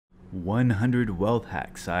100 Wealth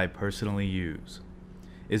Hacks I Personally Use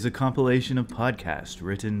is a compilation of podcasts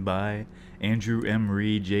written by Andrew M.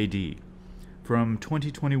 Reed, JD, from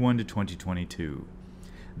 2021 to 2022.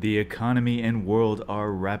 The economy and world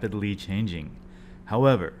are rapidly changing.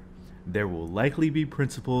 However, there will likely be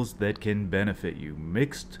principles that can benefit you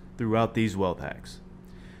mixed throughout these wealth hacks.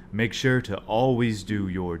 Make sure to always do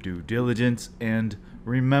your due diligence and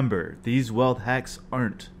remember, these wealth hacks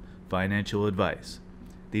aren't financial advice.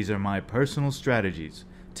 These are my personal strategies,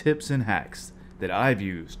 tips, and hacks that I've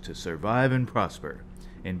used to survive and prosper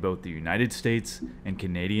in both the United States and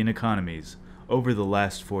Canadian economies over the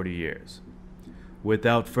last 40 years.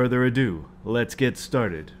 Without further ado, let's get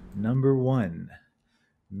started. Number 1.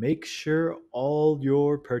 Make sure all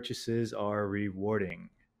your purchases are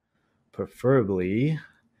rewarding. Preferably,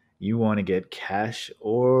 you want to get cash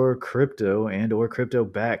or crypto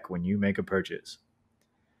back when you make a purchase.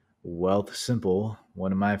 Wealth Simple,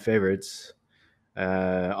 one of my favorites,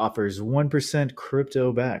 offers 1%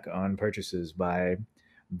 crypto back on purchases by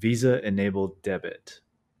Visa-enabled debit.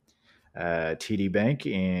 TD Bank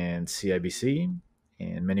and CIBC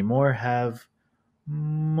and many more have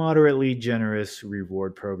moderately generous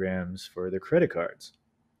reward programs for their credit cards.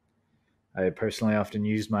 I personally often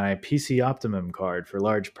use my PC Optimum card for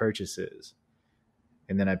large purchases,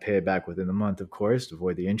 and then I pay it back within the month, of course, to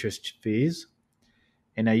avoid the interest fees.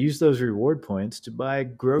 And I use those reward points to buy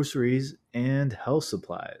groceries and health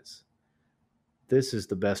supplies. This is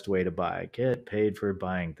the best way to buy. Get paid for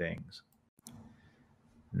buying things.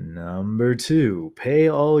 Number 2, pay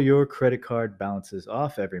all your credit card balances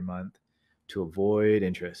off every month to avoid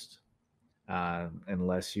interest,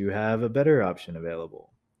 unless you have a better option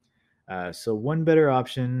available. So one better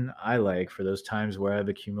option I like for those times where I've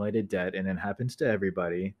accumulated debt, and it happens to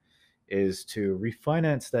everybody, is to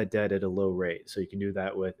refinance that debt at a low rate. So you can do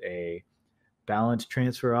that with a balance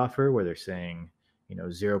transfer offer where they're saying,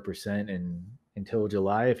 0% until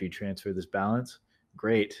July if you transfer this balance.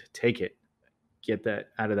 Great, take it. Get that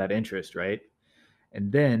out of that interest, right?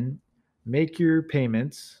 And then make your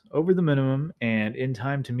payments over the minimum and in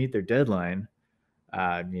time to meet their deadline.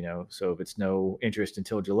 So if it's no interest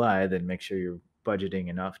until July, then make sure you're budgeting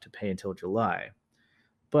enough to pay until July.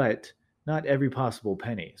 But not every possible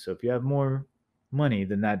penny. So if you have more money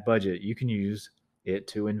than that budget, you can use it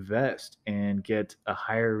to invest and get a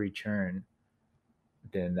higher return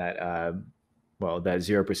than that, that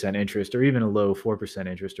 0% interest or even a low 4%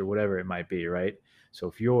 interest or whatever it might be, right? So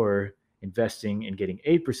if you're investing and getting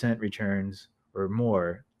 8% returns or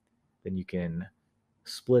more, then you can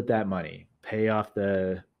split that money, pay off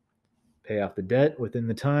the debt within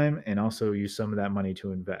the time, and also use some of that money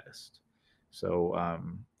to invest. So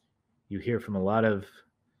you hear from a lot of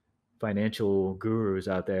financial gurus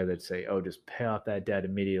out there that say, oh, just pay off that debt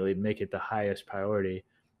immediately, make it the highest priority.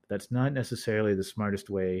 That's not necessarily the smartest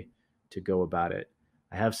way to go about it.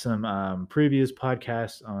 I have some previous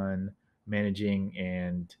podcasts on managing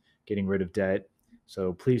and getting rid of debt.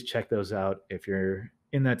 So please check those out if you're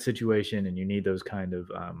in that situation and you need those kind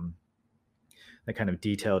of that kind of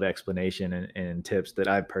detailed explanation and tips that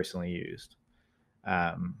I've personally used.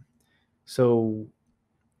 So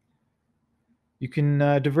you can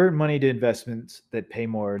divert money to investments that pay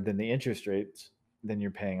more than the interest rates than you're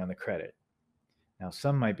paying on the credit. Now,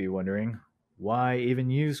 some might be wondering, why even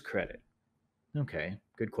use credit? Okay,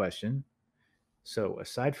 good question. So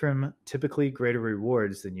aside from typically greater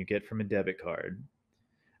rewards than you get from a debit card,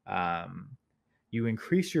 you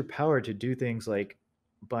increase your power to do things like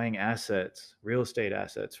buying assets, real estate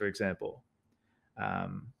assets, for example.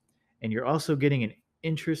 And you're also getting an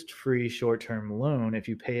interest-free short-term loan if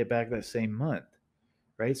you pay it back that same month,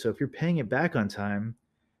 right? So if you're paying it back on time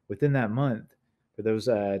within that month, for those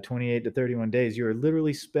 28 to 31 days, you're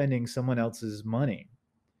literally spending someone else's money.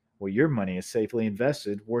 Well, your money is safely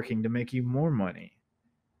invested, working to make you more money.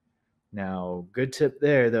 Now, good tip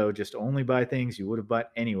there, though, just only buy things you would have bought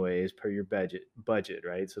anyways per your budget,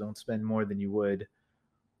 right? So don't spend more than you would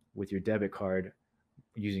with your debit card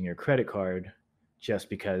using your credit card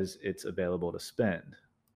just because it's available to spend.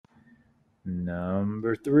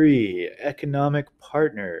 Number 3, economic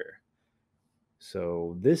partner.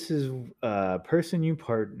 So this is a person you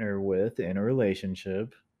partner with in a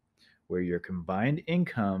relationship where your combined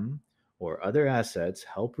income or other assets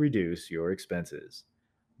help reduce your expenses,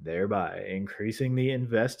 thereby increasing the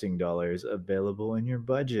investing dollars available in your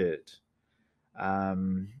budget.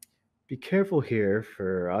 Be careful here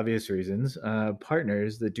for obvious reasons.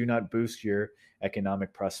 Partners that do not boost your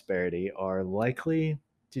economic prosperity are likely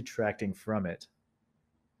detracting from it.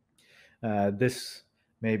 This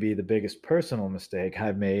may be the biggest personal mistake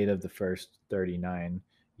I've made of the first 39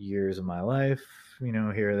 years of my life,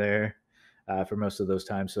 here or there, for most of those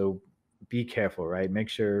times. So be careful, right? Make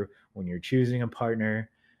sure when you're choosing a partner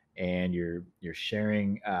and you're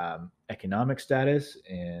sharing economic status,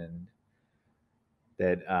 and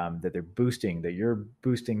that they're boosting, that you're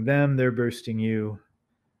boosting them, they're boosting you,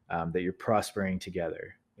 that you're prospering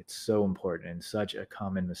together. It's so important and such a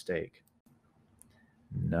common mistake.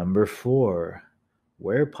 Number four,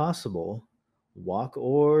 where possible, walk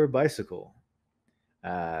or bicycle.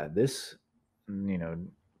 This, you know,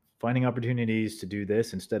 finding opportunities to do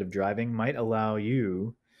this instead of driving might allow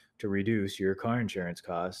you to reduce your car insurance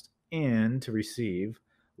cost and to receive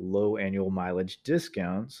low annual mileage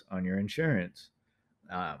discounts on your insurance.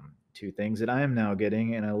 Two things that I am now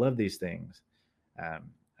getting, and I love these things.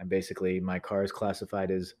 I'm basically, my car is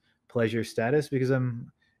classified as pleasure status because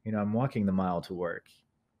I'm walking the mile to work.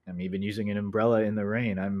 I'm even using an umbrella in the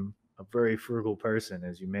rain. I'm a very frugal person,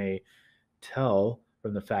 as you may tell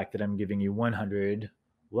from the fact that I'm giving you 100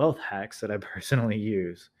 wealth hacks that I personally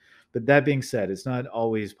use. But that being said, it's not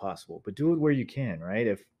always possible, but do it where you can, right?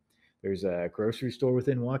 If there's a grocery store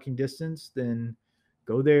within walking distance, then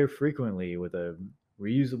go there frequently with a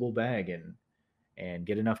reusable bag, and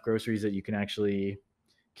get enough groceries that you can actually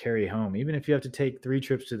carry home, even if you have to take 3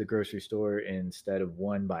 trips to the grocery store instead of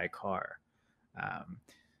one by car. Um,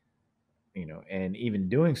 and even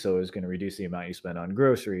doing so is going to reduce the amount you spend on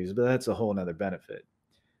groceries, but that's a whole nother benefit.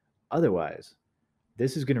 Otherwise,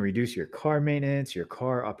 this is going to reduce your car maintenance, your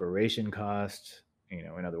car operation cost,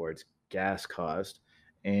 in other words, gas cost,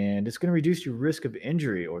 and it's going to reduce your risk of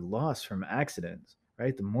injury or loss from accidents,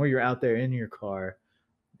 right? The more you're out there in your car,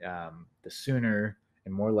 the sooner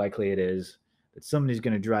and more likely it is that somebody's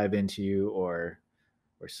going to drive into you, or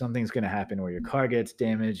something's going to happen where your car gets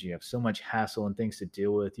damaged. You have so much hassle and things to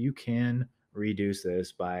deal with. You can reduce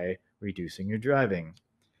this by reducing your driving.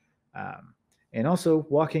 Um, and also,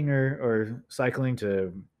 walking or cycling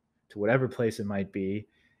to whatever place it might be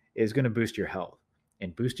is going to boost your health.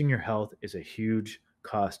 And boosting your health is a huge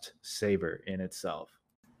cost saver in itself.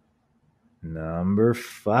 Number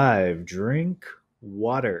five, drink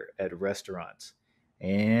water at restaurants,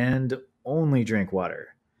 and only drink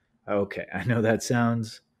water. Okay, I know that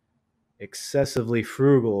sounds excessively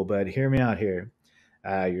frugal, but hear me out here.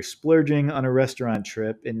 You're splurging on a restaurant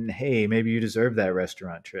trip, and hey, maybe you deserve that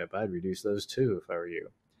restaurant trip. I'd reduce those too if I were you.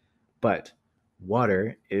 But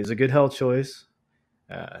water is a good health choice.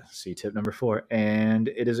 See tip number four, and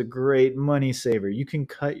it is a great money saver. You can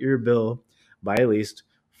cut your bill by at least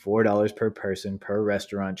 $4 per person per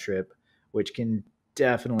restaurant trip, which can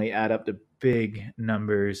definitely add up to big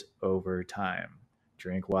numbers over time.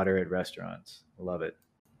 Drink water at restaurants. Love it.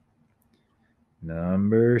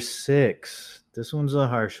 Number six. This one's a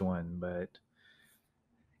harsh one, but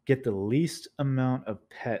get the least amount of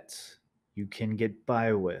pets you can get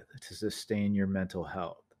by with to sustain your mental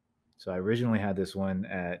health. So I originally had this one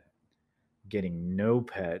at getting no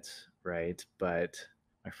pets, right? But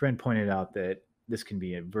my friend pointed out that this can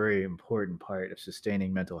be a very important part of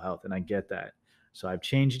sustaining mental health, and I get that. So I've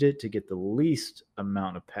changed it to get the least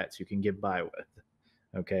amount of pets you can get by with.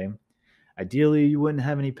 Okay. Ideally, you wouldn't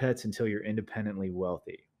have any pets until you're independently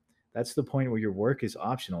wealthy. That's the point where your work is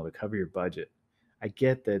optional to cover your budget. I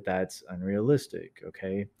get that that's unrealistic,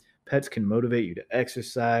 okay? Pets can motivate you to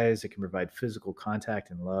exercise, it can provide physical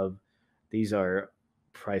contact and love. These are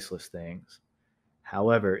priceless things.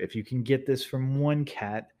 However, if you can get this from one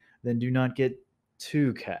cat, then do not get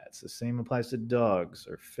two cats. The same applies to dogs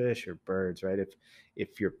or fish or birds, right?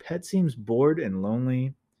 If your pet seems bored and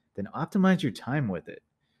lonely, then optimize your time with it.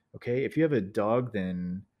 Okay, if you have a dog,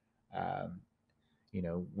 then um,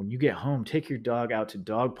 when you get home, take your dog out to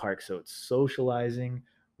dog park so it's socializing,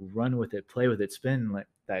 run with it, play with it, spend like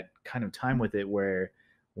that kind of time with it. Where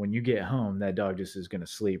when you get home, that dog just is going to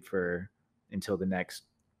sleep for until the next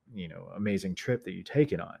amazing trip that you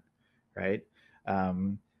take it on, right?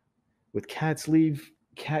 Um, with cats, leave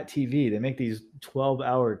cat TV. They make these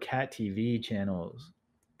 12-hour cat TV channels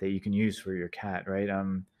that you can use for your cat, right?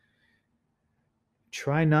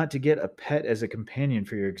 Try not to get a pet as a companion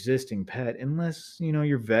for your existing pet unless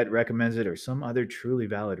your vet recommends it or some other truly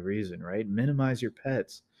valid reason, right? Minimize your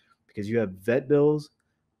pets because you have vet bills,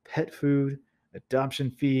 pet food, adoption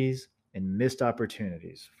fees, and missed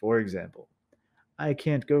opportunities. For example, I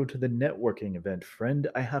can't go to the networking event, friend.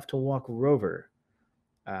 I have to walk Rover.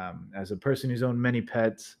 As a person who's owned many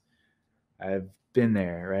pets, I've been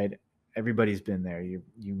there, right? Everybody's been there. You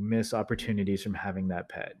miss opportunities from having that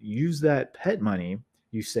pet. Use that pet money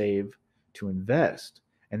you save to invest,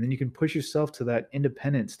 and then you can push yourself to that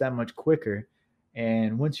independence that much quicker.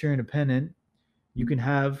 And once you're independent, you can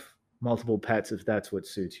have multiple pets if that's what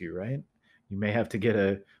suits you, right? You may have to get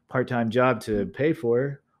a part-time job to pay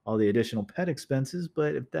for all the additional pet expenses,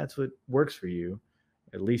 but if that's what works for you,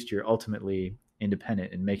 at least you're ultimately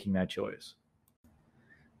independent in making that choice.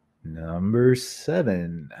 Number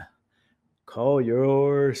 7, call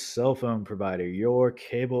your cell phone provider, your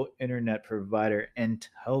cable internet provider, and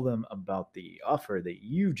tell them about the offer that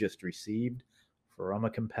you just received from a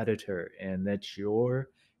competitor and that you're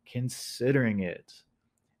considering it.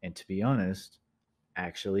 And to be honest,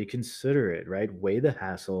 actually consider it, right? Weigh the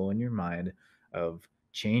hassle in your mind of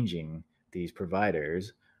changing these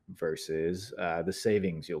providers versus the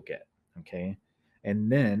savings you'll get. Okay.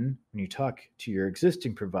 And then when you talk to your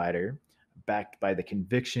existing provider, backed by the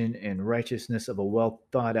conviction and righteousness of a well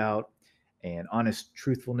thought out and honest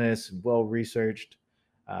truthfulness, well researched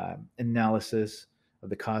analysis of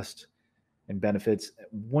the cost and benefits,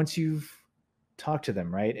 once you've talked to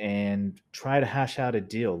them, right, and try to hash out a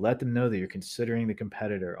deal, let them know that you're considering the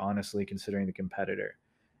competitor, honestly considering the competitor,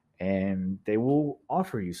 and they will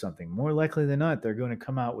offer you something. More likely than not, they're going to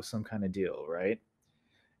come out with some kind of deal, right?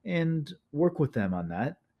 And work with them on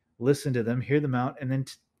that. Listen to them, hear them out, and then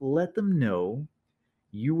let them know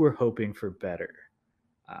you were hoping for better,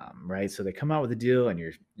 right? So they come out with a deal, and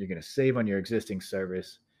you're going to save on your existing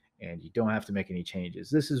service, and you don't have to make any changes.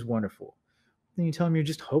 This is wonderful. Then you tell them you're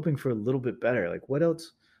just hoping for a little bit better. Like, what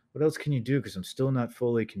else can you do? Because I'm still not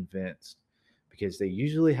fully convinced. Because they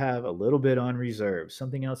usually have a little bit on reserve,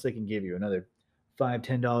 something else they can give you, another $5,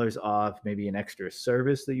 $10 off, maybe an extra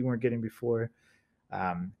service that you weren't getting before.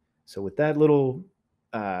 So with that little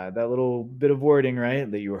bit of wording, right,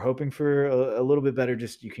 that you were hoping for a little bit better,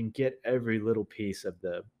 just you can get every little piece of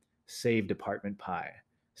the save department pie.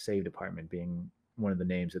 Save department being one of the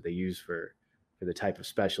names that they use for the type of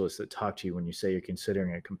specialists that talk to you when you say you're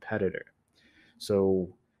considering a competitor.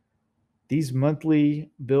 So these monthly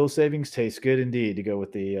bill savings taste good indeed, to go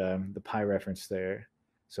with the pie reference there.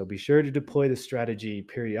 So be sure to deploy the strategy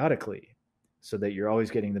periodically so that you're always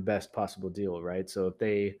getting the best possible deal, right? So if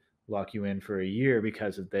they lock you in for a year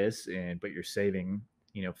because of this, but you're saving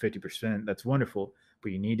 50%, that's wonderful.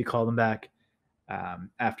 But you need to call them back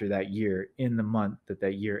after that year, in the month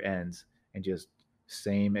that year ends, and just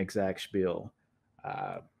same exact spiel.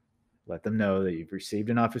 Uh, Let them know that you've received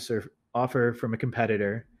an offer from a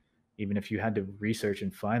competitor, even if you had to research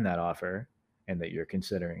and find that offer, and that you're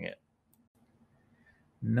considering it.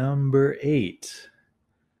 Number 8,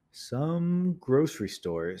 some grocery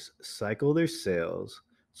stores cycle their sales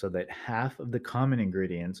so that half of the common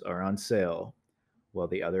ingredients are on sale while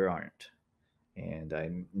the other aren't. And I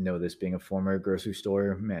know this being a former grocery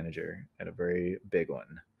store manager at a very big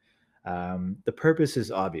one. The purpose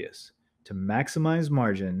is obvious: to maximize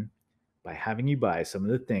margin by having you buy some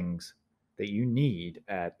of the things that you need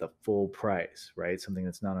at the full price, right? Something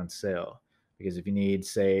that's not on sale. Because if you need,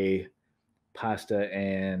 say, pasta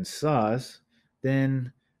and sauce,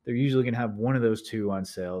 then they're usually going to have one of those two on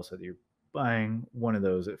sale, so that you're buying one of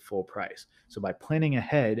those at full price. So by planning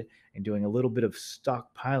ahead and doing a little bit of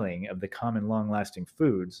stockpiling of the common long lasting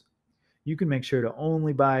foods, you can make sure to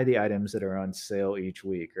only buy the items that are on sale each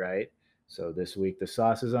week, right? So this week the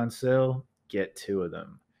sauce is on sale, get 2 of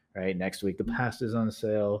them, right? Next week the pasta is on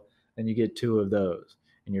sale, then you get 2 of those.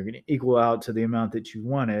 And you're going to equal out to the amount that you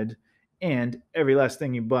wanted, and every last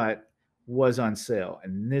thing you bought was on sale.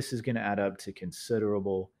 And this is going to add up to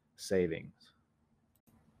considerable savings.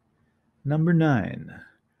 Number 9,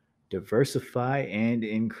 diversify and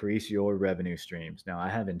increase your revenue streams. Now, I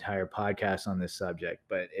have entire podcasts on this subject,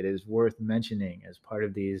 but it is worth mentioning as part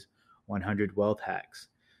of these 100 wealth hacks.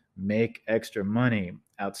 Make extra money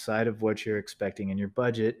outside of what you're expecting in your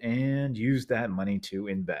budget and use that money to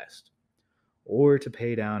invest or to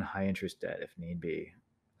pay down high interest debt if need be.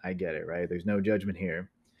 I get it, right? There's no judgment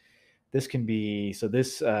here. This can be so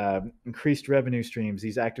this increased revenue streams,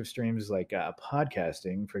 these active streams like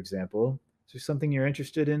podcasting, for example. Is there something you're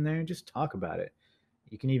interested in there? Just talk about it.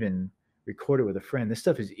 You can even record it with a friend. This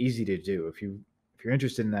stuff is easy to do. If you're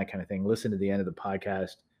interested in that kind of thing, listen to the end of the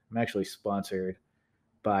podcast. I'm actually sponsored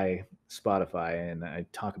by Spotify, and I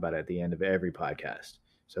talk about it at the end of every podcast.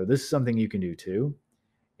 So this is something you can do too,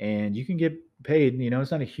 and you can get paid.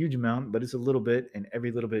 It's not a huge amount, but it's a little bit, and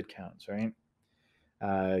every little bit counts, right?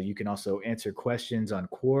 You can also answer questions on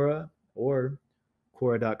Quora or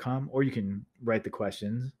Quora.com, or you can write the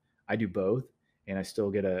questions. I do both, and I still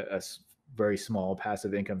get a very small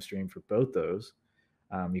passive income stream for both those.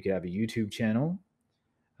 You could have a YouTube channel.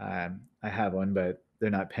 I have one, but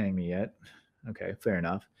they're not paying me yet. Okay, fair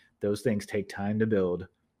enough. Those things take time to build.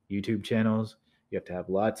 YouTube channels, you have to have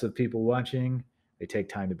lots of people watching. They take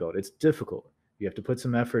time to build. It's difficult. You have to put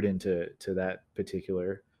some effort into that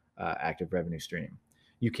particular active revenue stream.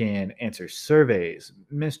 You can answer surveys,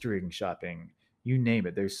 mystery shopping, you name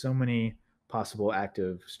it. There's so many possible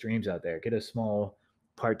active streams out there. Get a small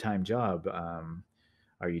part-time job.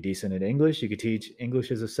 Are you decent at English? You could teach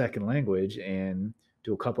English as a second language and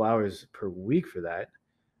do a couple hours per week for that.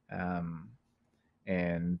 Um,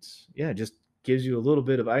 and yeah, just gives you a little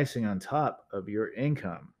bit of icing on top of your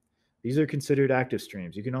income. These are considered active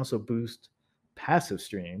streams. You can also boost passive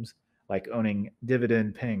streams like owning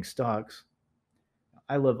dividend paying stocks.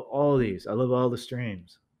 I love all these. I love all the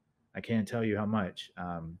streams. I can't tell you how much.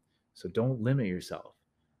 So don't limit yourself.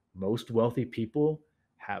 Most wealthy people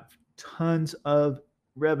have tons of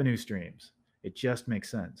revenue streams. It just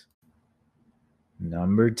makes sense.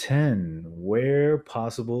 Number 10, where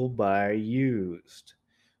possible, buy used.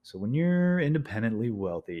 So when you're independently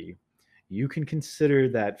wealthy, you can consider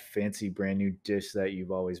that fancy brand new dish that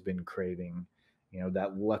you've always been craving,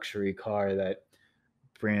 that luxury car, that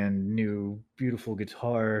brand new beautiful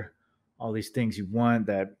guitar, all these things you want,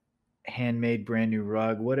 that handmade brand new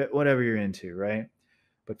rug, whatever you're into, right?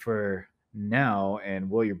 But for now,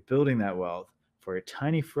 and while you're building that wealth, for a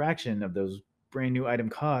tiny fraction of those brand new item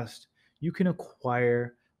cost, you can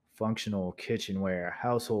acquire functional kitchenware,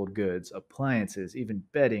 household goods, appliances, even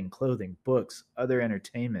bedding, clothing, books, other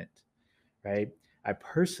entertainment, right? I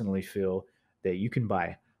personally feel that you can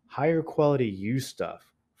buy higher quality used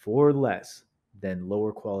stuff for less than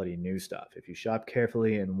lower quality new stuff if you shop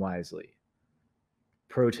carefully and wisely.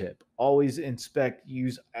 Pro tip, always inspect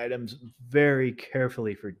used items very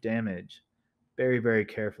carefully for damage. Very, very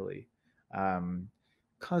carefully. Um,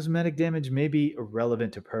 Cosmetic damage may be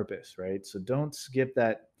irrelevant to purpose, right? So don't skip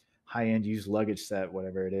that high end used luggage set,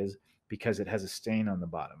 whatever it is, because it has a stain on the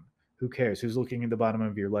bottom. Who cares? Who's looking at the bottom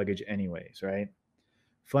of your luggage, anyways, right?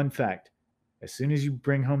 Fun fact, as soon as you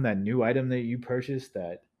bring home that new item that you purchased,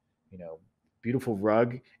 that, you know, beautiful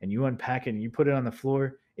rug, and you unpack it and you put it on the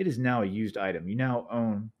floor, it is now a used item. You now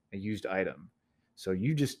own a used item. So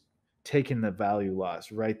you just taken the value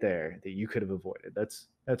loss right there that you could have avoided.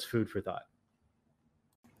 That's food for thought.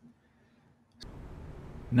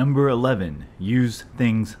 Number 11, use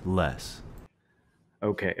things less.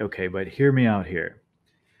 Okay, but hear me out here.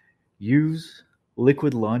 Use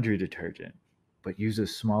liquid laundry detergent, but use a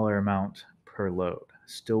smaller amount per load.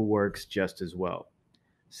 Still works just as well.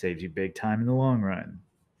 Saves you big time in the long run.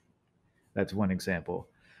 That's one example.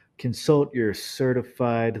 Consult your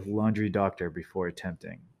certified laundry doctor before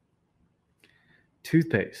attempting.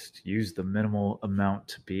 Toothpaste, use the minimal amount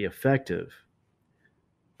to be effective.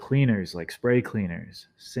 Cleaners like spray cleaners,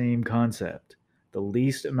 same concept. The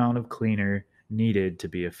least amount of cleaner needed to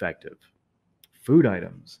be effective. Food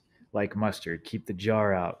items like mustard, keep the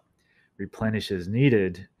jar out. Replenish as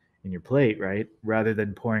needed in your plate, right? Rather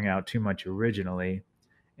than pouring out too much originally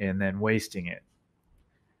and then wasting it.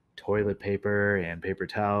 Toilet paper and paper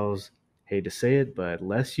towels, hate to say it, but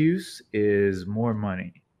less use is more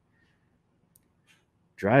money.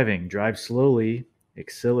 Driving, drive slowly,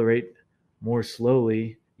 accelerate more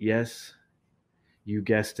slowly. Yes, you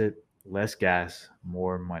guessed it, less gas,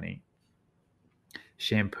 more money.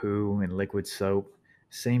 Shampoo and liquid soap,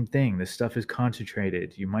 same thing. This stuff is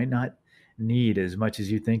concentrated. You might not need as much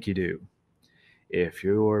as you think you do. If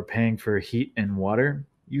you're paying for heat and water,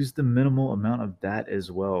 use the minimal amount of that as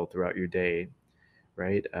well throughout your day,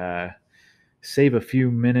 right? Save a few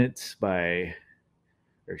minutes by,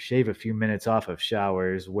 or shave a few minutes off of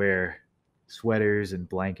showers, wear sweaters and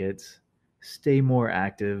blankets, stay more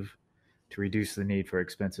active to reduce the need for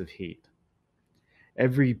expensive heat.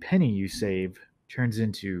 Every penny you save turns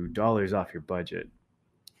into dollars off your budget,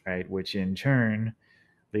 right? Which in turn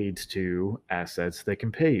leads to assets that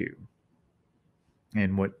can pay you.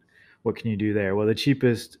 And what can you do there? Well, the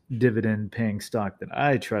cheapest dividend paying stock that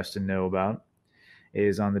I trust and know about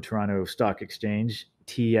is on the Toronto Stock Exchange,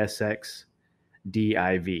 TSX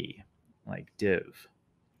DIV, like div.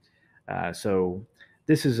 So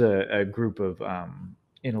this is a group of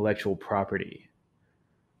intellectual property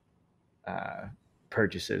uh,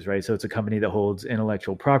 purchases, right? So it's a company that holds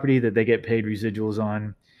intellectual property that they get paid residuals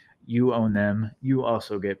on. You own them. You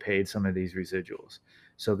also get paid some of these residuals.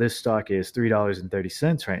 So this stock is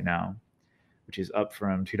 $3.30 right now, which is up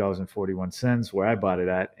from $2.41 where I bought it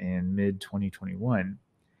at in mid 2021.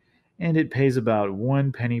 And it pays about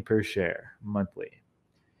 1 penny per share monthly.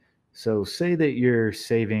 So say that you're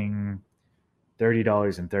saving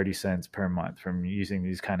 $30.30 per month from using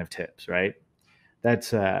these kind of tips, right? That's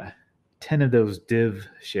 10 of those div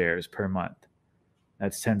shares per month.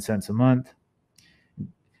 That's 10 cents a month.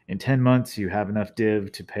 In 10 months, you have enough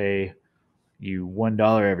div to pay you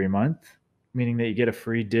 $1 every month, meaning that you get a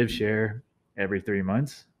free div share every 3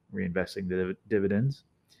 months, reinvesting the dividends.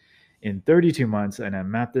 In 32 months, and I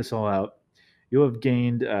mapped this all out, you'll have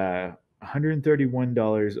gained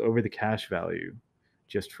 $131 over the cash value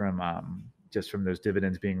just from those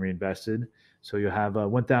dividends being reinvested. So you'll have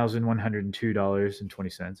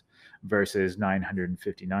 $1,102.20 versus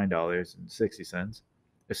 $959.60,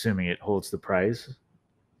 assuming it holds the price.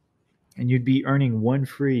 And you'd be earning one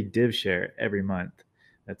free div share every month.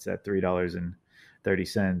 That's at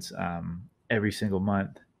 $3.30 every single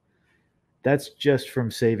month. That's just from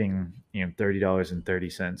saving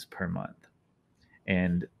 $30.30 per month.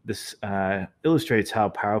 And this illustrates how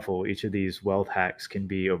powerful each of these wealth hacks can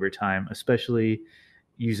be over time, especially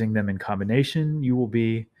using them in combination. You will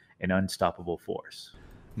be an unstoppable force.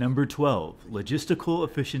 Number 12, logistical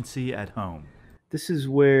efficiency at home. This is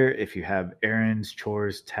where, if you have errands,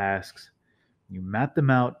 chores, tasks, you map them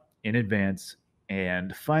out in advance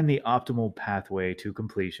and find the optimal pathway to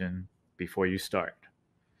completion before you start.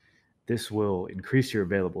 This will increase your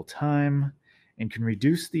available time and can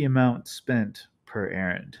reduce the amount spent per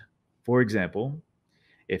errand. For example,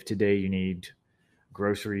 if today you need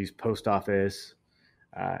groceries, post office,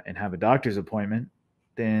 and have a doctor's appointment,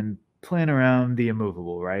 then plan around the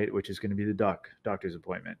immovable, right? Which is going to be the doctor's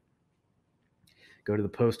appointment. Go to the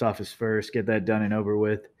post office first, get that done and over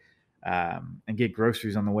with, and get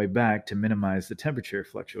groceries on the way back to minimize the temperature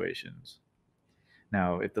fluctuations.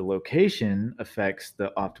 Now, if the location affects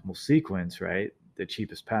the optimal sequence, right, the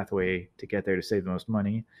cheapest pathway to get there to save the most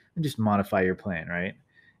money, then just modify your plan, right?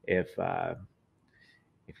 If uh,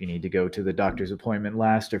 if you need to go to the doctor's appointment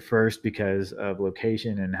last or first because of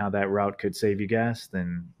location and how that route could save you gas,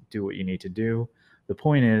 then do what you need to do. The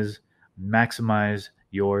point is, maximize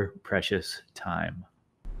your precious time.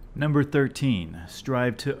 Number 13,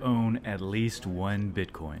 strive to own at least one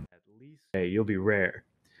Bitcoin. Hey, you'll be rare.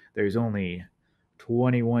 There's only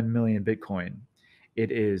 21 million Bitcoin.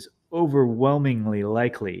 It is overwhelmingly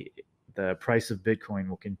likely the price of Bitcoin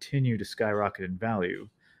will continue to skyrocket in value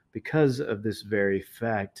because of this very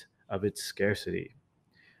fact of its scarcity.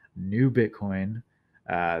 New Bitcoin,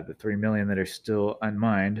 the 3 million that are still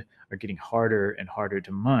unmined, are getting harder and harder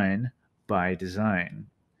to mine by design.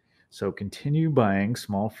 So continue buying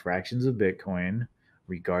small fractions of Bitcoin,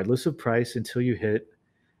 regardless of price, until you hit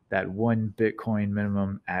that one Bitcoin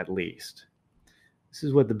minimum at least. This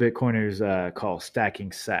is what the Bitcoiners call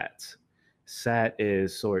stacking sats. Sat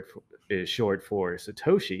is short for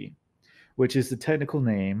Satoshi, which is the technical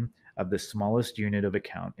name of the smallest unit of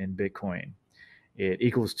account in Bitcoin. It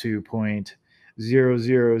equals to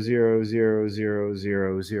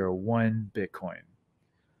 0.00000001 Bitcoin.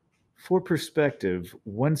 For perspective,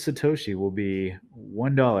 one Satoshi will be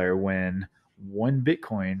 $1 when one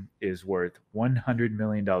Bitcoin is worth $100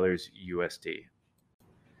 million USD.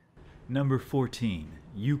 Number 14,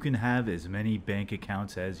 you can have as many bank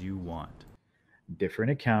accounts as you want.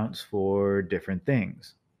 Different accounts for different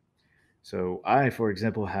things. So I, for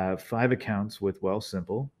example, have 5 accounts with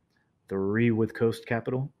Wealthsimple, 3 with Coast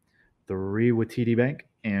Capital, 3 with TD Bank,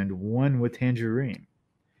 and 1 with Tangerine.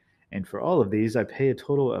 And for all of these, I pay a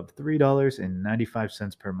total of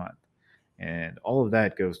 $3.95 per month. And all of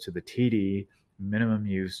that goes to the TD minimum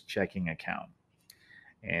use checking account.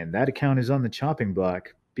 And that account is on the chopping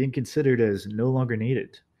block, being considered as no longer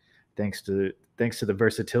needed, thanks to the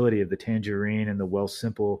versatility of the Tangerine and the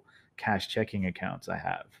Wealthsimple cash checking accounts I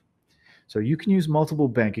have. So you can use multiple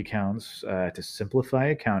bank accounts to simplify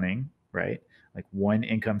accounting, right? Like one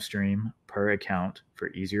income stream per account for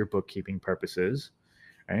easier bookkeeping purposes,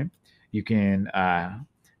 right? You can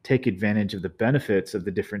take advantage of the benefits of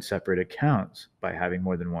the different separate accounts by having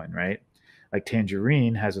more than one, right? Like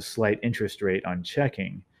Tangerine has a slight interest rate on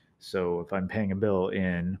checking. So if I'm paying a bill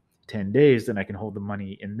in 10 days, then I can hold the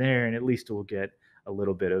money in there and at least it will get a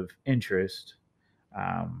little bit of interest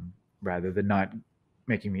rather than not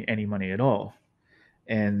making me any money at all.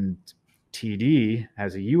 And TD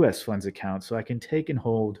has a US funds account, so I can take and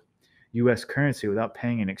hold US currency without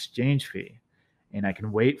paying an exchange fee. And I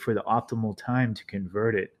can wait for the optimal time to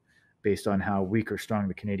convert it based on how weak or strong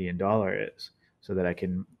the Canadian dollar is, so that I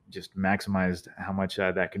can just maximize how much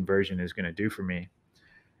that conversion is going to do for me.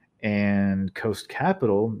 And Coast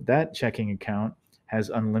Capital, that checking account has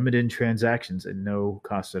unlimited transactions at no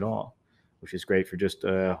cost at all, which is great for just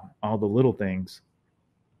all the little things.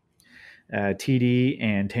 TD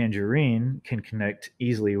and Tangerine can connect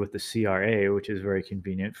easily with the CRA, which is very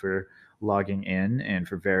convenient for logging in and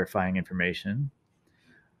for verifying information.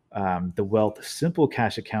 The Wealth Simple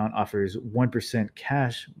Cash account offers 1%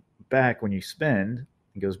 cash back when you spend.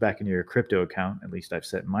 It goes back into your crypto account. At least I've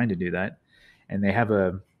set mine to do that. And they have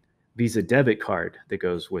a Visa debit card that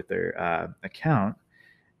goes with their account.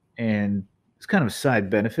 And it's kind of a side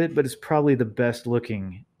benefit, but it's probably the best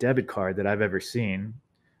looking debit card that I've ever seen,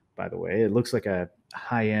 by the way. It looks like a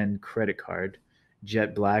high end credit card,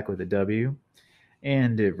 jet black with a W,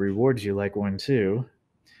 and it rewards you like one too.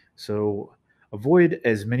 So avoid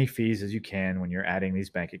as many fees as you can when you're adding these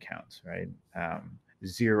bank accounts, right?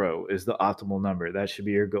 Zero is the optimal number. That should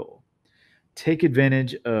be your goal. Take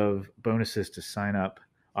advantage of bonuses to sign up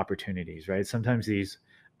opportunities, right? Sometimes these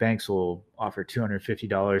banks will offer $250,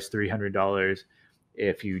 $300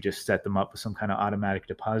 if you just set them up with some kind of automatic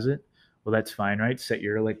deposit. Well, that's fine, right? Set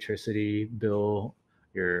your electricity bill,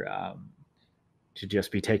 your to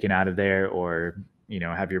just be taken out of there, or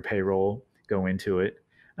have your payroll go into it.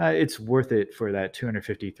 It's worth it for that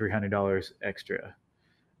 $250, $300 extra.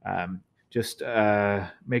 Just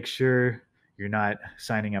make sure you're not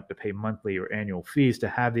signing up to pay monthly or annual fees to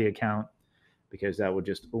have the account, because that would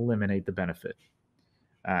just eliminate the benefit.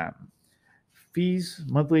 Um, Fees,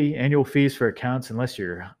 monthly, annual fees for accounts, unless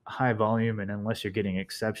you're high volume and unless you're getting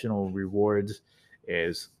exceptional rewards,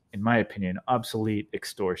 is, in my opinion, obsolete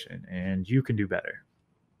extortion, and you can do better.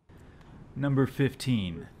 Number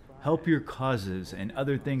 15. Help your causes and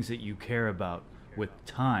other things that you care about with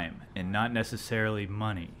time and not necessarily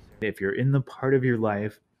money. If you're in the part of your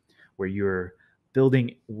life where you're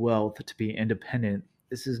building wealth to be independent,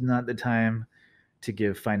 this is not the time to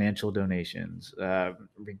give financial donations,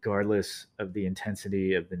 regardless of the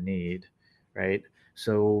intensity of the need, right?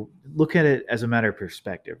 So look at it as a matter of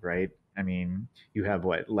perspective, right? I mean, you have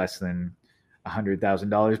what, less than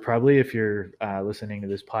 $100,000 probably if you're listening to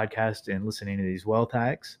this podcast and listening to these wealth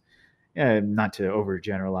hacks. Not to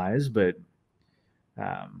overgeneralize, but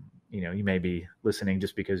you may be listening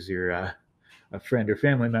just because you're a friend or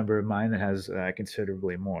family member of mine that has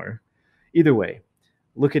considerably more. Either way,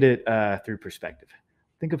 look at it through perspective.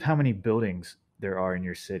 Think of how many buildings there are in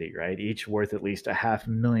your city, right? Each worth at least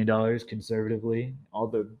 $500,000 conservatively. All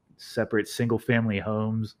the separate single family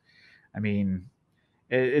homes. I mean,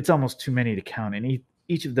 it's almost too many to count. And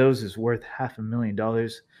each of those is worth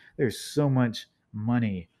 $500,000. There's so much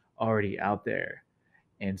money already out there.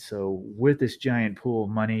 And so, with this giant pool of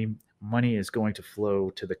money, money is going to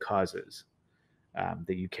flow to the causes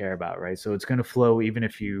that you care about, right? So it's going to flow even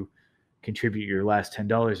if you contribute your last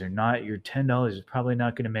 $10 or not. Your $10 is probably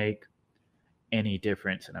not going to make any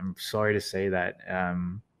difference, and I'm sorry to say that.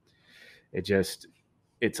 It just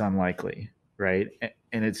it's unlikely, right?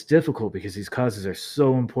 And it's difficult because these causes are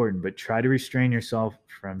so important. But try to restrain yourself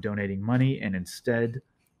from donating money and instead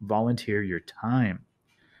volunteer your time.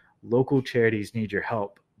 Local charities need your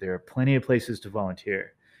help. There are plenty of places to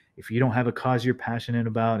volunteer. If you don't have a cause you're passionate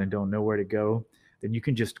about and don't know where to go, then you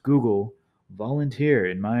can just Google volunteer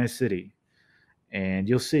in my city and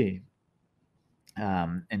you'll see.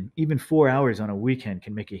 And even 4 hours on a weekend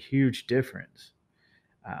can make a huge difference.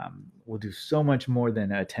 We'll do so much more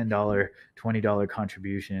than a $10, $20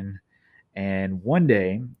 contribution. And one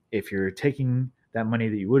day, if you're taking that money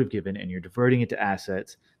that you would have given and you're diverting it to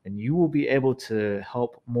assets, then you will be able to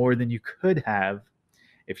help more than you could have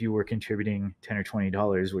if you were contributing $10 or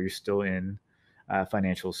 $20 where you're still in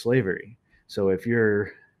financial slavery. So if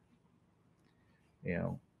you're, you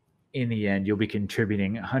know, in the end, you'll be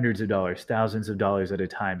contributing hundreds of dollars, thousands of dollars at a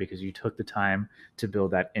time because you took the time to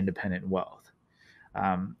build that independent wealth.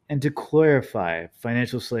 And to clarify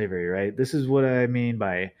financial slavery, right? This is what I mean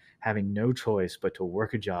by having no choice but to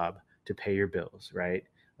work a job to pay your bills, right?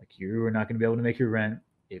 Like you are not going to be able to make your rent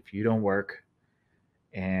if you don't work.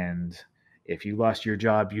 And if you lost your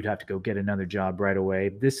job, you'd have to go get another job right away.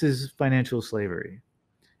 This is financial slavery,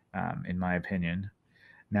 in my opinion.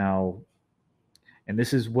 Now, and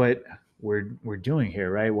this is what we're doing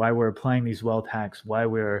here, right? Why we're applying these wealth hacks, why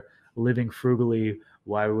we're living frugally,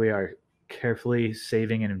 why we are carefully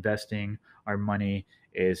saving and investing our money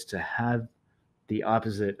is to have the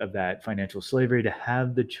opposite of that financial slavery, to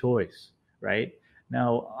have the choice, right?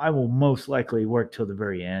 Now, I will most likely work till the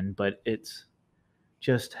very end, but it's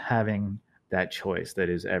just having that choice that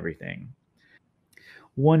is everything.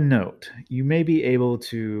 One note, you may be able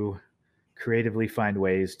to creatively find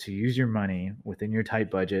ways to use your money within your tight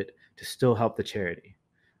budget to still help the charity.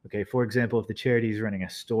 Okay, for example, if the charity is running a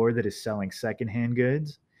store that is selling secondhand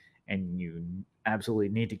goods and you absolutely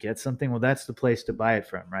need to get something, well, that's the place to buy it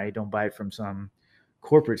from, right? Don't buy it from some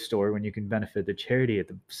corporate store when you can benefit the charity at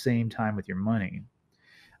the same time with your money.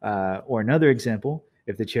 Or another example,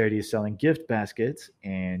 if the charity is selling gift baskets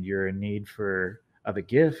and you're in need for of a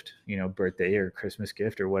gift, birthday or Christmas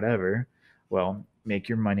gift or whatever, well, make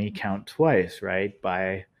your money count twice, right?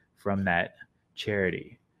 Buy from that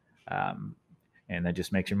charity. Um, and that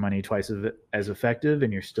just makes your money twice as effective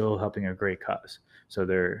and you're still helping a great cause. So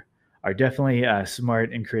there are definitely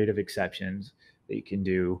smart and creative exceptions that you can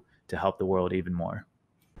do to help the world even more.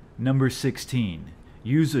 Number 16.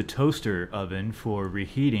 Use a toaster oven for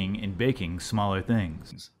reheating and baking smaller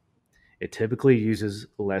things. It typically uses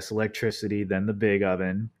less electricity than the big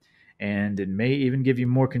oven, and it may even give you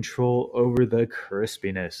more control over the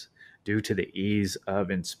crispiness due to the ease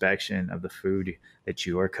of inspection of the food that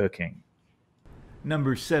you are cooking.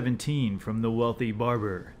 Number 17 from the wealthy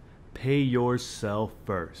barber. Pay yourself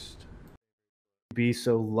first. Be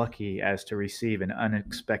so lucky as to receive an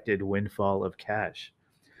unexpected windfall of cash.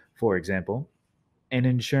 For example, an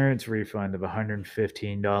insurance refund of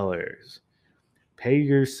 $115. Pay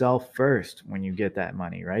yourself first when you get that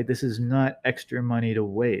money, right? This is not extra money to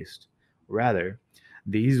waste. Rather,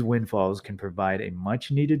 these windfalls can provide a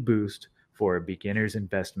much needed boost for a beginner's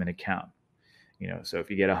investment account. So if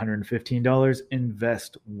you get $115,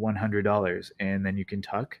 invest $100, and then you can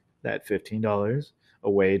tuck that $15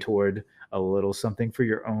 away toward a little something for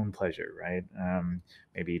your own pleasure, right?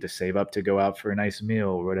 Maybe to save up to go out for a nice meal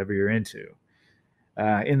or whatever you're into.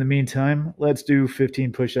 In the meantime, let's do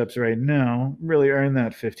 15 push-ups right now. Really earn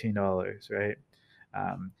that $15, right?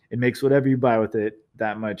 It makes whatever you buy with it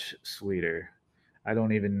that much sweeter. I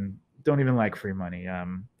don't even like free money.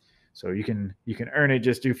 So you can earn it.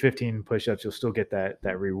 Just do 15 push-ups. You'll still get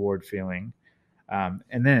that reward feeling.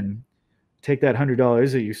 And then take that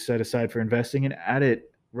 $100 that you set aside for investing and add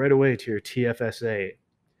it right away to your TFSA.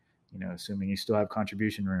 Assuming you still have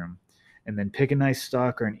contribution room, and then pick a nice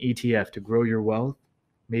stock or an ETF to grow your wealth.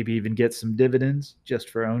 Maybe even get some dividends just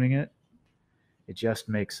for owning it. It just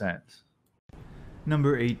makes sense.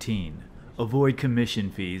 Number 18. Avoid commission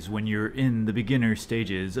fees when you're in the beginner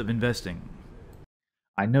stages of investing.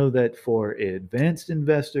 I know that for advanced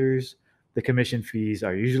investors, the commission fees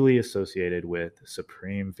are usually associated with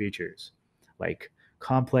supreme features like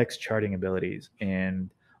complex charting abilities and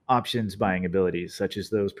options buying abilities, such as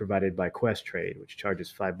those provided by Quest Trade, which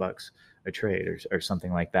charges $5 a trade or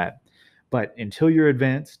something like that. But until you're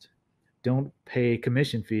advanced, don't pay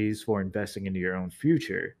commission fees for investing into your own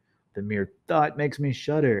future. The mere thought makes me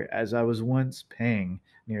shudder, as I was once paying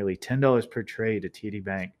nearly $10 per trade to TD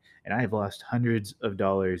Bank, and I have lost hundreds of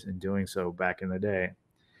dollars in doing so back in the day.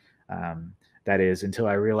 Um, that is, until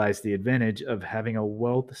I realized the advantage of having a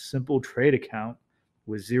Wealth Simple trade account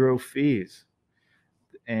with zero fees.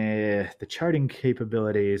 The charting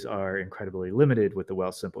capabilities are incredibly limited with the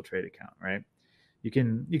Wealth Simple trade account, right? You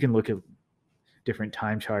can look at different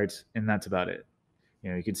time charts, and that's about it.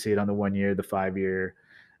 You can see it on the 1 year, the 5 year,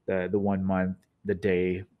 the 1 month, the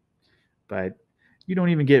day, but you don't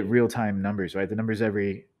even get real time numbers, right? The numbers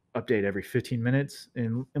update every 15 minutes,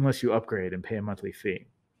 unless you upgrade and pay a monthly fee.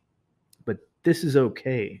 But this is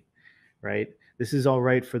okay, right? This is all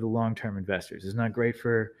right for the long term investors. It's not great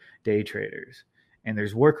for day traders, and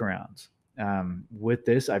there's workarounds. With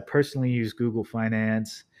this, I personally use Google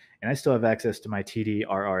Finance, and I still have access to my TD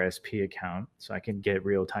RRSP account, so I can get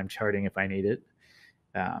real time charting if I need it.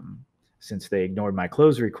 Um, since they ignored my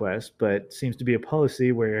close request, but seems to be a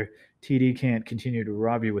policy where TD can't continue to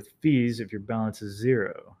rob you with fees if your balance is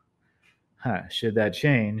zero. Should that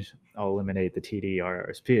change, I'll eliminate the TD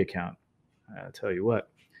RRSP account. I'll tell you what.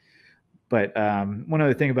 But one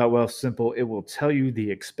other thing about Wealthsimple, it will tell you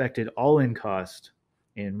the expected all-in cost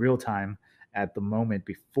in real time at the moment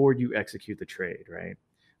before you execute the trade, right?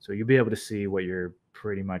 So you'll be able to see what you're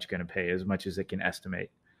pretty much going to pay as much as it can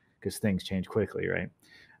estimate, because things change quickly, right?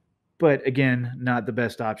 But again, not the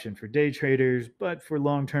best option for day traders, but for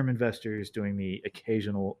long-term investors doing the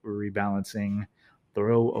occasional rebalancing,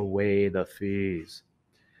 throw away the fees.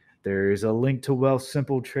 There's a link to Wealth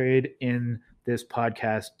Simple Trade in this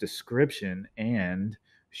podcast description, and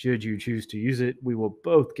should you choose to use it, we will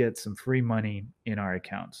both get some free money in our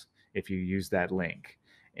accounts if you use that link.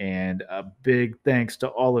 And a big thanks to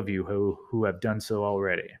all of you who have done so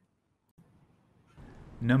already.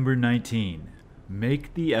 Number 19.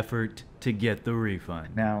 Make the effort to get the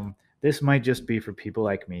refund. Now, this might just be for people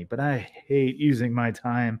like me, but I hate using my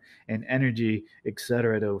time and energy,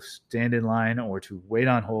 etc., to stand in line or to wait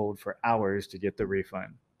on hold for hours to get the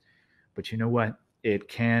refund. But you know what? It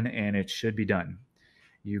can and it should be done.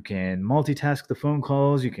 You can multitask the phone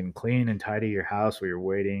calls. You can clean and tidy your house while you're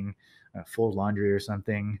waiting, fold laundry or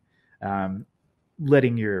something. Um,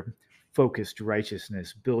 Letting your focused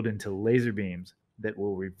righteousness build into laser beams that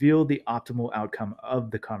will reveal the optimal outcome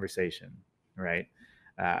of the conversation, right?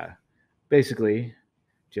 Uh, Basically,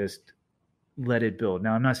 just let it build.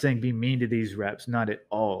 Now, I'm not saying be mean to these reps, not at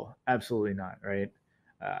all. Absolutely not, right?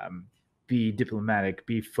 Um, be diplomatic,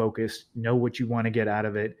 be focused, know what you want to get out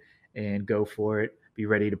of it, and go for it. Be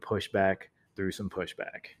ready to push back through some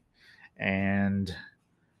pushback. And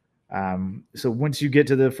so once you get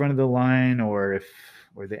to the front of the line, or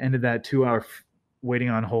the end of that 2 hour waiting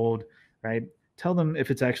on hold, right? Tell them if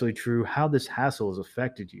it's actually true, how this hassle has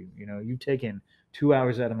affected you. You've taken 2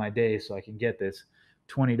 hours out of my day so I can get this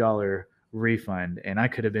 $20 refund, and I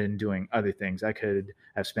could have been doing other things. I could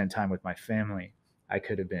have spent time with my family. I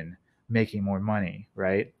could have been making more money,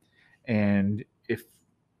 right? And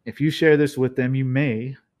if you share this with them, you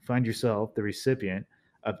may find yourself the recipient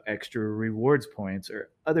of extra rewards points or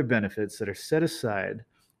other benefits that are set aside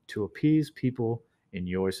to appease people in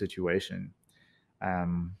your situation.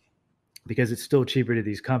 Um, because it's still cheaper to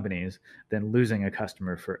these companies than losing a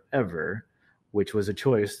customer forever, which was a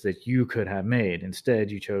choice that you could have made.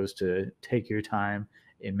 Instead, you chose to take your time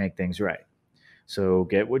and make things right. So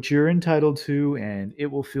get what you're entitled to, and it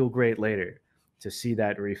will feel great later to see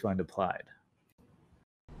that refund applied.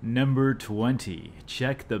 Number 20.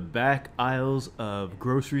 Check the back aisles of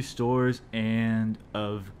grocery stores and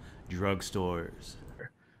of drugstores.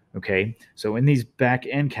 Okay, so in these back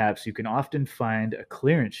end caps, you can often find a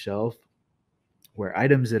clearance shelf where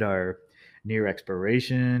items that are near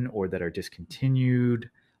expiration or that are discontinued,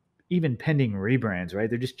 even pending rebrands, right?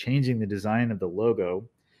 They're just changing the design of the logo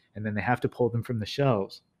and then they have to pull them from the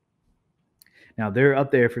shelves. Now they're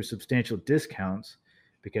up there for substantial discounts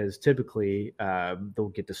because typically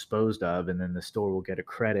they'll get disposed of and then the store will get a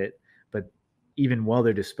credit. But even while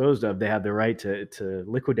they're disposed of, they have the right to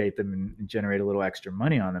liquidate them and generate a little extra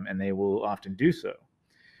money on them, and they will often do so.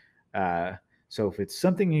 Uh, so if it's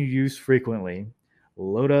something you use frequently,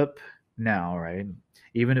 load up now, right?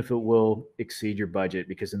 Even if it will exceed your budget,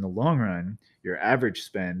 because in the long run, your average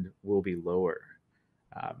spend will be lower.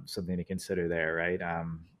 Something to consider there, right?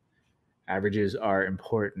 Averages are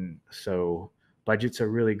important. So budgets are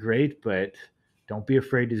really great, but don't be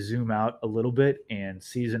afraid to zoom out a little bit and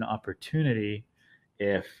seize an opportunity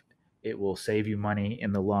if it will save you money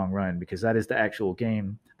in the long run, because that is the actual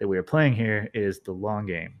game that we are playing here, is the long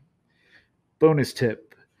game. Bonus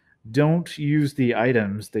tip: don't use the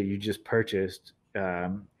items that you just purchased,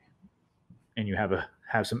 and you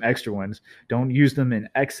have some extra ones. Don't use them in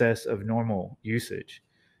excess of normal usage,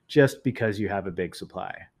 just because you have a big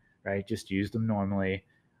supply. Right? Just use them normally.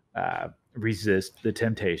 Resist the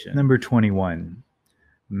temptation. Number 21: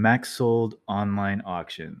 max sold online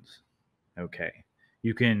auctions. Okay,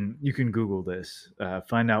 you can Google this.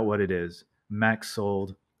 Find out what it is. Max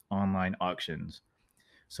sold online auctions.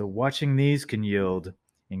 So watching these can yield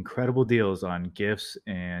incredible deals on gifts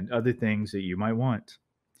and other things that you might want.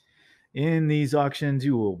 In these auctions,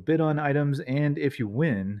 you will bid on items, and if you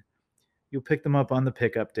win, you'll pick them up on the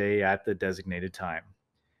pickup day at the designated time.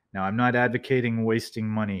 Now, I'm not advocating wasting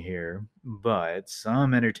money here, but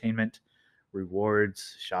some entertainment,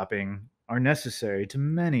 rewards, shopping are necessary to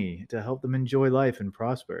many to help them enjoy life and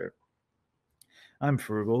prosper. I'm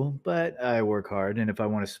frugal, but I work hard, and if I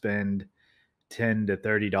want to spend $10 to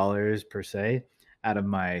 $30 per se out of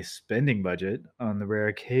my spending budget on the rare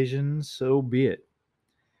occasion, so be it.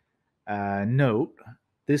 Note,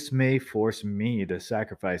 this may force me to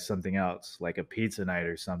sacrifice something else, like a pizza night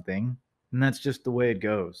or something, and that's just the way it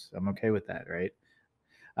goes. I'm okay with that, right?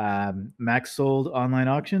 Max sold online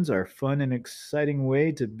auctions are a fun and exciting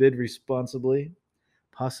way to bid responsibly,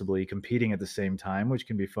 possibly competing at the same time, which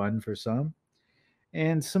can be fun for some.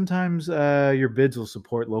 And sometimes your bids will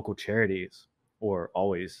support local charities, or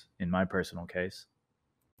always, in my personal case.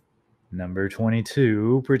 Number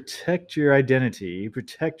 22: protect your identity,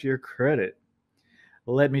 protect your credit.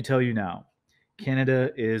 Let me tell you now,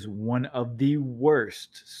 Canada is one of the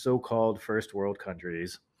worst so called first world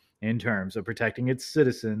countries in terms of protecting its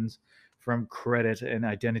citizens from credit and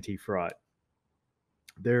identity fraud.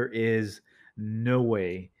 There is no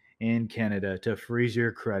way in Canada to freeze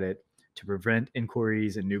your credit to prevent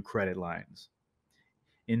inquiries and new credit lines.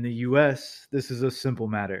 In the US, this is a simple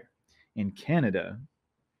matter. In Canada,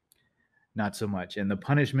 not so much. And the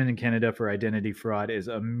punishment in Canada for identity fraud is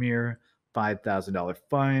a mere $5,000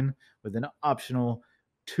 fine with an optional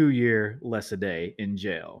 2 year less a day in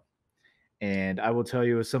jail. And I will tell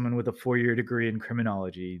you, as someone with a 4 year degree in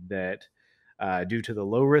criminology, that due to the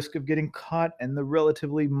low risk of getting caught and the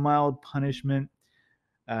relatively mild punishment,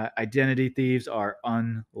 identity thieves are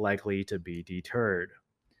unlikely to be deterred.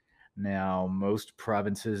 Now, most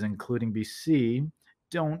provinces, including BC,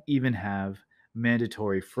 don't even have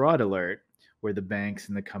mandatory fraud alert, where the banks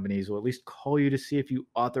and the companies will at least call you to see if you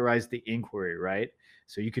authorize the inquiry, right?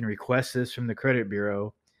 So you can request this from the credit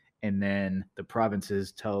bureau, and then the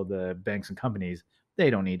provinces tell the banks and companies they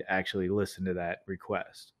don't need to actually listen to that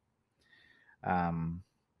request. Um,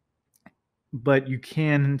 but you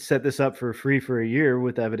can set this up for free for a year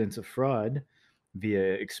with evidence of fraud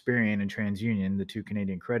via Experian and TransUnion, the two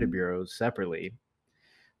Canadian credit bureaus, separately.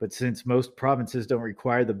 But since most provinces don't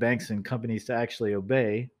require the banks and companies to actually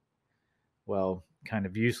obey, well, kind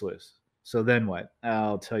of useless. So then what?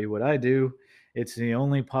 I'll tell you what I do. It's the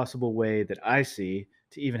only possible way that I see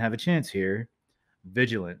to even have a chance here: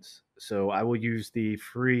 vigilance. So I will use the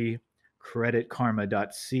free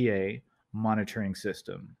creditkarma.ca monitoring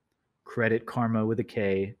system. Credit Karma with a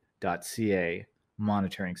K.ca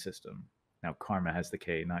monitoring system. Now, karma has the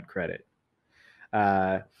K, not credit.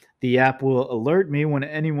 Uh, the app will alert me when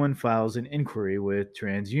anyone files an inquiry with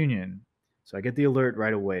TransUnion. So I get the alert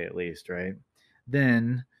right away, at least, right?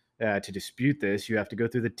 Then, to dispute this, you have to go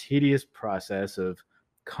through the tedious process of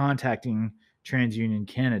contacting TransUnion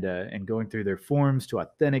Canada and going through their forms to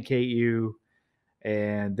authenticate you.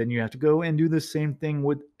 And then you have to go and do the same thing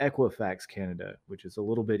with Equifax Canada, which is a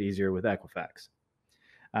little bit easier with Equifax.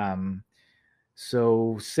 Um,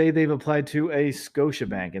 so, say they've applied to a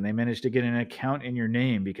Scotiabank and they managed to get an account in your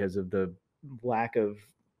name because of the lack of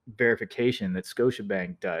verification that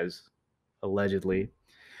Scotiabank does, allegedly.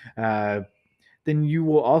 Uh, then you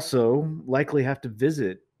will also likely have to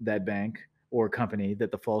visit that bank or company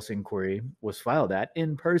that the false inquiry was filed at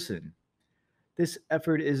in person. This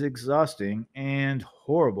effort is exhausting and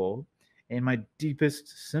horrible, and my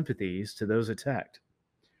deepest sympathies to those attacked.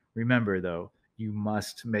 Remember, though, you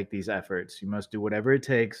must make these efforts. You must do whatever it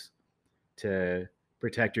takes to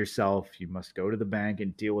protect yourself. You must go to the bank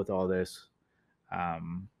and deal with all this.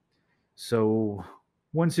 Um, so,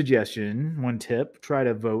 one suggestion, one tip: try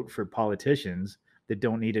to vote for politicians that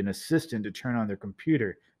don't need an assistant to turn on their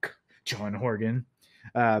computer. John Horgan.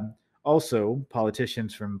 Um, Also,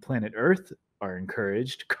 politicians from planet Earth are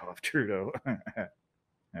encouraged. Cough, Trudeau.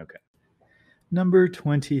 Okay. Number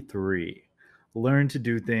 23. Learn to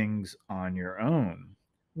do things on your own.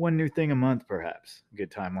 One new thing a month, perhaps. Good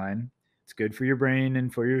timeline. It's good for your brain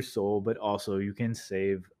and for your soul, but also you can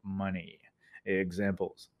save money.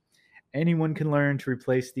 Examples: anyone can learn to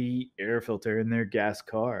replace the air filter in their gas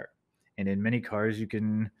car. And in many cars, you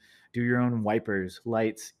can do your own wipers,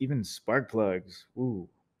 lights, even spark plugs. Ooh.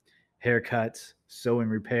 Haircuts, sewing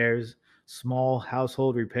repairs, small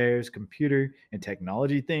household repairs, computer and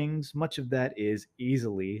technology things. Much of that is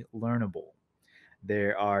easily learnable.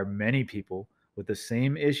 There are many people with the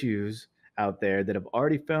same issues out there that have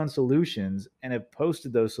already found solutions and have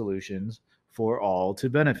posted those solutions for all to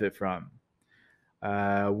benefit from.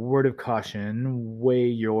 Word of caution: weigh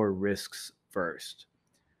your risks first.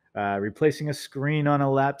 Replacing a screen on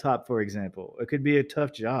a laptop, for example, it could be a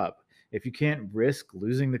tough job. If you can't risk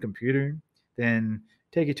losing the computer, then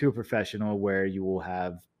take it to a professional where you will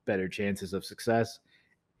have better chances of success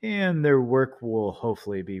and their work will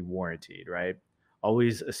hopefully be warranted, right?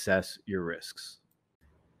 Always assess your risks.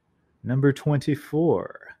 Number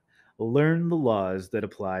 24, learn the laws that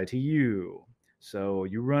apply to you. So,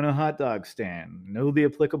 you run a hot dog stand, know the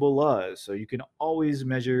applicable laws so you can always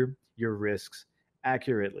measure your risks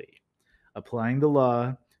accurately. Applying the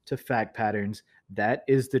law to fact patterns, that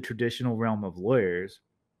is the traditional realm of lawyers,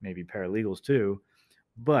 maybe paralegals too,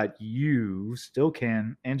 but you still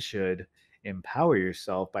can and should empower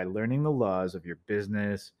yourself by learning the laws of your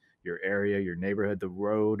business, your area, your neighborhood, the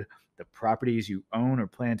road, the properties you own or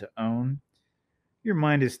plan to own. Your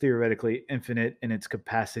mind is theoretically infinite in its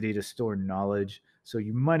capacity to store knowledge, so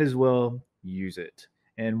you might as well use it.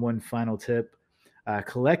 And one final tip: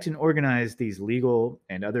 collect and organize these legal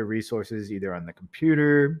and other resources either on the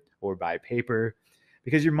computer or by paper,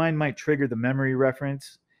 because your mind might trigger the memory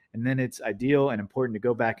reference, and then it's ideal and important to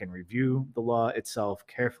go back and review the law itself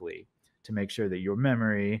carefully to make sure that your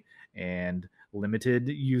memory and limited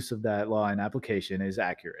use of that law and application is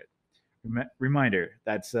accurate. Reminder: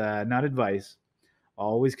 that's not advice.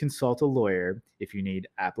 Always consult a lawyer if you need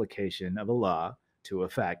application of a law to a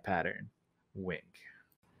fact pattern. Wink.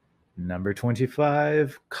 Number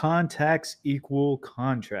 25, contacts equal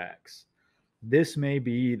contracts. This may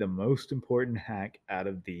be the most important hack out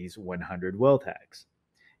of these 100 wealth hacks.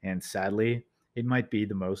 And sadly, it might be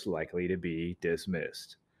the most likely to be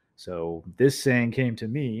dismissed. So, this saying came to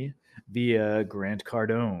me via Grant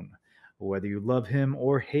Cardone. Whether you love him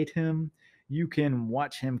or hate him, you can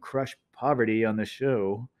watch him crush poverty on the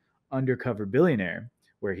show Undercover Billionaire,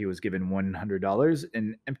 where he was given $100,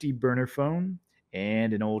 an empty burner phone,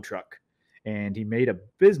 and an old truck. And he made a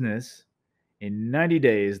business in 90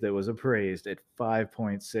 days that was appraised at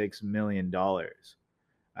 $5.6 million.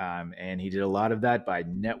 And he did a lot of that by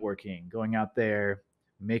networking, going out there,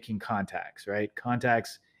 making contacts, right?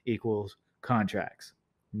 Contacts equals contracts,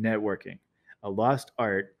 networking, a lost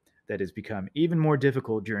art that has become even more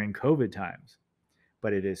difficult during COVID times.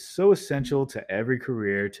 But it is so essential to every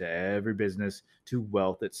career, to every business, to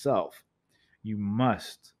wealth itself. You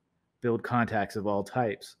must build contacts of all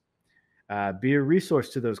types, be a resource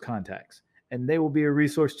to those contacts, and they will be a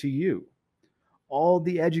resource to you. All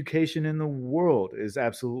the education in the world is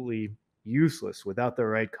absolutely useless without the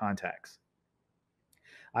right contacts.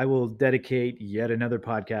 I will dedicate yet another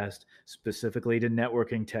podcast specifically to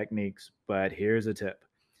networking techniques, but here's a tip.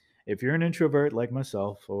 If you're an introvert like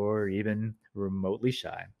myself, or even remotely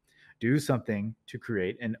shy, do something to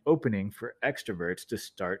create an opening for extroverts to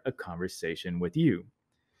start a conversation with you.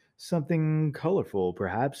 Something colorful,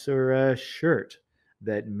 perhaps, or a shirt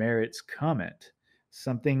that merits comment.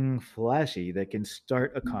 Something flashy that can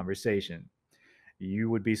start a conversation. You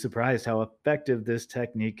would be surprised how effective this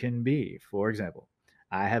technique can be. For example,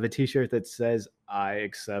 I have a t shirt that says, I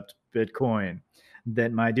accept Bitcoin,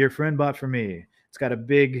 that my dear friend bought for me. It's got a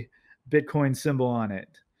big Bitcoin symbol on it.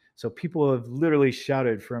 So people have literally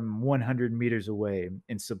shouted from 100 meters away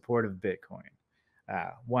in support of Bitcoin.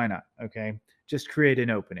 Why not? Okay. Just create an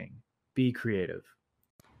opening. Be creative.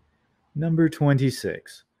 Number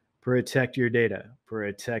 26, protect your data,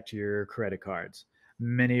 protect your credit cards.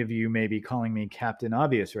 Many of you may be calling me Captain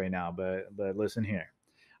Obvious right now, but listen here.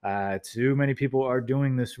 Too many people are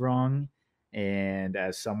doing this wrong. And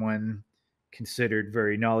as someone considered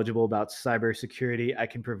very knowledgeable about cybersecurity, I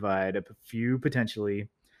can provide a few potentially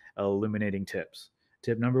illuminating tips.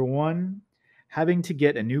 Tip number one, having to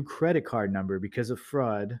get a new credit card number because of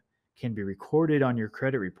fraud can be recorded on your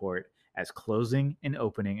credit report as closing and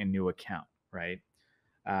opening a new account, right?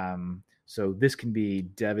 So this can be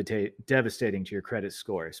devastating to your credit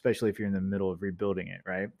score, especially if you're in the middle of rebuilding it,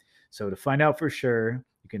 right? So to find out for sure,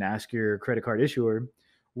 you can ask your credit card issuer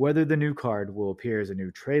whether the new card will appear as a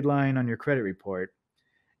new trade line on your credit report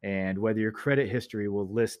and whether your credit history will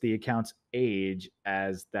list the account's age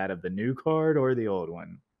as that of the new card or the old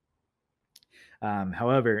one.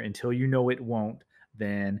 However, until you know it won't,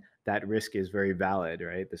 then that risk is very valid,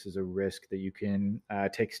 right? This is a risk that you can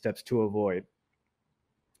take steps to avoid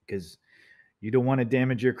because you don't want to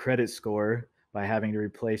damage your credit score by having to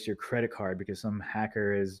replace your credit card because some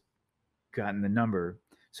hacker has gotten the number.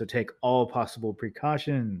 So take all possible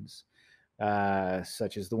precautions,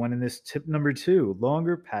 such as the one in this tip number two.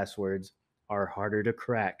 Longer passwords are harder to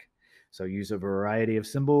crack. So use a variety of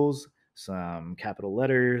symbols, some capital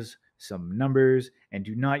letters, some numbers, and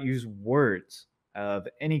do not use words of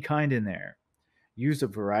any kind in there. Use a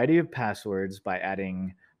variety of passwords by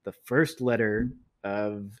adding the first letter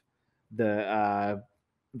of the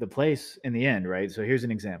the place in the end, right? So here's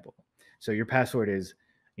an example. So your password is,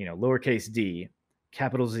 lowercase d,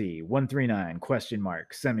 capital Z, 139, question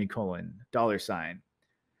mark, semicolon, dollar sign.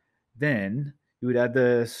 Then you would add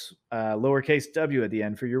this lowercase w at the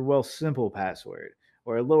end for your Wealthsimple password,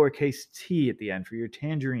 or a lowercase t at the end for your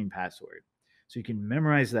Tangerine password. So you can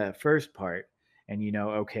memorize that first part, and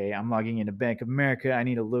okay, I'm logging into Bank of America, I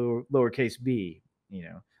need a lowercase b.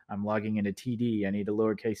 I'm logging into TD, I need a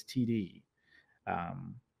lowercase td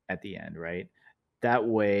um, at the end, right? That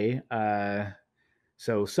way,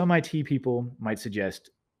 so some IT people might suggest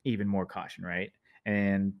even more caution, right?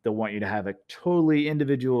 And they'll want you to have a totally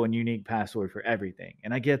individual and unique password for everything.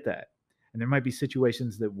 And I get that. And there might be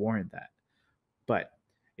situations that warrant that. But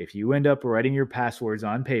if you end up writing your passwords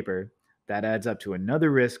on paper, that adds up to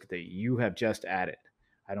another risk that you have just added.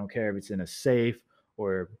 I don't care if it's in a safe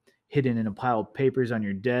or hidden in a pile of papers on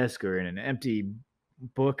your desk or in an empty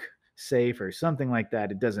book safe or something like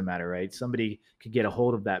that. It doesn't matter, right? Somebody could get a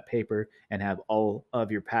hold of that paper and have all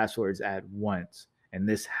of your passwords at once. And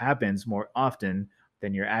this happens more often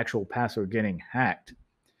than your actual password getting hacked.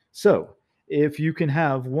 So, if you can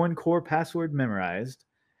have one core password memorized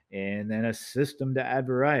and then a system to add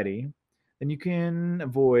variety, then you can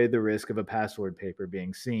avoid the risk of a password paper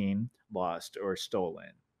being seen, lost, or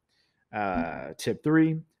stolen. Tip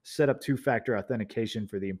three, set up two factor authentication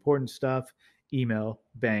for the important stuff: email,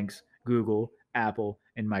 banks, Google, Apple,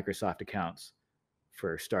 and Microsoft accounts,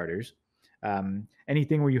 for starters.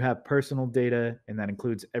 Anything where you have personal data, and that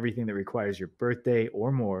includes everything that requires your birthday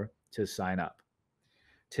or more to sign up.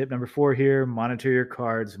 Tip number four here: monitor your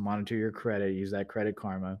cards, monitor your credit, use that credit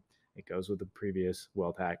karma. It goes with the previous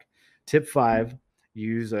wealth hack. Tip five: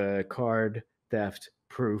 use a card theft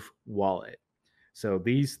proof wallet. So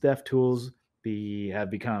these theft tools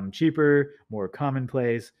have become cheaper, more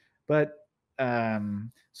commonplace, but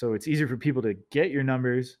so it's easier for people to get your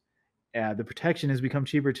numbers. The protection has become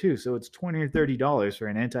cheaper too. So it's $20 or $30 for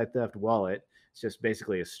an anti-theft wallet. It's just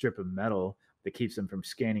basically a strip of metal that keeps them from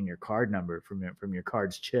scanning your card number from your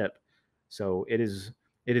card's chip. So it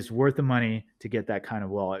is worth the money to get that kind of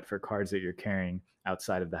wallet for cards that you're carrying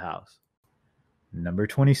outside of the house. Number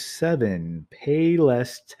 27, pay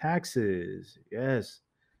less taxes.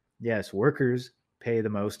 Yes, workers pay the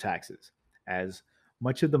most taxes. As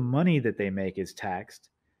much of the money that they make is taxed,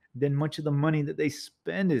 then much of the money that they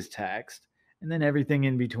spend is taxed, and then everything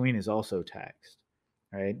in between is also taxed,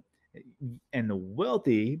 right? And the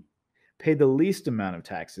wealthy pay the least amount of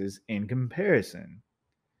taxes in comparison,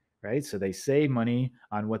 right? So they save money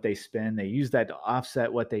on what they spend, they use that to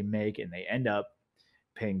offset what they make, and they end up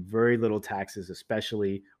paying very little taxes,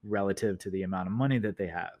 especially relative to the amount of money that they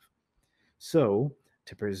have. So,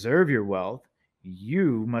 to preserve your wealth,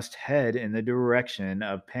 you must head in the direction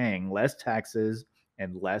of paying less taxes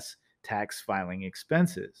and less tax filing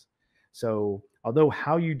expenses. So, although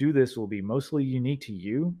how you do this will be mostly unique to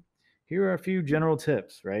you, here are a few general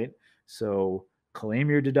tips, right? So, claim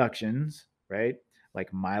your deductions, right?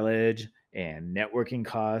 Like mileage and networking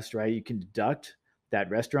costs, right? You can deduct that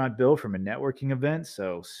restaurant bill from a networking event,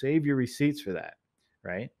 so save your receipts for that,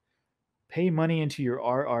 right? Pay money into your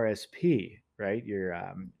RRSP, right? Your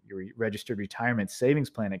registered retirement savings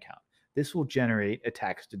plan account. This will generate a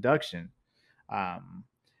tax deduction. Um,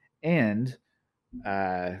 and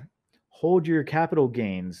uh, hold your capital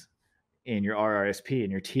gains in your RRSP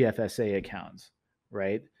and your TFSA accounts,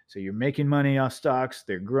 right? So you're making money off stocks,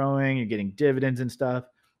 they're growing, you're getting dividends and stuff.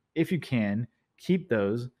 If you can, keep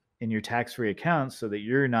those in your tax free accounts so that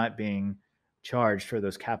you're not being charged for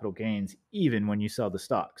those capital gains even when you sell the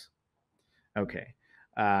stocks. Okay.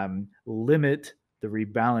 Limit the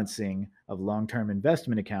rebalancing of long term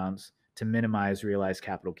investment accounts to minimize realized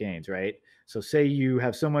capital gains, right? So, say you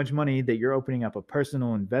have so much money that you're opening up a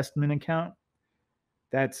personal investment account.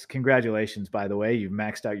 That's congratulations, by the way. You've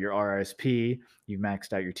maxed out your RRSP, you've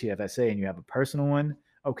maxed out your TFSA, and you have a personal one.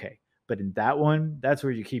 Okay. But in that one, that's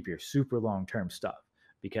where you keep your super long term stuff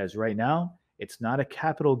because right now, it's not a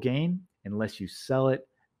capital gain unless you sell it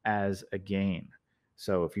as a gain.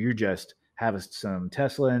 So if you just have some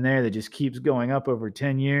Tesla in there that just keeps going up over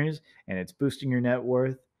 10 years and it's boosting your net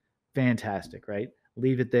worth, fantastic, right?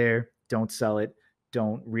 Leave it there. Don't sell it.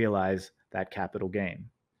 Don't realize that capital gain.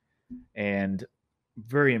 And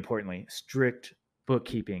very importantly, strict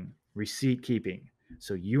bookkeeping, receipt keeping.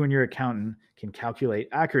 So you and your accountant can calculate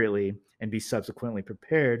accurately and be subsequently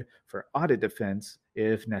prepared for audit defense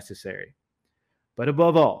if necessary. But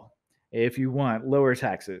above all, if you want lower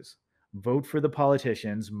taxes, vote for the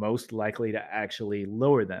politicians most likely to actually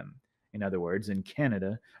lower them. In other words, in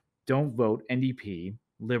Canada, don't vote NDP,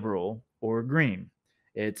 Liberal, or Green.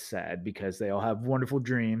 It's sad because they all have wonderful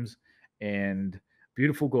dreams and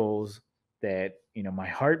beautiful goals that, my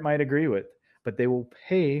heart might agree with, but they will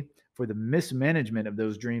pay for the mismanagement of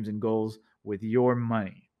those dreams and goals with your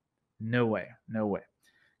money. No way, no way.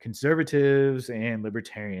 Conservatives and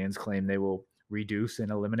libertarians claim they will reduce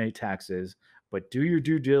and eliminate taxes, but do your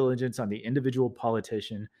due diligence on the individual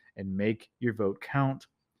politician and make your vote count.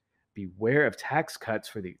 Beware of tax cuts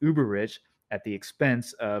for the uber rich at the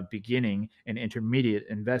expense of beginning and intermediate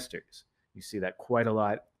investors. You see that quite a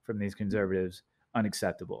lot from these conservatives.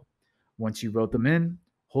 Unacceptable. Once you vote them in,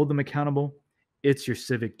 hold them accountable. It's your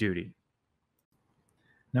civic duty.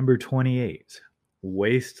 Number 28,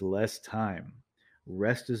 waste less time.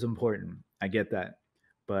 Rest is important. I get that.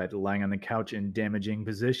 But lying on the couch in damaging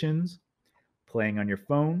positions, playing on your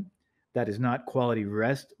phone, that is not quality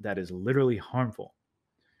rest. That is literally harmful.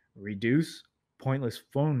 Reduce pointless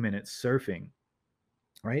phone minutes surfing,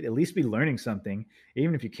 right? At least be learning something,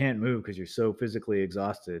 even if you can't move because you're so physically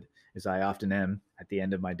exhausted, as I often am at the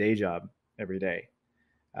end of my day job every day,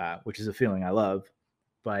 which is a feeling I love.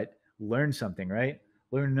 But learn something, right?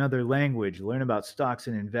 Learn another language, learn about stocks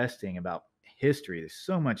and investing, about history. There's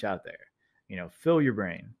so much out there. Fill your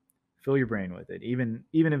brain with it, even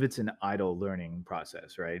if it's an idle learning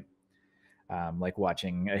process, right? Like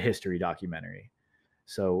watching a history documentary.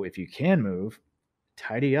 So if you can move,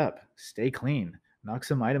 tidy up, stay clean, knock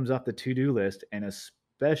some items off the to do list, and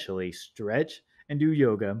especially stretch and do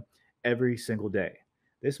yoga every single day.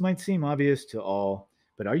 This might seem obvious to all,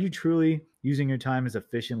 but are you truly using your time as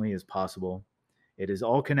efficiently as possible? It is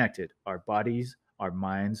all connected: our bodies, our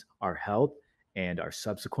minds, our health, and our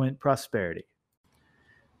subsequent prosperity.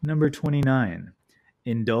 Number 29,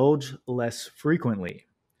 indulge less frequently.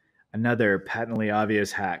 Another patently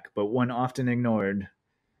obvious hack, but one often ignored,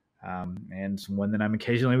 and one that I'm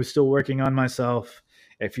occasionally still working on myself.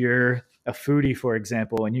 If you're a foodie, for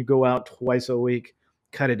example, and you go out twice a week,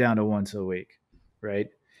 cut it down to once a week, right?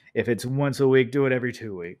 If it's once a week, do it every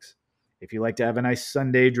 2 weeks. If you like to have a nice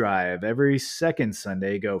Sunday drive, every second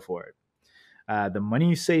Sunday, go for it. The money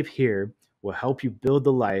you save here will help you build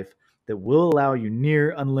the life that will allow you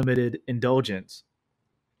near unlimited indulgence.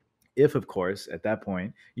 If, of course, at that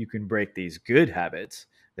point, you can break these good habits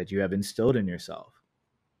that you have instilled in yourself.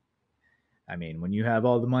 I mean, when you have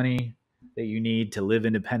all the money, that you need to live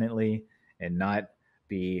independently and not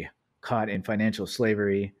be caught in financial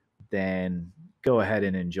slavery, then go ahead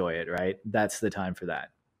and enjoy it, right? That's the time for that.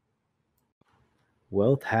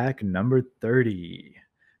 Wealth hack number 30.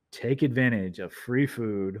 Take advantage of free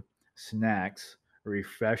food, snacks,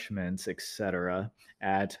 refreshments, etc.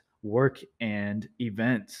 at work and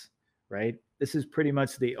events, right? This is pretty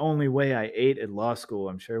much the only way I ate at law school.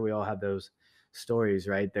 I'm sure we all have those stories,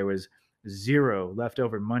 right? There was zero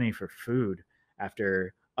leftover money for food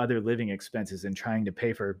after other living expenses and trying to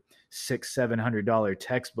pay for $600-700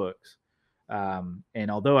 textbooks.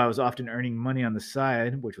 And although I was often earning money on the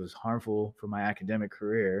side, which was harmful for my academic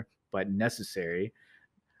career, but necessary,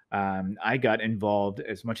 I got involved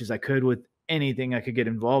as much as I could with anything I could get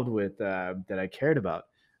involved with that I cared about.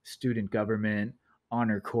 Student government,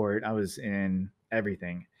 honor court, I was in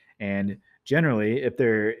everything. And generally, if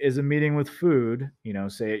there is a meeting with food,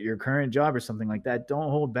 say at your current job or something like that, don't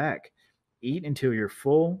hold back. Eat until you're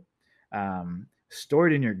full. Store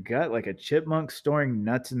it in your gut like a chipmunk storing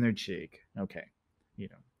nuts in their cheek. Okay, you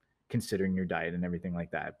know, considering your diet and everything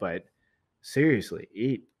like that. But seriously,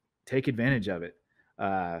 eat, take advantage of it.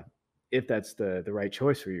 Uh, if that's the right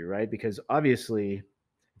choice for you, right? Because obviously,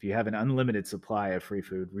 if you have an unlimited supply of free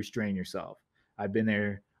food, restrain yourself. I've been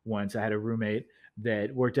there once. I had a roommate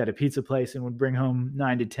that worked at a pizza place and would bring home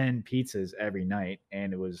 9 to 10 pizzas every night,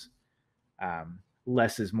 and it was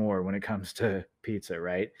less is more when it comes to pizza,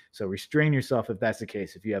 right? So restrain yourself if that's the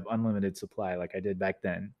case. If you have unlimited supply, like I did back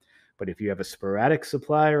then, but if you have a sporadic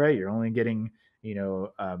supply, right, you're only getting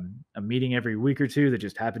a meeting every week or two that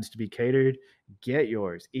just happens to be catered. Get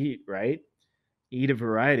yours. Eat, right? Eat a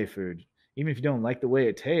variety of food. Even if you don't like the way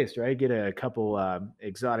it tastes, right? Get a couple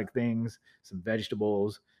exotic things, some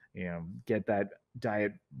vegetables. Get that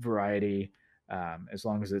diet variety as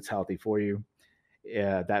long as it's healthy for you.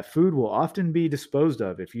 That food will often be disposed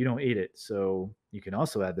of if you don't eat it. So you can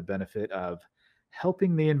also add the benefit of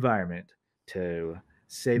helping the environment to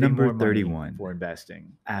saving Number more money 31. for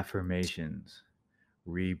investing. Affirmations.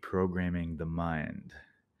 Reprogramming the mind.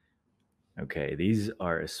 Okay, these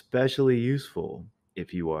are especially useful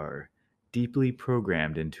if you are deeply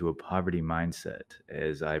programmed into a poverty mindset,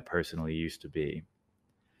 as I personally used to be.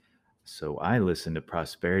 So I listen to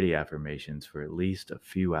prosperity affirmations for at least a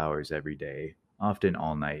few hours every day, often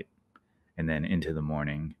all night, and then into the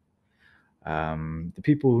morning. The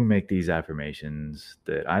people who make these affirmations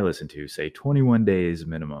that I listen to say 21 days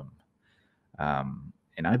minimum.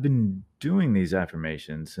 And I've been doing these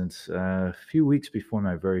affirmations since a few weeks before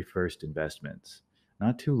my very first investments,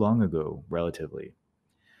 not too long ago, relatively.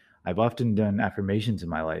 I've often done affirmations in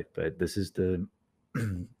my life, but this is the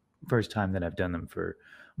first time that I've done them for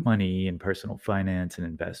money and personal finance and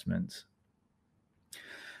investments.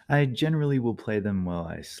 I generally will play them while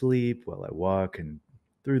I sleep, while I walk, and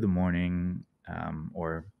through the morning,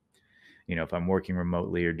 or if I'm working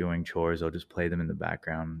remotely or doing chores, I'll just play them in the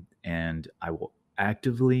background and I will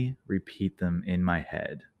actively repeat them in my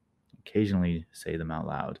head, occasionally say them out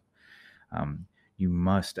loud. Um, you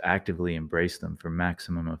must actively embrace them for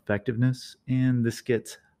maximum effectiveness, and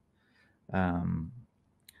um,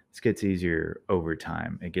 this gets easier over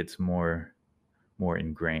time. It gets more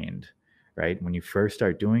ingrained, right? When you first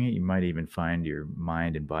start doing it, you might even find your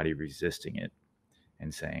mind and body resisting it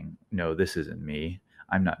and saying, "No, this isn't me.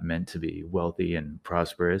 I'm not meant to be wealthy and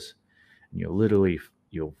prosperous." And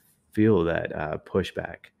you'll feel that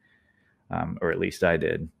pushback, or at least I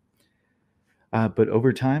did. But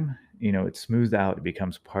over time, it smooths out. It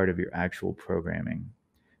becomes part of your actual programming.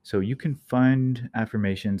 So you can find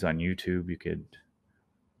affirmations on YouTube. You could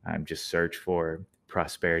just search for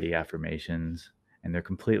prosperity affirmations, and they're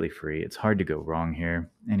completely free. It's hard to go wrong here.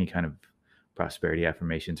 Any kind of prosperity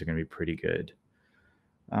affirmations are going to be pretty good.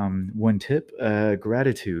 One tip: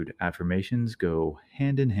 gratitude affirmations go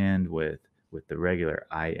hand in hand with the regular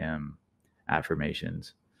I am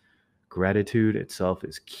affirmations. Gratitude itself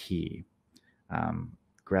is key.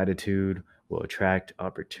 Gratitude will attract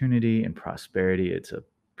opportunity and prosperity. It's a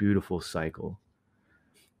beautiful cycle.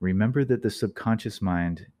 Remember that the subconscious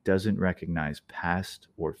mind doesn't recognize past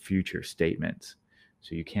or future statements.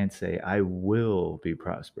 So you can't say, "I will be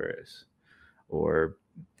prosperous," or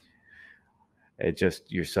it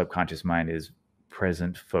just, your subconscious mind is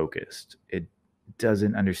present focused. It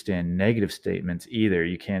doesn't understand negative statements either.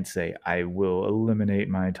 You can't say, "I will eliminate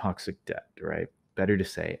my toxic debt," right? Better to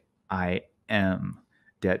say, "I am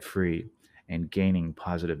debt free and gaining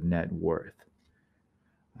positive net worth."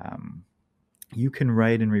 Um, you can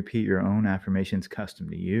write and repeat your own affirmations custom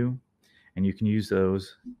to you, and you can use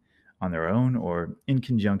those on their own or in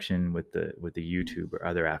conjunction with the YouTube or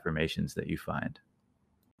other affirmations that you find.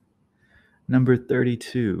 Number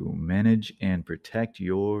 32, manage and protect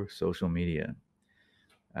your social media.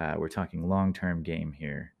 We're talking long-term game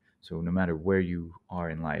here. So no matter where you are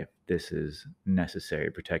in life, this is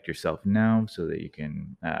necessary. Protect yourself now so that you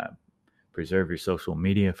can preserve your social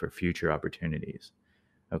media for future opportunities.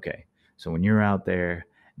 Okay, so when you're out there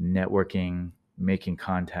networking, making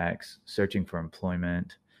contacts, searching for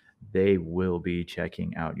employment, they will be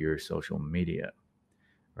checking out your social media,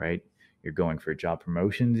 right? You're going for job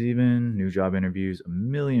promotions, even new job interviews, a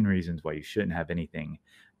million reasons why you shouldn't have anything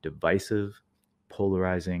divisive,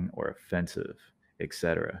 polarizing, or offensive,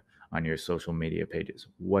 etc., on your social media pages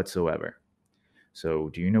whatsoever. So,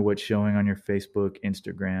 do you know what's showing on your Facebook,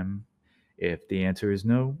 Instagram? If the answer is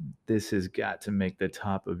no, this has got to make the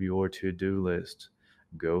top of your to do list.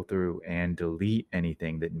 Go through and delete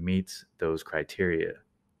anything that meets those criteria.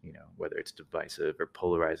 Whether it's divisive or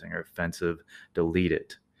polarizing or offensive, delete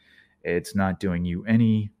it. It's not doing you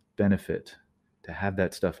any benefit to have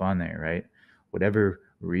that stuff on there, right? Whatever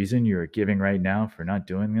reason you're giving right now for not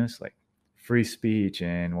doing this, like free speech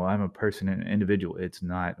and, well, I'm a person and an individual, it's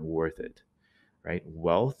not worth it, right?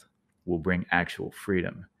 Wealth will bring actual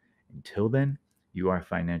freedom. Until then, you are a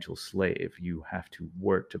financial slave. You have to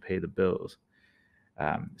work to pay the bills.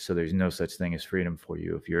 So there's no such thing as freedom for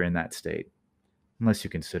you if you're in that state, unless you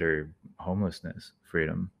consider homelessness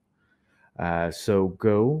freedom. So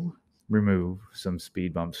go remove some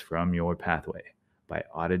speed bumps from your pathway by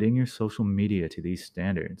auditing your social media to these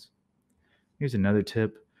standards. Here's another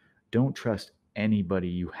tip: don't trust anybody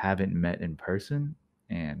you haven't met in person,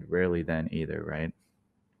 and rarely then either, right?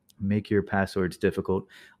 Make your passwords difficult.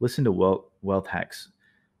 Listen to Wealth Hacks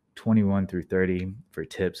 21 through 30 for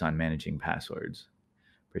tips on managing passwords.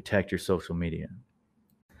 Protect your social media.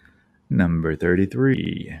 Number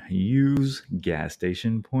 33, use gas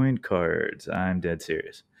station point cards. I'm dead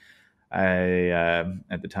serious.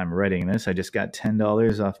 At the time of writing this, I just got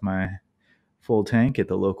 $10 off my full tank at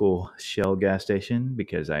the local Shell gas station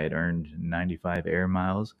because I had earned 95 air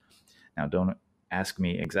miles. Now, don't ask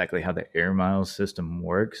me exactly how the air miles system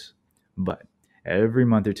works, but every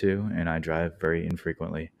month or two, and I drive very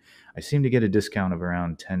infrequently, I seem to get a discount of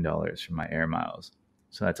around $10 for my air miles.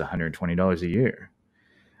 So that's $120 a year.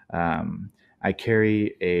 I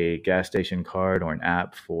carry a gas station card or an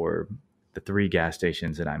app for the 3 gas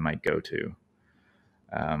stations that I might go to.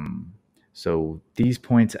 Um, so these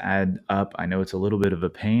points add up. I know it's a little bit of a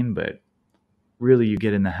pain, but really you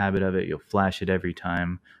get in the habit of it. You'll flash it every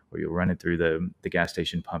time, or you'll run it through the gas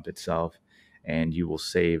station pump itself, and you will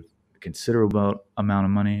save a considerable amount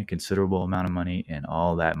of money, and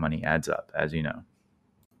all that money adds up, as you know.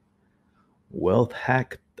 Wealth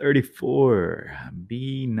hack 34.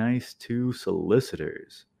 Be nice to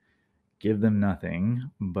solicitors. Give them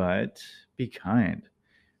nothing, but be kind,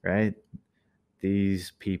 right?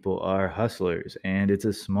 These people are hustlers, and it's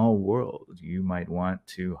a small world. You might want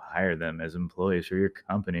to hire them as employees for your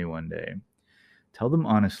company one day. Tell them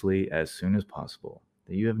honestly as soon as possible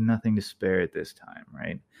that you have nothing to spare at this time,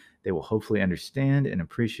 right? They will hopefully understand and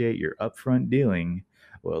appreciate your upfront dealing,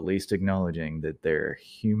 while at least acknowledging that they're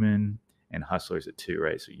human and hustlers too,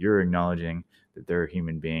 right? So you're acknowledging that they're a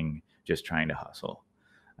human being just trying to hustle.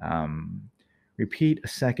 Um, Repeat a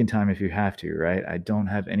second time if you have to, right? I don't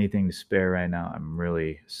have anything to spare right now. I'm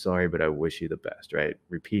really sorry, but I wish you the best, right?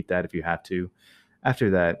 Repeat that if you have to. After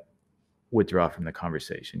that, withdraw from the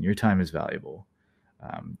conversation. Your time is valuable.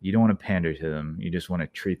 You don't want to pander to them. You just want to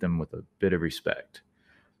treat them with a bit of respect.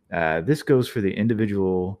 This goes for the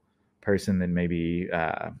individual person that may be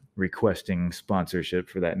requesting sponsorship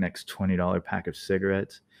for that next $20 pack of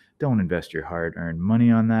cigarettes. Don't invest your hard earned money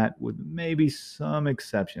on that, with maybe some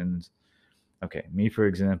exceptions. Okay, me, for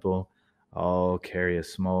example, I'll carry a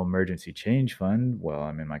small emergency change fund while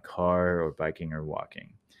I'm in my car or biking or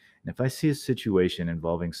walking. And if I see a situation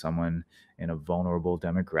involving someone in a vulnerable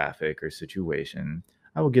demographic or situation,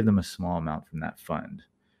 I will give them a small amount from that fund.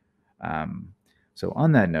 Um, so,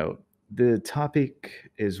 on that note, the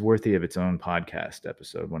topic is worthy of its own podcast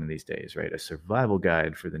episode one of these days, right? A survival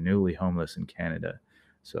guide for the newly homeless in Canada.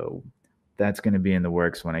 So, that's going to be in the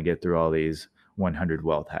works when I get through all these 100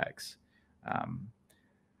 wealth hacks. Um,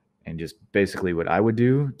 and just basically what I would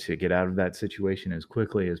do to get out of that situation as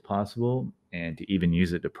quickly as possible and to even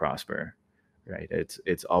use it to prosper, right?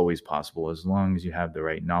 It's always possible as long as you have the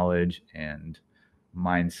right knowledge and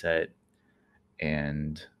mindset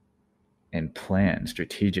and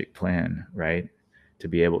strategic plan, right? To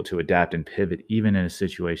be able to adapt and pivot even in a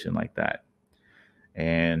situation like that.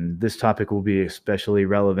 And this topic will be especially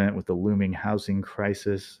relevant with the looming housing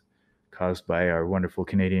crisis caused by our wonderful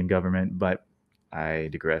Canadian government, but I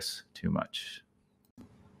digress too much.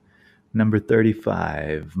 Number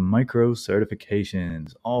 35, micro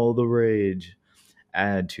certifications, all the rage.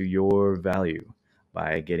 Add to your value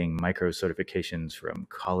by getting micro certifications from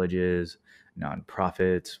colleges,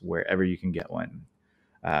 nonprofits, wherever you can get one.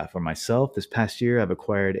 For myself, this past year, I've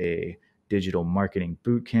acquired a digital marketing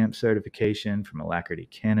bootcamp certification from Alacrity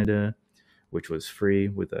Canada, which was free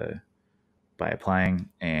by applying,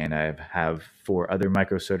 and I have 4 other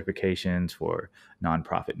micro certifications for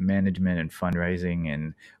nonprofit management and fundraising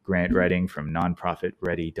and grant writing from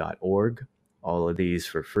nonprofitready.org. All of these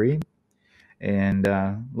for free. And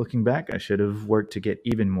looking back, I should have worked to get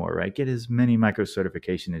even more, right? Get as many micro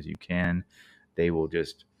certification as you can. They will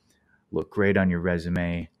just look great on your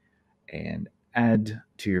resume and add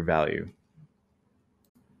to your value.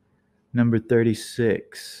 Number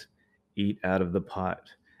 36, eat out of the pot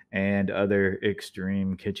and other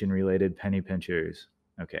extreme kitchen related penny pinchers.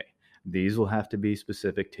 Okay, these will have to be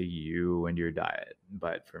specific to you and your diet.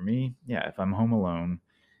 But for me, yeah, if I'm home alone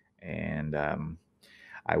and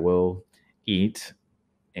I will eat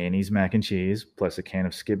Annie's mac and cheese plus a can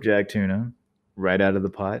of skipjack tuna right out of the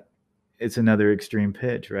pot. It's another extreme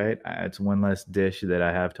pitch, right? It's one less dish that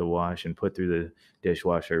I have to wash and put through the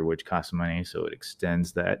dishwasher, which costs money. So it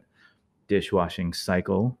extends that dishwashing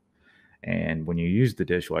cycle. And when you use the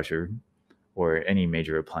dishwasher or any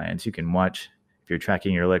major appliance, you can watch, if you're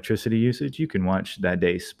tracking your electricity usage, you can watch that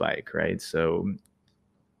day spike, right? So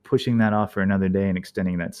pushing that off for another day and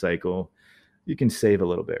extending that cycle, you can save a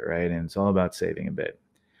little bit, right? And it's all about saving a bit.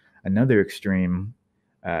 Another extreme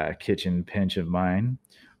kitchen pinch of mine,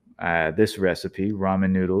 this recipe,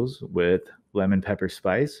 ramen noodles with lemon pepper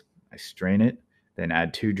spice. I strain it, then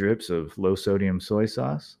add 2 drips of low sodium soy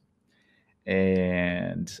sauce,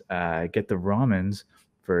 and get the ramens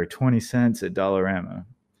for 20 cents at Dollarama.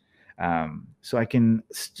 So I can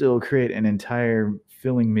still create an entire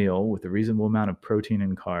filling meal with a reasonable amount of protein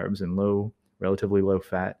and carbs and relatively low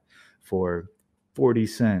fat for 40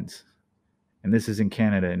 cents. And this is in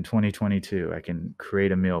Canada in 2022. I can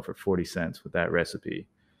create a meal for 40 cents with that recipe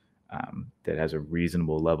that has a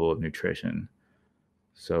reasonable level of nutrition.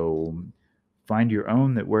 So find your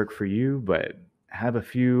own that work for you, but have a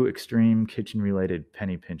few extreme kitchen related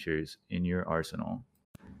penny pinchers in your arsenal.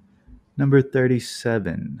 Number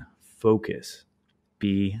 37, focus.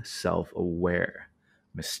 Be self aware.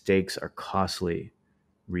 Mistakes are costly.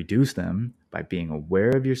 Reduce them by being aware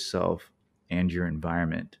of yourself and your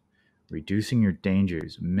environment, reducing your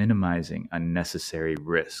dangers, minimizing unnecessary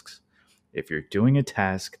risks. If you're doing a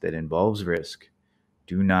task that involves risk,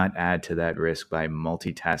 do not add to that risk by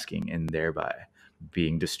multitasking and thereby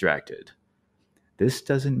being distracted. This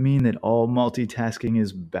doesn't mean that all multitasking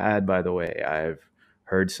is bad, by the way. I've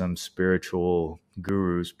heard some spiritual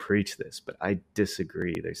gurus preach this, but I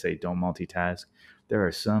disagree. They say don't multitask. There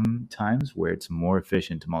are some times where it's more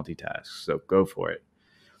efficient to multitask, so go for it.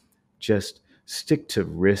 Just stick to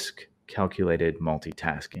risk calculated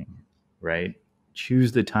multitasking, right?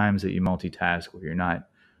 Choose the times that you multitask where you're not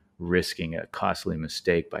risking a costly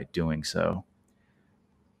mistake by doing so.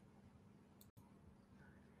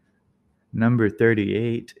 Number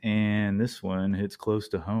 38, and this one hits close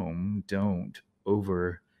to home. Don't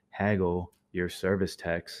over haggle your service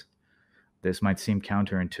techs. This might seem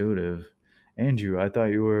counterintuitive. Andrew, I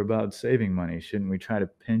thought you were about saving money. Shouldn't we try to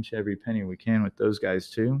pinch every penny we can with those guys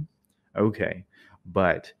too? Okay,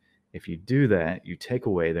 but if you do that, you take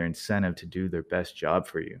away their incentive to do their best job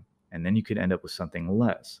for you, and then you could end up with something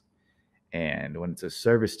less. And when it's a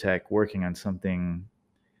service tech working on something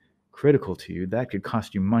critical to you, that could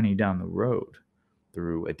cost you money down the road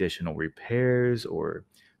through additional repairs or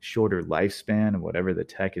shorter lifespan of whatever the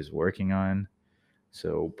tech is working on.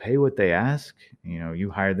 So pay what they ask. You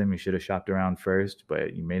hired them, you should have shopped around first,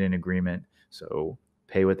 but you made an agreement. So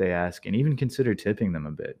pay what they ask and even consider tipping them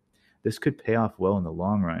a bit. This could pay off well in the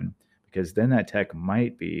long run because then that tech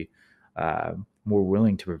might be more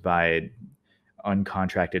willing to provide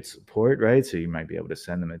uncontracted support, right? So you might be able to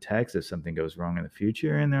send them a text if something goes wrong in the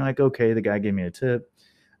future, and they're like, okay, the guy gave me a tip.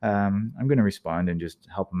 I'm going to respond and just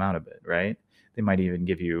help them out a bit, right? They might even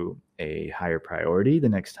give you a higher priority the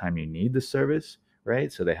next time you need the service,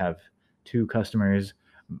 right? So they have 2 customers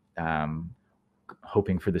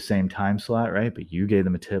hoping for the same time slot, right? But you gave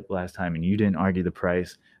them a tip last time and you didn't argue the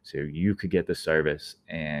price, so you could get the service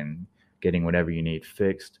and getting whatever you need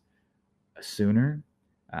fixed sooner,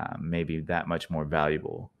 maybe that much more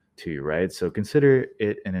valuable to you, right? So consider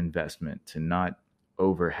it an investment to not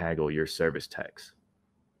over haggle your service techs.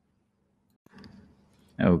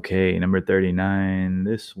 Okay, number 39.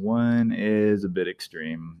 This one is a bit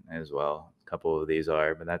extreme as well. A couple of these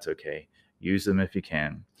are, but that's okay. Use them if you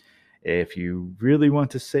can. If you really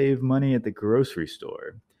want to save money at the grocery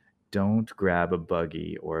store, don't grab a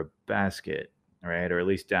buggy or a basket, right? Or at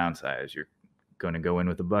least downsize. You're going to go in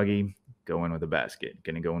with a buggy, go in with a basket.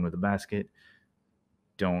 Going to go in with a basket,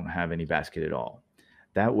 don't have any basket at all.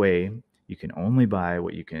 That way, you can only buy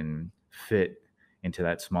what you can fit into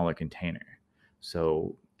that smaller container.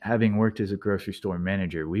 So, having worked as a grocery store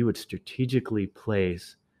manager, we would strategically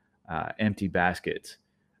place empty baskets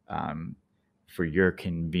um, for your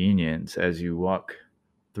convenience as you walk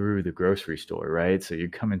through the grocery store, right? So you're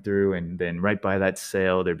coming through, and then right by that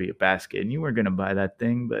sale, there'd be a basket, and you weren't going to buy that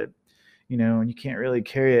thing, but you can't really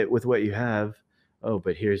carry it with what you have. Oh,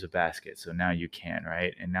 but here's a basket. So now you can,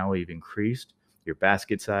 right? And now we've increased your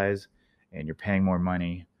basket size and you're paying more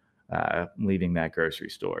money leaving that grocery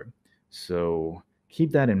store. So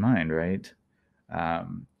keep that in mind, right?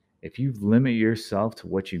 Um, if you limit yourself to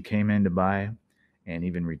what you came in to buy and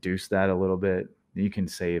even reduce that a little bit, you can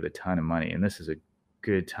save a ton of money. And this is a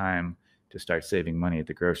good time to start saving money at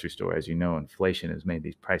the grocery store. As you know, inflation has made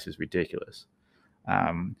these prices ridiculous.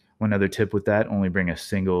 One other tip with that, only bring a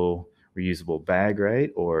single reusable bag,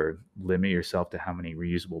 right? Or limit yourself to how many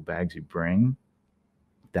reusable bags you bring.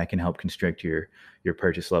 That can help constrict your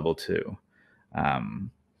purchase level too.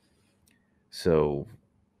 Um, so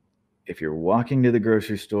if you're walking to the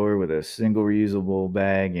grocery store with a single reusable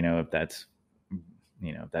bag, if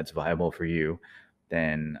that's viable for you,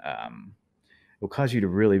 then it will cause you to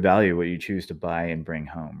really value what you choose to buy and bring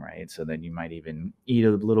home, right? So then you might even eat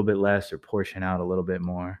a little bit less or portion out a little bit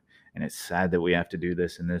more. And it's sad that we have to do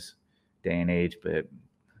this in this day and age, but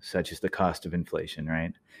such is the cost of inflation,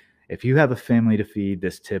 right? If you have a family to feed,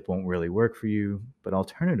 this tip won't really work for you, but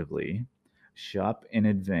alternatively, shop in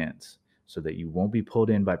advance so that you won't be pulled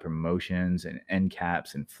in by promotions and end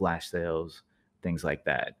caps and flash sales, things like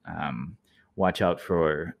that. Watch out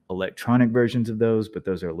for electronic versions of those, but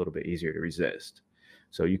those are a little bit easier to resist.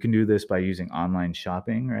 So you can do this by using online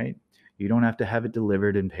shopping, right? You don't have to have it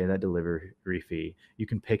delivered and pay that delivery fee. You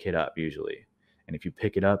can pick it up usually. And if you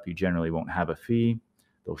pick it up, you generally won't have a fee.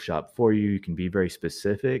 They'll shop for you. You can be very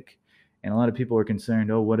specific. And a lot of people are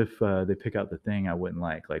concerned, oh, what if they pick out the thing I wouldn't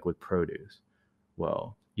like with produce?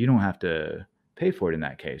 Well, you don't have to pay for it in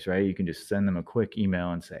that case, right? You can just send them a quick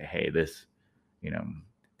email and say, hey, you know,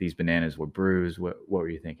 these bananas were bruised. What were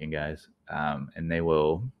you thinking, guys? And they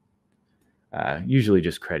will usually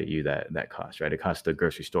just credit you that cost, right? It costs the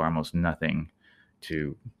grocery store almost nothing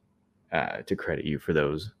to credit you for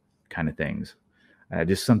those kind of things.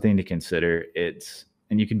 Just something to consider.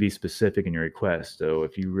 And you can be specific in your request. So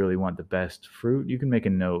if you really want the best fruit, you can make a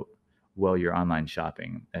note while you're online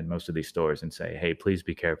shopping at most of these stores and say, hey, please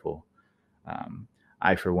be careful.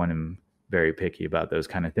 I, for one, am very picky about those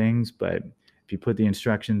kind of things, but if you put the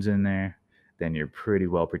instructions in there, then you're pretty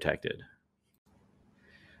well protected.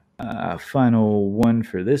 Final one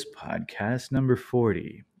for this podcast, number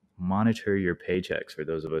 40. Monitor your paychecks for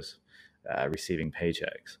those of us receiving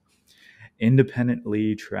paychecks.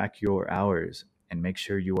 Independently track your hours and make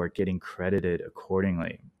sure you are getting credited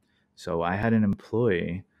accordingly. So I had an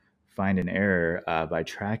employee find an error by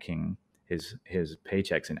tracking his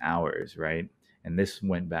paychecks and hours, right? And this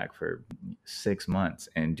went back for 6 months.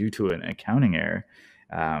 And due to an accounting error,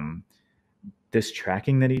 this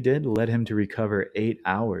tracking that he did led him to recover 8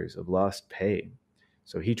 hours of lost pay.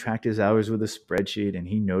 So he tracked his hours with a spreadsheet and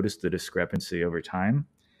he noticed the discrepancy over time.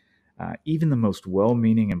 Even the most well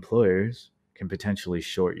meaning employers can potentially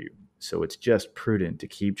short you. So it's just prudent to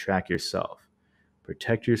keep track yourself.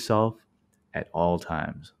 Protect yourself at all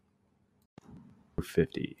times.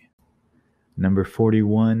 50. Number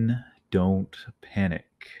 41, don't panic.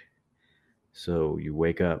 So you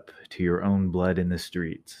wake up to your own blood in the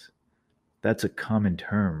streets. That's a common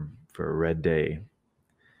term for a red day.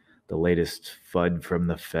 The latest FUD from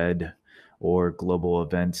the Fed or global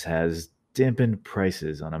events has dampened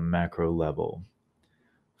prices on a macro level.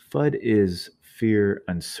 FUD is fear,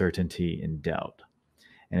 uncertainty, and doubt,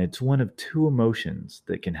 and it's one of two emotions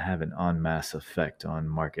that can have an en masse effect on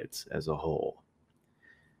markets as a whole.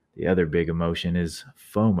 The other big emotion is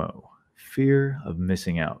FOMO, fear of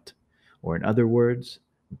missing out, or in other words,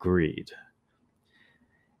 greed.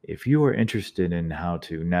 If you are interested in how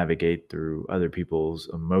to navigate through other people's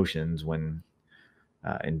emotions when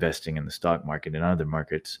investing in the stock market and other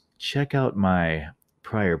markets, check out my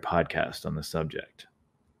prior podcast on the subject.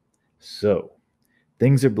 So,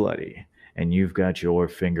 things are bloody, and you've got your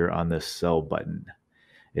finger on the sell button.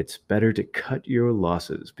 It's better to cut your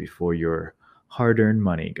losses before your hard earned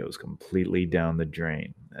money goes completely down the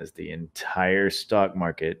drain as the entire stock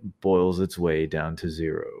market boils its way down to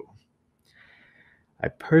zero. I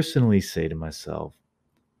personally say to myself,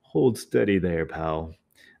 hold steady there, pal.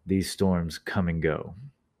 These storms come and go.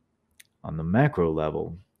 On the macro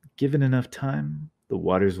level, Given enough time, the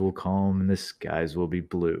waters will calm and the skies will be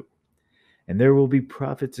blue. And there will be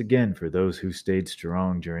profits again for those who stayed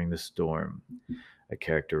strong during the storm, a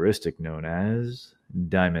characteristic known as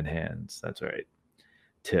diamond hands. That's right.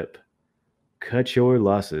 Tip: cut your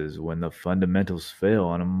losses when the fundamentals fail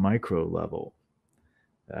on a micro level.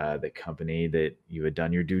 The company that you had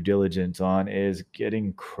done your due diligence on is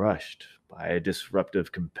getting crushed by a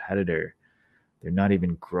disruptive competitor. They're not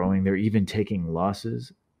even growing, they're even taking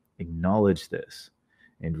losses. Acknowledge this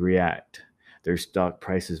and react. Their stock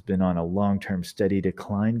price has been on a long term steady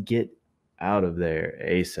decline. Get out of there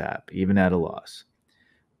ASAP, even at a loss.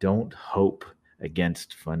 Don't hope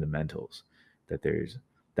against fundamentals.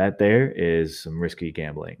 There is some risky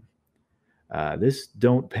gambling. This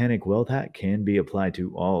don't panic wealth hack can be applied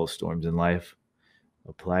to all storms in life.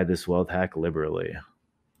 Apply this wealth hack liberally.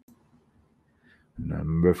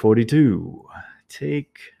 Number 42,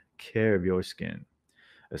 take care of your skin,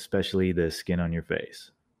 especially the skin on your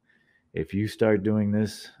face. If you start doing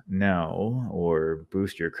this now or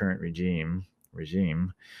boost your current regime,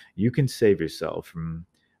 you can save yourself from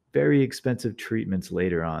very expensive treatments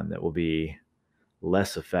later on that will be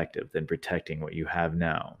less effective than protecting what you have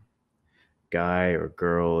now. Guy or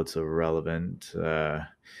girl, it's irrelevant.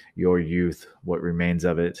 Your youth, what remains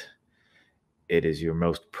of it, it is your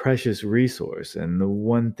most precious resource and the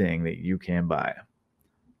one thing that you can buy.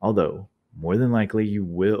 Although, more than likely, you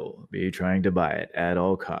will be trying to buy it at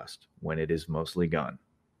all cost when it is mostly gone.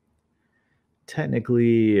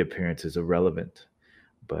 Technically, appearance is irrelevant,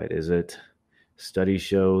 but is it? Studies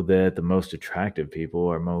show that the most attractive people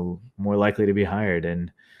are more likely to be hired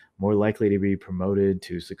and more likely to be promoted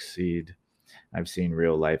to succeed. I've seen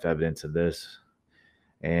real life evidence of this.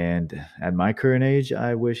 And at my current age,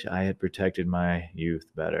 I wish I had protected my youth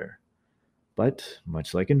better. But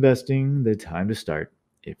much like investing, the time to start,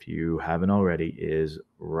 if you haven't already, is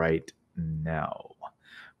right now.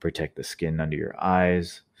 Protect the skin under your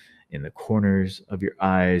eyes, in the corners of your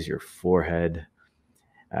eyes, your forehead.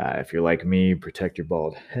 If you're like me, protect your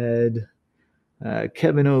bald head.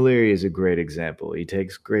 Kevin O'Leary is a great example. He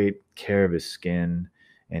takes great care of his skin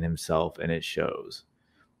and himself, and it shows.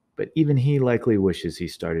 But even he likely wishes he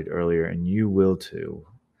started earlier, and you will too.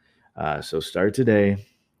 So start today.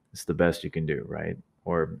 It's the best you can do, right?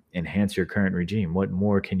 Or enhance your current regime. What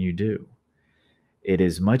more can you do? It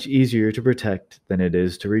is much easier to protect than it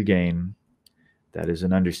is to regain. That is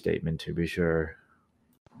an understatement, to be sure.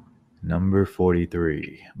 Number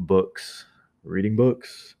 43, books. Reading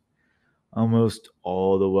books. Almost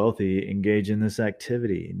all the wealthy engage in this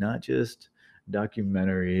activity, not just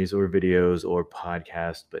documentaries or videos or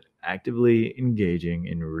podcasts, but actively engaging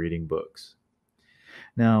in reading books.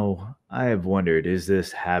 Now, I have wondered, is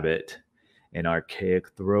this habit an archaic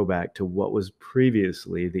throwback to what was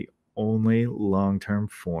previously the only long term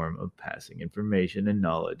form of passing information and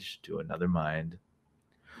knowledge to another mind?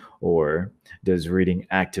 Or does reading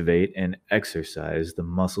activate and exercise the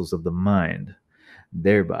muscles of the mind,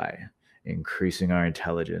 thereby increasing our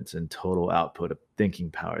intelligence and total output of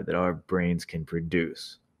thinking power that our brains can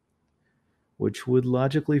produce, which would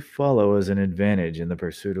logically follow as an advantage in the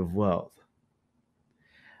pursuit of wealth?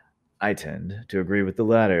 I tend to agree with the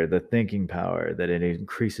latter, the thinking power, that it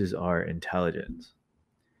increases our intelligence.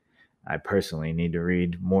 I personally need to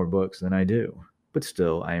read more books than I do, but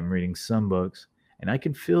still, I am reading some books, and I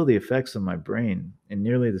can feel the effects on my brain in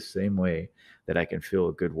nearly the same way that I can feel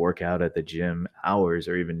a good workout at the gym hours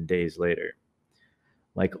or even days later.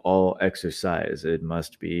 Like all exercise, it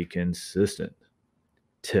must be consistent.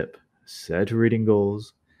 Tip: set reading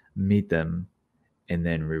goals, meet them, and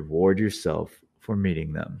then reward yourself for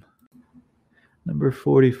meeting them. Number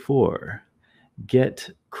 44, get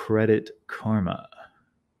Credit Karma.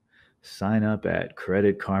 Sign up at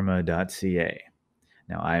creditkarma.ca.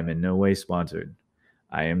 Now, I am in no way sponsored.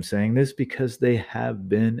 I am saying this because they have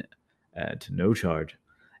been, at no charge,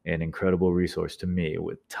 an incredible resource to me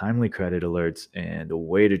with timely credit alerts and a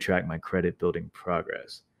way to track my credit building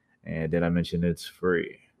progress. And did I mention it's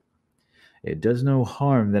free? It does no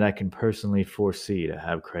harm that I can personally foresee to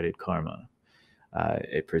have Credit Karma.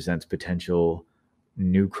 It presents potential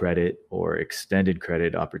new credit or extended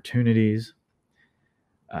credit opportunities.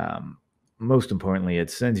 Um, Most importantly, it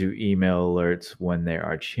sends you email alerts when there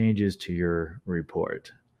are changes to your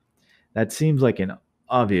report. That seems like an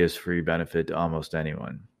obvious free benefit to almost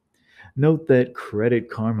anyone. Note that Credit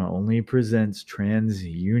Karma only presents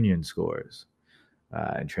TransUnion scores.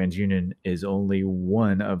 And TransUnion is only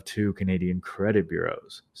one of two Canadian credit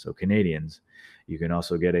bureaus. So, Canadians, you can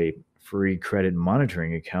also get a free credit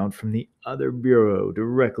monitoring account from the other bureau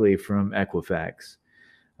directly from Equifax.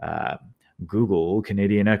 Uh, Google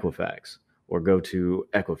Canadian Equifax or go to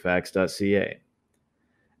equifax.ca.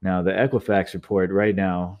 Now, the Equifax report right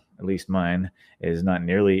now, at least mine, is not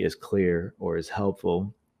nearly as clear or as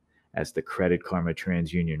helpful as the Credit Karma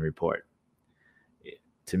TransUnion report.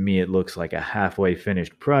 To me, it looks like a halfway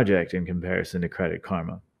finished project in comparison to Credit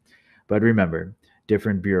Karma. But remember,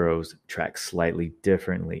 different bureaus track slightly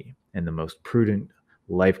differently, and the most prudent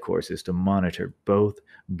life course is to monitor both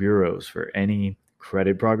bureaus for any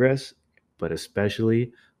credit progress, but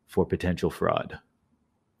especially for potential fraud.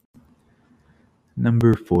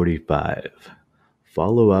 Number 45.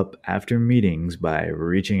 Follow up after meetings by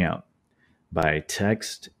reaching out by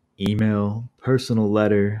text, email, personal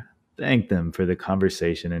letter. Thank them for the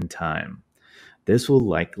conversation and time. This will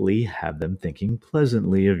likely have them thinking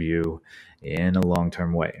pleasantly of you in a long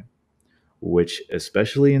term way, which,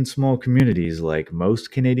 especially in small communities like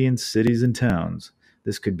most Canadian cities and towns,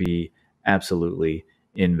 this could be absolutely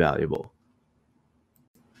invaluable.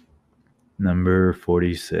 Number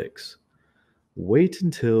 46. Wait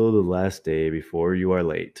until the last day before you are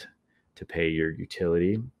late to pay your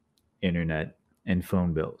utility, internet, and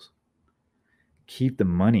phone bills. Keep the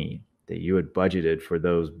money that you had budgeted for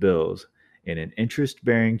those bills in an interest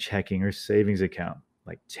bearing checking or savings account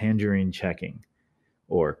like Tangerine Checking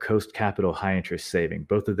or Coast Capital High Interest Saving.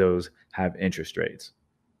 Both of those have interest rates.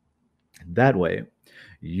 That way,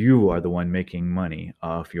 you are the one making money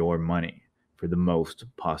off your money for the most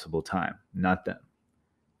possible time, not them.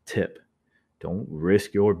 Tip: don't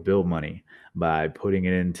risk your bill money by putting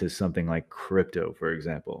it into something like crypto, for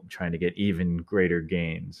example, trying to get even greater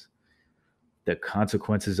gains. The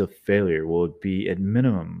consequences of failure will be at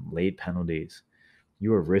minimum late penalties.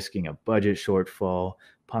 You are risking a budget shortfall,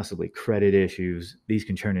 possibly credit issues. These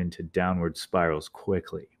can turn into downward spirals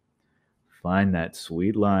quickly. Find that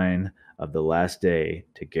sweet line of the last day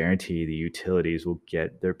to guarantee the utilities will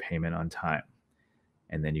get their payment on time.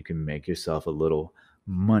 And then you can make yourself a little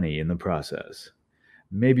money in the process.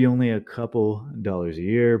 Maybe only a couple dollars a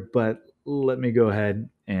year, but let me go ahead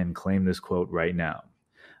and claim this quote right now.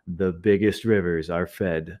 The biggest rivers are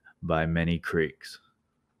fed by many creeks.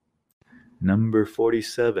 Number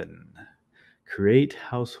 47. Create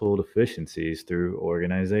household efficiencies through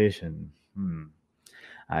organization.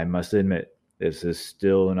 I must admit, this is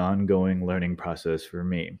still an ongoing learning process for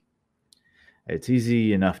me. It's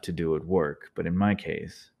easy enough to do at work, but in my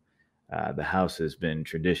case, the house has been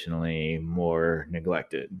traditionally more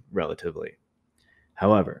neglected, relatively.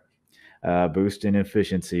 However, boost in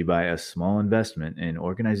efficiency by a small investment in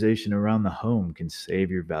organization around the home can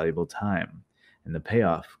save your valuable time, and the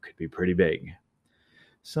payoff could be pretty big.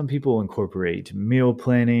 Some people incorporate meal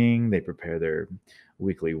planning, they prepare their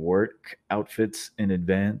weekly work outfits in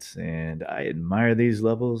advance, and I admire these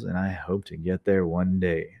levels and I hope to get there one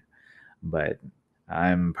day. But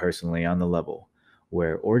I'm personally on the level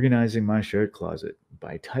where organizing my shirt closet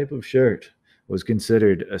by type of shirt was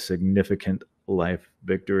considered a significant life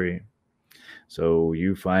victory. So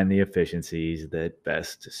you find the efficiencies that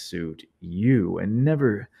best suit you and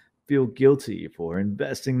never feel guilty for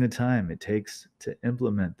investing the time it takes to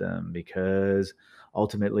implement them, because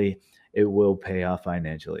ultimately it will pay off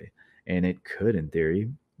financially, and it could, in theory,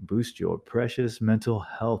 boost your precious mental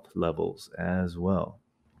health levels as well.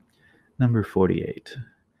 Number 48.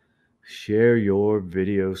 Share your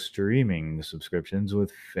video streaming subscriptions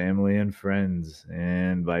with family and friends,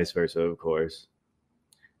 and vice versa, of course.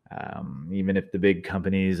 Even if the big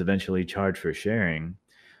companies eventually charge for sharing,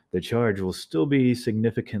 the charge will still be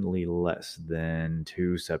significantly less than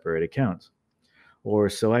two separate accounts. Or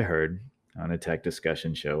so I heard on a tech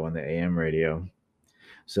discussion show on the AM radio.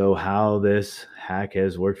 So, how this hack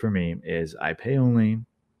has worked for me is I pay only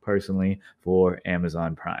personally for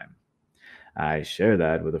Amazon Prime. I share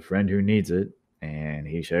that with a friend who needs it, and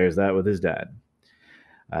he shares that with his dad.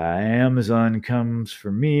 Amazon comes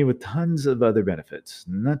for me with tons of other benefits,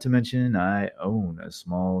 not to mention I own a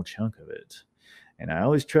small chunk of it, and I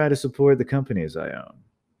always try to support the companies I own.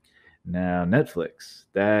 Now, Netflix,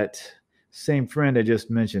 that same friend I just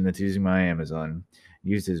mentioned that's using my Amazon,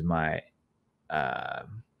 uses my, uh,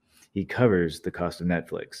 he covers the cost of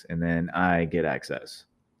Netflix, and then I get access.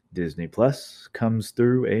 Disney Plus comes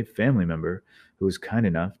through a family member who was kind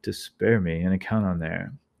enough to spare me an account on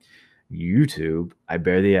there. YouTube, I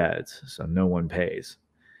bear the ads, so no one pays.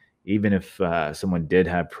 Even if someone did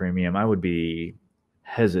have premium, I would be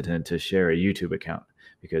hesitant to share a YouTube account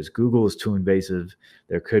because Google is too invasive.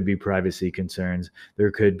 There could be privacy concerns.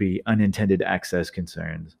 There could be unintended access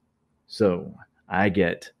concerns. So I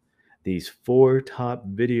get these four top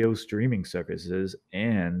video streaming services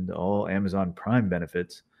and all Amazon Prime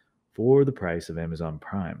benefits for the price of Amazon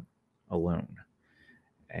Prime alone.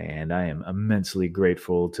 And I am immensely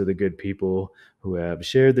grateful to the good people who have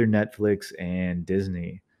shared their Netflix and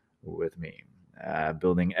Disney with me.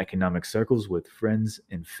 Building economic circles with friends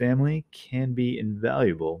and family can be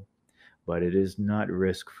invaluable, but it is not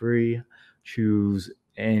risk free. Choose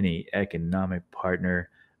any economic partner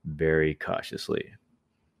very cautiously.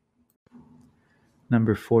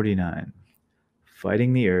 Number 49,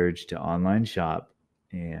 fighting the urge to online shop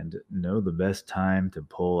and know the best time to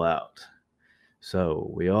pull out. So,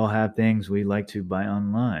 we all have things we like to buy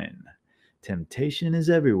online. Temptation is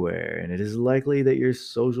everywhere, and it is likely that your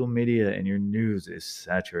social media and your news is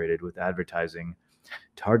saturated with advertising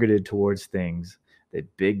targeted towards things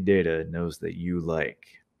that big data knows that you like.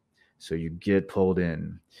 So you get pulled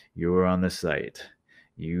in, you're on the site,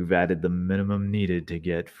 you've added the minimum needed to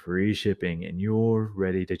get free shipping, and you're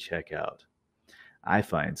ready to check out. I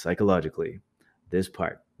find psychologically this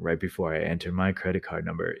part right before I enter my credit card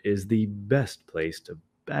number is the best place to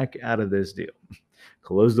back out of this deal.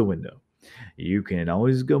 Close the window. You can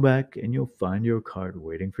always go back and you'll find your card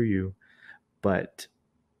waiting for you. But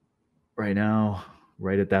right now,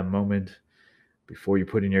 right at that moment, before you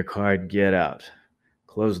put in your card, get out.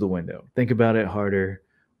 Close the window. Think about it harder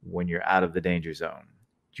when you're out of the danger zone.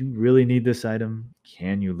 Do you really need this item?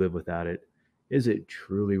 Can you live without it? Is it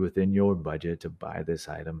truly within your budget to buy this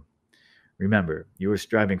item? Remember, you are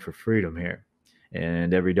striving for freedom here,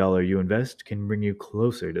 and every dollar you invest can bring you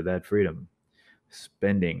closer to that freedom.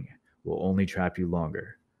 Spending will only trap you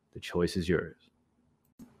longer. The choice is yours.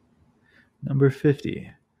 Number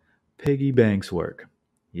 50, piggy banks work.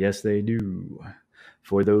 Yes, they do.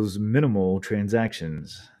 For those minimal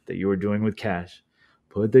transactions that you are doing with cash,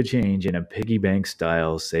 put the change in a piggy bank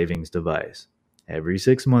style savings device. Every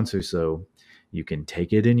 6 months or so, you can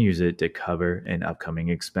take it and use it to cover an upcoming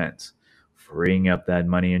expense, freeing up that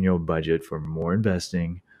money in your budget for more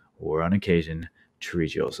investing or, on occasion,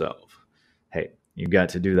 treat yourself. Hey, you got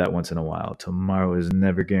to do that once in a while. Tomorrow is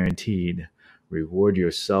never guaranteed. Reward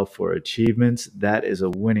yourself for achievements. That is a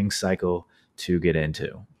winning cycle to get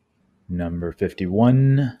into. Number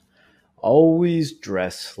 51, always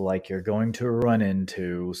dress like you're going to run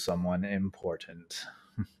into someone important.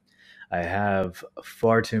 I have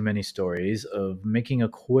far too many stories of making a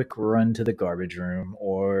quick run to the garbage room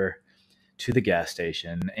or to the gas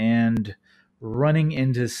station and running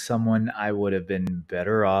into someone I would have been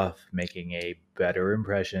better off making a better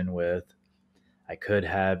impression with. I could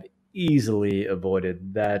have easily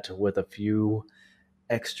avoided that with a few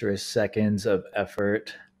extra seconds of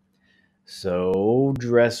effort. So,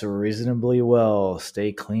 dress reasonably well,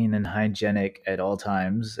 stay clean and hygienic at all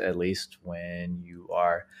times, at least when you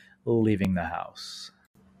are leaving the house.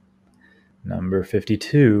 Number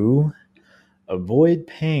 52, avoid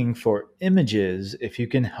paying for images if you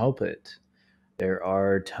can help it. There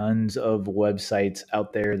are tons of websites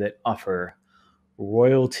out there that offer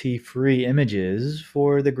royalty free images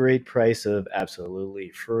for the great price of absolutely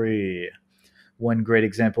free. One great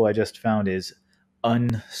example I just found is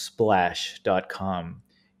unsplash.com.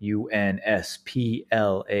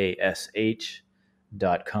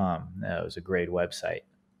 unsplash.com. That was a great website.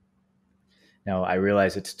 Now, I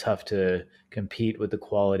realize it's tough to compete with the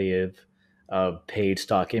quality of paid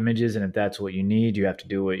stock images, and if that's what you need, you have to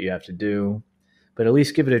do what you have to do. But at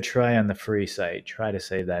least give it a try on the free site. Try to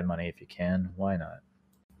save that money if you can. Why not?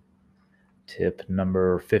 Tip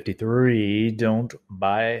number 53, don't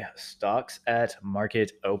buy stocks at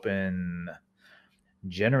market open.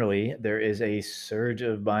 Generally, there is a surge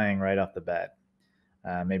of buying right off the bat,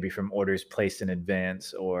 maybe from orders placed in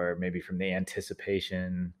advance or maybe from the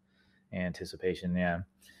anticipation, yeah.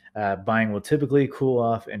 Buying will typically cool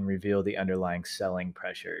off and reveal the underlying selling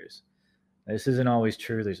pressures. This isn't always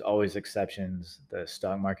true. There's always exceptions. The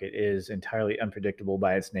stock market is entirely unpredictable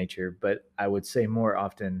by its nature, but I would say more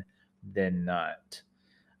often than not.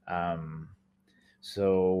 Um,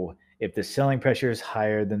 so if the selling pressure is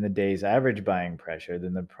higher than the day's average buying pressure,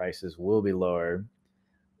 then the prices will be lower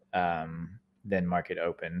than market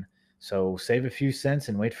open. So save a few cents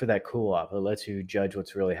and wait for that cool off. It lets you judge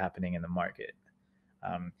what's really happening in the market.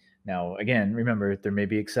 Um, Now, again, remember, there may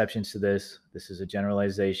be exceptions to this. This is a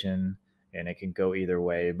generalization and it can go either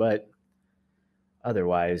way. But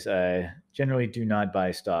otherwise, generally do not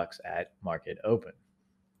buy stocks at market open.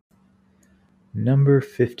 Number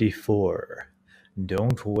 54,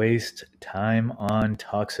 don't waste time on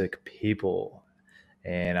toxic people.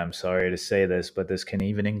 And I'm sorry to say this, but this can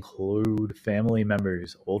even include family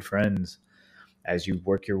members, old friends. As you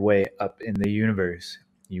work your way up in the universe,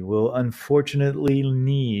 you will unfortunately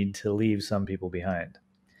need to leave some people behind.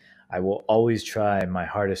 I will always try my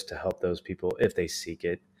hardest to help those people if they seek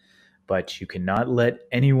it, but you cannot let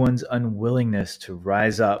anyone's unwillingness to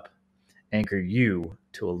rise up anchor you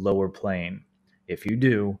to a lower plane. If you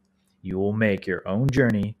do, you will make your own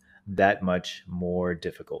journey that much more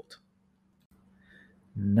difficult.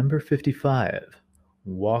 Number 55,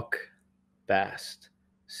 walk fast.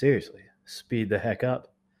 Seriously, speed the heck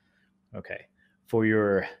up. Okay, for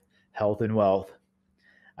your health and wealth,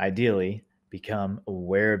 ideally, become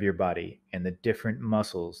aware of your body and the different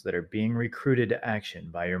muscles that are being recruited to action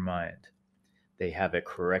by your mind. They have a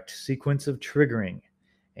correct sequence of triggering,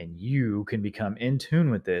 and you can become in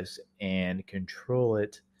tune with this and control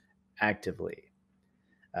it actively.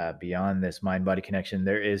 Beyond this mind body connection,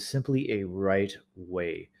 there is simply a right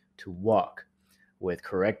way to walk with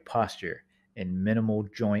correct posture and minimal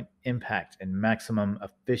joint impact and maximum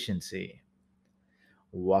efficiency.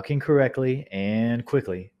 Walking correctly and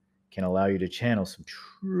quickly can allow you to channel some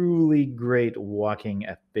truly great walking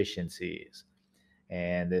efficiencies.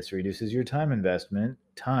 And this reduces your time investment,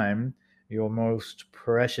 time, your most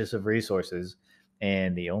precious of resources,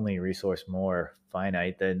 and the only resource more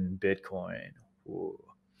finite than Bitcoin. Ooh.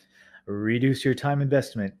 Reduce your time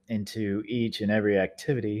investment into each and every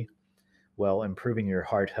activity while improving your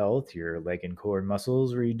heart health, your leg and core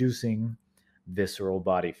muscles, reducing visceral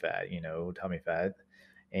body fat, tummy fat.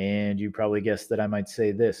 And you probably guessed that I might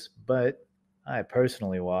say this, but I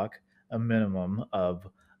personally walk a minimum of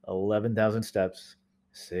 11,000 steps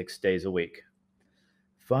 6 days a week.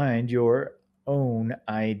 Find your own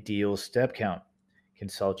ideal step count.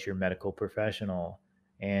 Consult your medical professional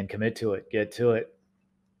and commit to it. Get to it.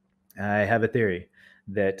 I have a theory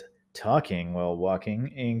that talking while walking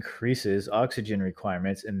increases oxygen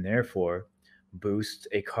requirements and therefore boosts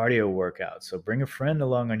a cardio workout. So bring a friend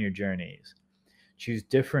along on your journeys. Choose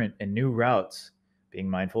different and new routes, being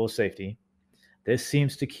mindful of safety. This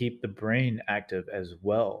seems to keep the brain active as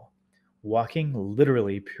well. Walking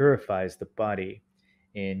literally purifies the body,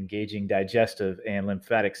 engaging digestive and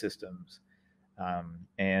lymphatic systems.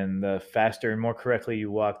 And the faster and more correctly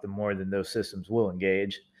you walk, the more than those systems will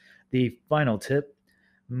engage. The final tip: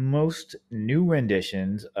 most new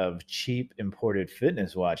renditions of cheap imported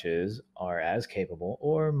fitness watches are as capable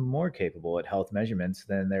or more capable at health measurements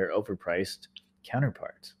than their overpriced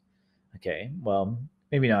counterparts. Okay, well,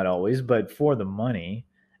 maybe not always, but for the money,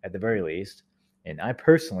 at the very least. And I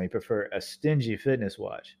personally prefer a stingy fitness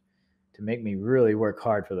watch to make me really work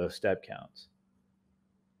hard for those step counts.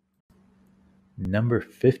 Number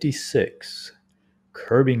 56,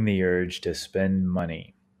 curbing the urge to spend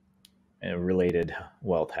money. A related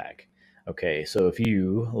wealth hack. Okay, so if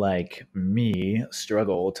you, like me,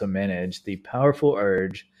 struggle to manage the powerful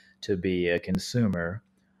urge to be a consumer,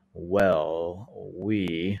 well,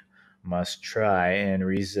 we must try and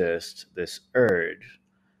resist this urge.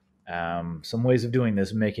 Some ways of doing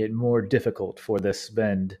this make it more difficult for the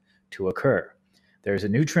spend to occur. There's a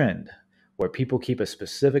new trend where people keep a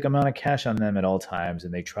specific amount of cash on them at all times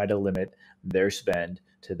and they try to limit their spend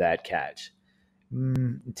to that cash.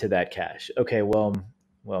 Okay, well,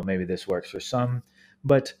 maybe this works for some,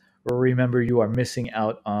 but remember you are missing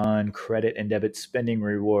out on credit and debit spending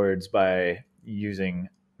rewards by using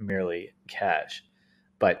merely cash.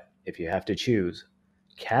 But if you have to choose,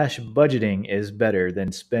 cash budgeting is better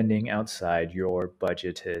than spending outside your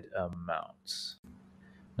budgeted amounts.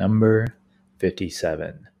 Number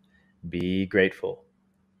 57. Be grateful.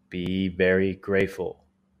 Be very grateful.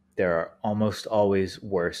 There are almost always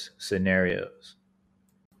worse scenarios.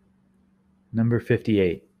 Number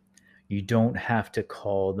 58. You don't have to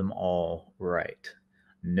call them all right.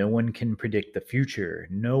 No one can predict the future.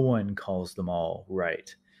 No one calls them all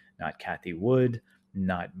right. Not Kathy Wood,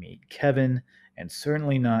 not Meet Kevin, and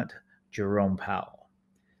certainly not Jerome Powell.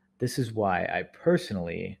 This is why I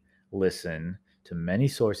personally listen to many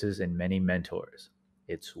sources and many mentors.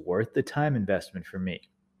 It's worth the time investment for me,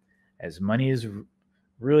 as money is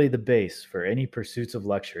really the base for any pursuits of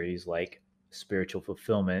luxuries like spiritual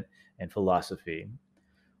fulfillment and philosophy,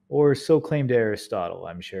 or so claimed Aristotle.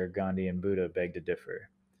 I'm sure Gandhi and Buddha beg to differ.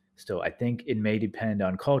 Still, I think it may depend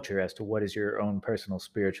on culture as to what is your own personal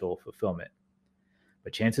spiritual fulfillment.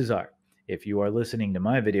 But chances are, if you are listening to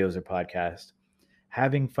my videos or podcast,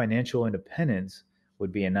 having financial independence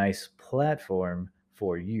would be a nice platform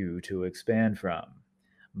for you to expand from.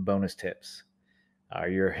 Bonus tips. Are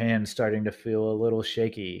your hands starting to feel a little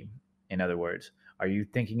shaky? In other words, are you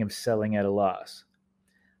thinking of selling at a loss?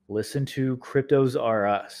 Listen to Cryptos R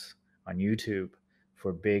Us on YouTube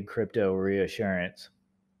for big crypto reassurance.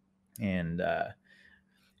 And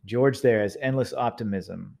George there has endless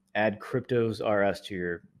optimism. Add Cryptos R Us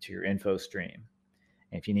to your info stream.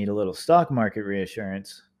 And if you need a little stock market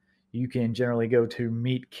reassurance, you can generally go to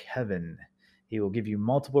Meet Kevin. He will give you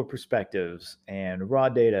multiple perspectives and raw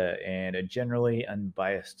data and a generally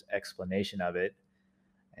unbiased explanation of it,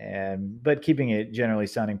 but keeping it generally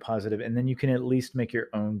sounding positive. And then you can at least make your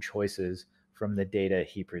own choices from the data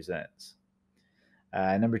he presents.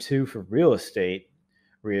 Number two, for real estate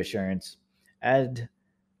reassurance, add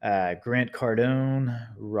Grant Cardone,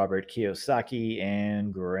 Robert Kiyosaki,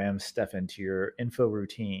 and Graham Stephan to your info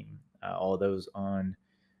routine. All those on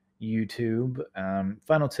YouTube.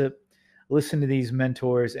 Final tip, listen to these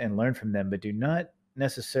mentors and learn from them, but do not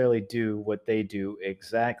necessarily do what they do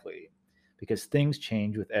exactly, because things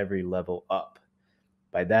change with every level up.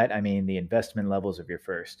 By that, I mean the investment levels of your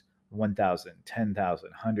first 1,000, 10,000,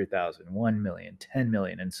 100,000, 1 million, 10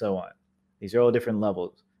 million, and so on. These are all different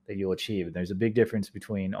levels that you'll achieve. And there's a big difference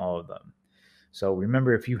between all of them. So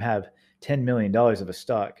remember, if you have $10 million of a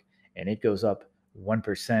stock and it goes up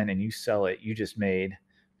 1% and you sell it, you just made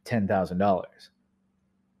 $10,000.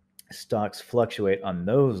 Stocks fluctuate on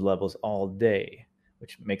those levels all day,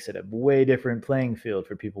 which makes it a way different playing field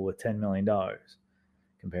for people with $10 million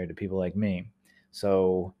compared to people like me.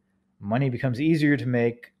 So money becomes easier to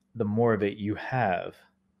make the more of it you have.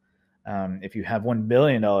 If you have $1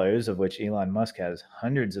 billion, of which Elon Musk has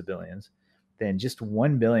hundreds of billions, then just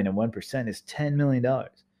 1 billion and 1% is $10 million.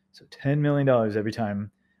 So $10 million every time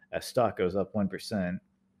a stock goes up 1%,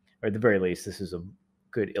 or at the very least, this is a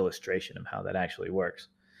good illustration of how that actually works.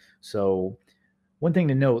 So one thing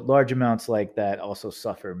to note, large amounts like that also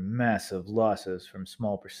suffer massive losses from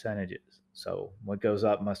small percentages. So what goes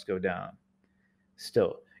up must go down.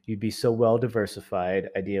 Still, you'd be so well diversified,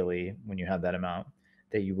 ideally, when you have that amount,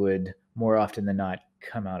 that you would more often than not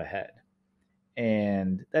come out ahead.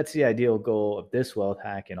 And that's the ideal goal of this wealth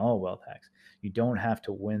hack and all wealth hacks. You don't have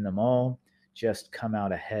to win them all, just come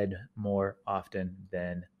out ahead more often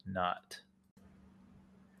than not.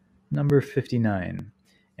 Number 59.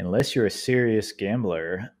 Unless you're a serious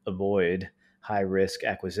gambler, avoid high risk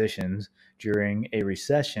acquisitions during a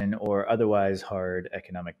recession or otherwise hard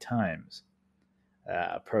economic times.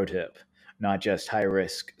 Pro tip, not just high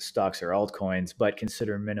risk stocks or altcoins, but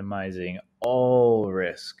consider minimizing all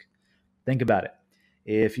risk. Think about it.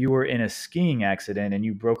 If you were in a skiing accident and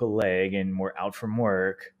you broke a leg and were out from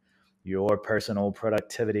work, your personal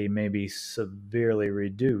productivity may be severely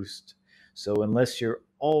reduced. So, unless you're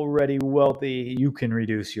already wealthy, you can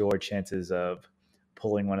reduce your chances of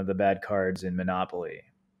pulling one of the bad cards in Monopoly,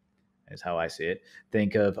 is how I see it.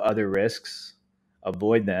 Think of other risks,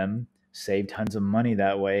 avoid them, save tons of money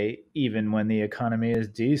that way, even when the economy is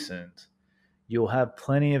decent. You'll have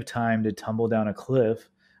plenty of time to tumble down a cliff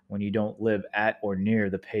when you don't live at or near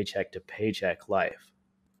the paycheck to paycheck life.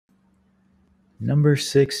 Number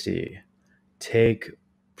 60, take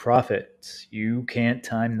profits. You can't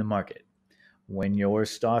time the market. When your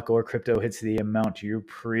stock or crypto hits the amount you're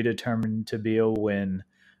predetermined to be a win,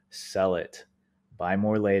 sell it. Buy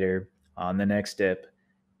more later on the next dip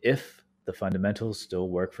if the fundamentals still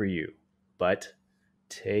work for you. But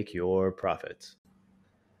take your profits.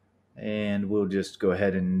 And we'll just go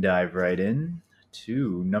ahead and dive right in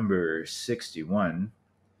to number 61.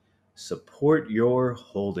 Support your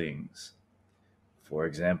holdings. For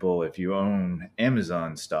example, if you own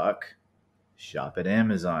Amazon stock, shop at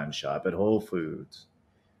Amazon, shop at Whole Foods.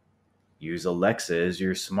 Use Alexa as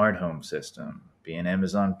your smart home system. Be an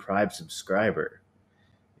Amazon Prime subscriber.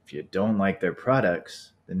 If you don't like their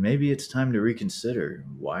products, then maybe it's time to reconsider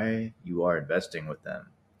why you are investing with them.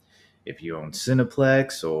 If you own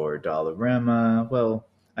Cineplex or Dollarama, well,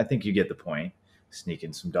 I think you get the point. Sneak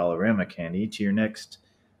in some Dollarama candy to your next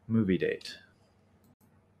movie date.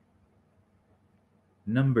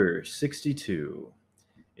 Number 62.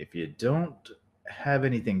 If you don't have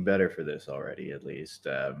anything better for this already, at least,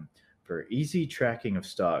 for easy tracking of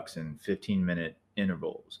stocks in 15-minute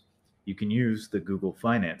intervals, you can use the Google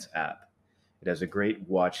Finance app. It has a great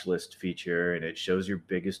watch list feature and it shows your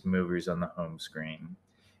biggest movers on the home screen.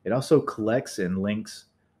 It also collects and links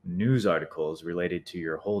news articles related to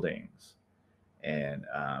your holdings. And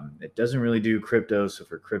it doesn't really do crypto. So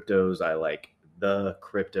for cryptos, I like the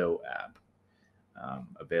crypto app.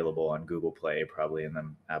 Available on Google Play, probably in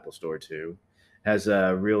the Apple Store too. Has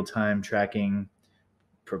real-time tracking,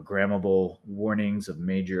 programmable warnings of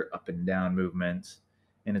major up and down movements,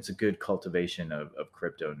 and it's a good cultivation of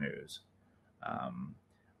crypto news.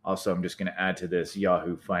 Also, I'm just going to add to this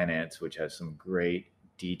Yahoo Finance, which has some great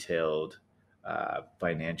detailed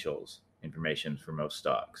financials information for most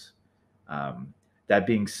stocks. That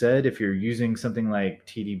being said, if you're using something like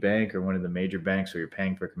TD Bank or one of the major banks where you're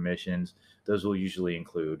paying for commissions, those will usually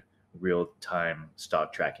include real-time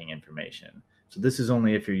stock tracking information. So this is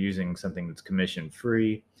only if you're using something that's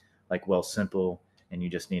commission-free, like Wealthsimple and you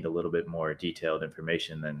just need a little bit more detailed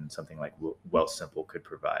information than something like Wealthsimple could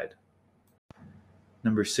provide.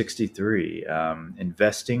 Number 63,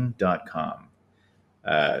 investing.com.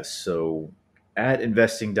 So at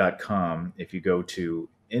investing.com, if you go to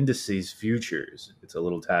indices futures, it's a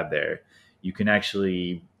little tab there, you can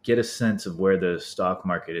actually get a sense of where the stock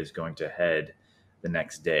market is going to head the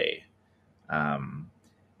next day. Um,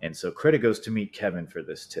 and so credit goes to meet Kevin for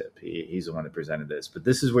this tip. He's the one that presented this. But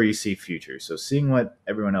this is where you see futures. So seeing what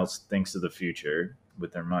everyone else thinks of the future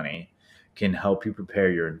with their money can help you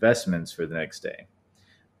prepare your investments for the next day.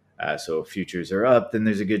 So if futures are up, then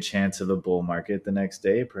there's a good chance of a bull market the next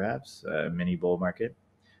day, perhaps a mini bull market,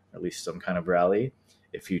 or at least some kind of rally.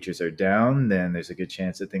 If futures are down, then there's a good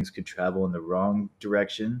chance that things could travel in the wrong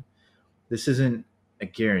direction. This isn't a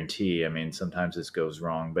guarantee. I mean, sometimes this goes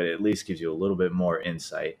wrong, but it at least gives you a little bit more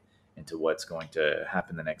insight into what's going to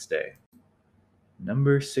happen the next day.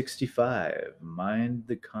 Number 65, mind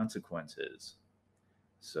the consequences.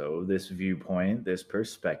 So, this viewpoint, this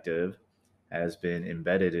perspective, has been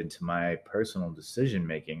embedded into my personal decision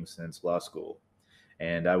making since law school.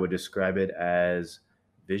 And I would describe it as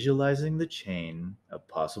visualizing the chain of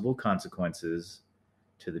possible consequences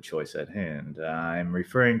to the choice at hand. I'm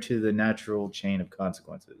referring to the natural chain of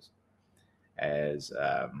consequences as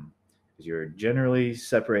you're generally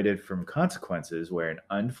separated from consequences where an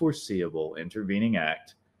unforeseeable intervening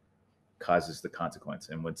act causes the consequence.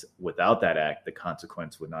 And without that act, the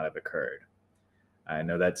consequence would not have occurred. I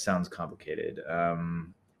know that sounds complicated,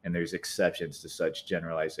 and there's exceptions to such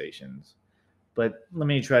generalizations. But let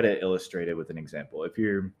me try to illustrate it with an example. If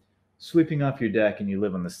you're sweeping off your deck and you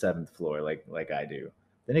live on the seventh floor, like I do,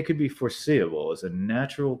 then it could be foreseeable as a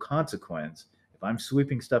natural consequence. If I'm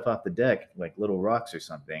sweeping stuff off the deck, like little rocks or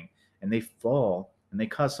something, and they fall and they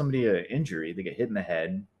cause somebody an injury, they get hit in the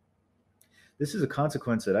head, this is a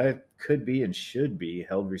consequence that I could be and should be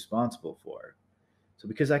held responsible for. So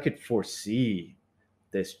because I could foresee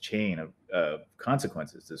this chain of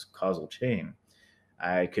consequences, this causal chain,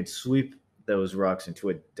 I could sweep those rocks into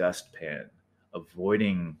a dustpan,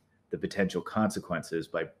 avoiding the potential consequences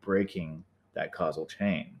by breaking that causal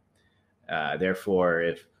chain. Therefore,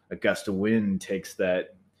 if a gust of wind takes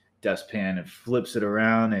that dustpan and flips it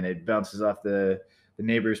around and it bounces off the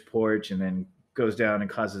neighbor's porch and then goes down and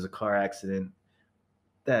causes a car accident,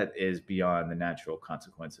 that is beyond the natural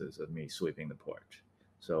consequences of me sweeping the porch.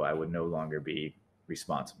 So I would no longer be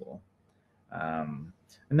responsible.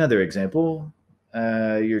 Another example,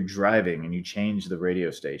 you're driving and you change the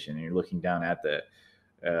radio station and you're looking down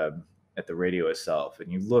uh, at the radio itself,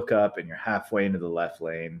 and you look up and you're halfway into the left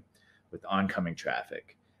lane with oncoming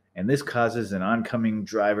traffic, and this causes an oncoming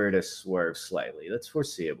driver to swerve slightly. That's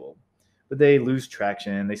foreseeable, but they lose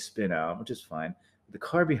traction, they spin out, which is fine. The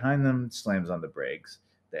car behind them slams on the brakes,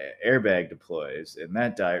 the airbag deploys, and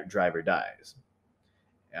that driver dies.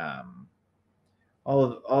 Um,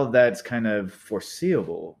 all of that's kind of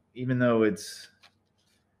foreseeable, even though it's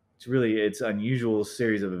unusual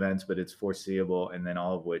series of events, but it's foreseeable, and then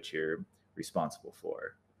all of which you're responsible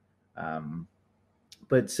for. Um,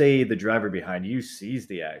 but say the driver behind you sees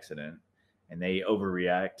the accident and they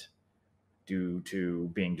overreact due to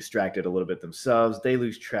being distracted a little bit themselves. They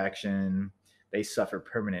lose traction. They suffer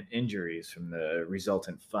permanent injuries from the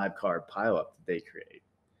resultant 5-car pileup that they create.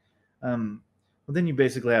 Well, then you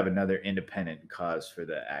basically have another independent cause for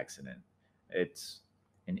the accident. It's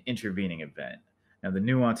an intervening event. Now, the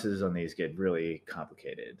nuances on these get really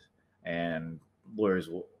complicated, and lawyers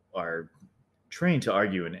are trained to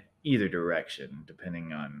argue in either direction,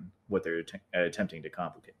 depending on what they're attempting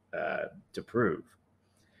to prove.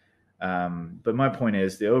 But my point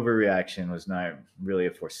is, the overreaction was not really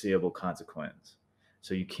a foreseeable consequence.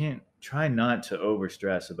 So you can't try not to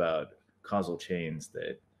overstress about causal chains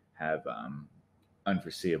that have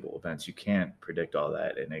unforeseeable events. You can't predict all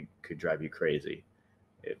that, and it could drive you crazy.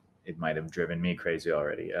 It might have driven me crazy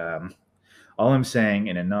already. All I'm saying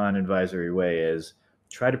in a non-advisory way is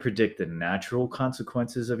try to predict the natural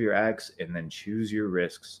consequences of your acts and then choose your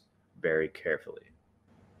risks very carefully.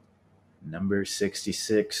 Number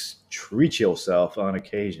 66, treat yourself on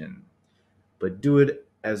occasion, but do it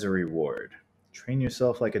as a reward. Train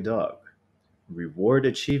yourself like a dog. Reward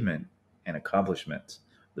achievement and accomplishment.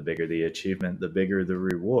 The bigger the achievement, the bigger the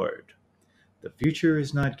reward. The future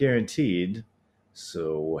is not guaranteed,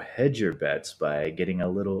 so hedge your bets by getting a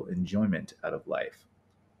little enjoyment out of life,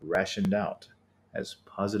 rationed out as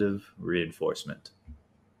positive reinforcement.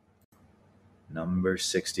 Number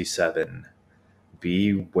 67,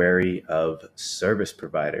 be wary of service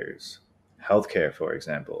providers. Healthcare, for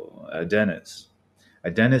example, a dentist.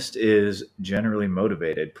 A dentist is generally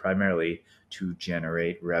motivated primarily to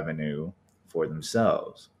generate revenue for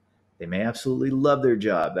themselves. They may absolutely love their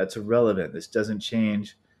job. That's irrelevant. This doesn't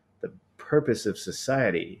change the purpose of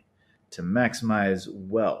society to maximize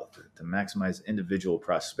wealth, to maximize individual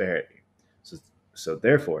prosperity. So, so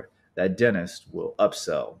therefore, that dentist will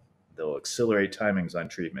upsell. They'll accelerate timings on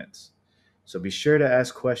treatments. So be sure to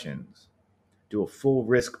ask questions. Do a full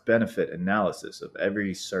risk benefit analysis of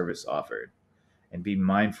every service offered and be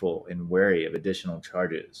mindful and wary of additional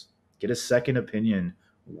charges. Get a second opinion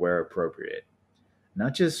where appropriate.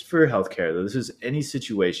 Not just for healthcare, though, this is any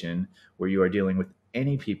situation where you are dealing with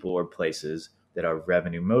any people or places that are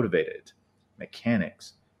revenue motivated.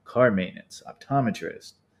 Mechanics, car maintenance,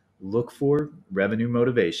 optometrists. Look for revenue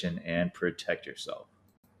motivation and protect yourself.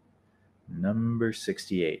 Number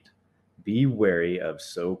 68. Be wary of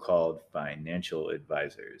so called financial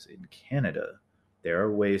advisors. In Canada, there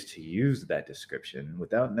are ways to use that description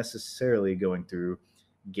without necessarily going through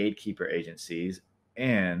gatekeeper agencies,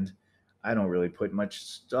 and I don't really put much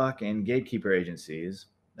stock in gatekeeper agencies.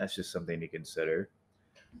 That's just something to consider.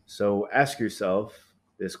 So ask yourself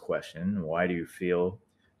this question: why do you feel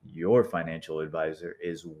your financial advisor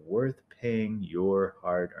is worth paying your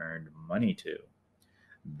hard earned money to?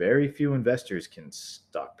 Very few investors can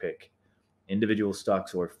stock pick individual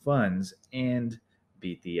stocks or funds and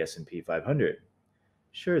beat the S&P 500.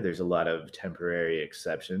 Sure, there's a lot of temporary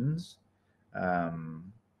exceptions.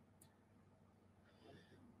 Um,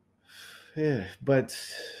 yeah, but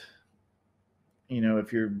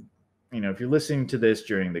if you're if you're listening to this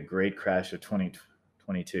during the great crash of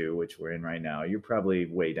 2022, which we're in right now, you're probably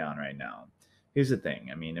way down right now. Here's the thing.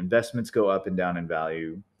 I mean, investments go up and down in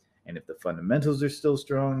value, and if the fundamentals are still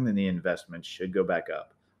strong, then the investment should go back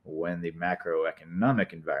up when the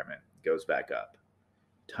macroeconomic environment goes back up.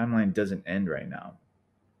 Timeline doesn't end right now.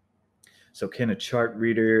 So can a chart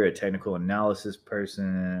reader, a technical analysis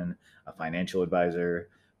person, a financial advisor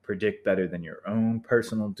predict better than your own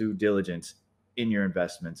personal due diligence in your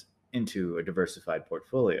investments into a diversified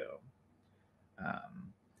portfolio?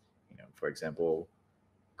 For example,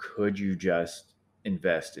 could you just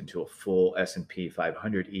invest into a full S&P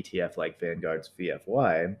 500 ETF like Vanguard's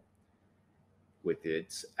VFY with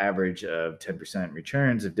its average of 10%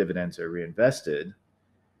 returns if dividends are reinvested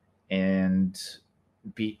and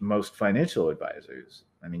beat most financial advisors?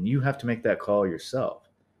 I mean, you have to make that call yourself.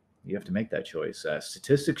 You have to make that choice.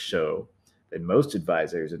 Statistics show that most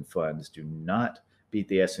advisors and funds do not beat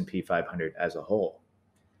the S&P 500 as a whole.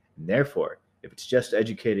 And therefore, if it's just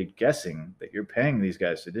educated guessing that you're paying these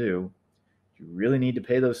guys to do, you really need to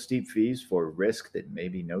pay those steep fees for risk that may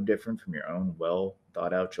be no different from your own well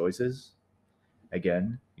thought out choices?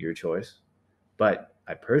 Again, your choice. But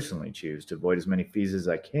I personally choose to avoid as many fees as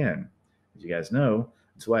I can. As you guys know,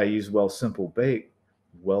 that's why I use Wealth Simple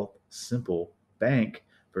Bank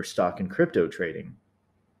for stock and crypto trading,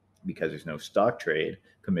 because there's no stock trade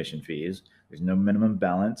commission fees, there's no minimum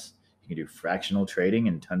balance, you can do fractional trading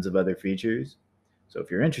and tons of other features. So if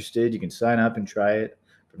you're interested, you can sign up and try it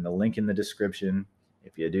from the link in the description.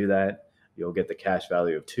 If you do that, you'll get the cash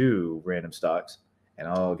value of 2 random stocks, and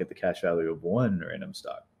I'll get the cash value of 1 random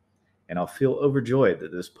stock. And I'll feel overjoyed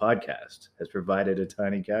that this podcast has provided a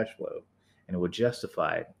tiny cash flow, and it will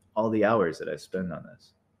justify all the hours that I spend on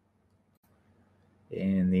this.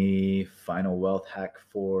 And the final wealth hack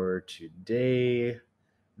for today,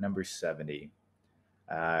 number 70.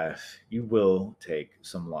 You will take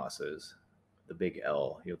some losses. The big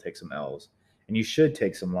L. You'll take some L's. And you should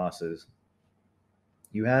take some losses.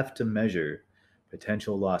 You have to measure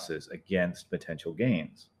potential losses against potential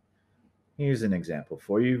gains. Here's an example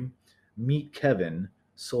for you. Meet Kevin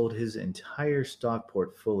sold his entire stock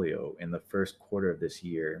portfolio in the first quarter of this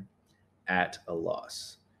year at a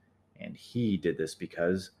loss. And he did this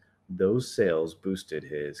because those sales boosted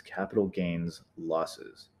his capital gains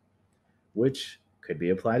losses, which could be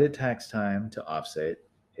applied at tax time to offset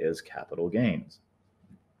his capital gains,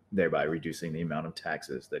 thereby reducing the amount of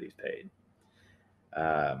taxes that he's paid.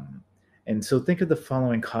 And so think of the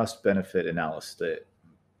following cost benefit analysis that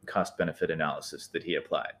he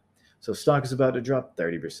applied. So stock is about to drop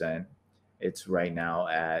 30%. It's right now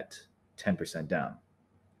at 10% down.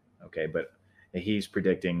 Okay, but he's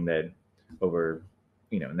predicting that over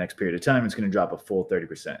next period of time it's going to drop a full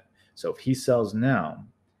 30%. So if he sells now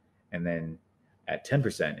and then at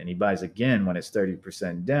 10% and he buys again when it's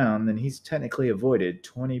 30% down, then he's technically avoided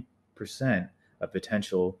 20% of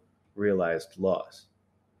potential realized loss.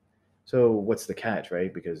 So what's the catch,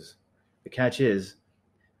 right? Because the catch is,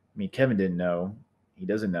 Kevin didn't know, he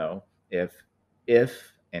doesn't know if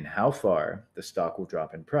and how far the stock will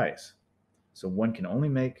drop in price. So one can only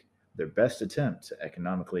make their best attempt to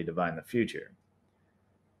economically divine the future.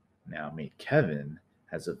 Now, Kevin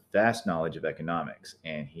has a vast knowledge of economics,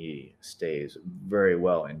 and he stays very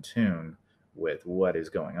well in tune with what is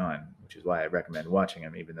going on, which is why I recommend watching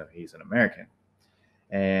him, even though he's an American.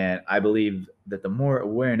 And I believe that the more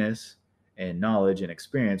awareness and knowledge and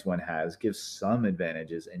experience one has gives some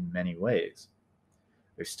advantages in many ways.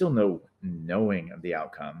 There's still no knowing of the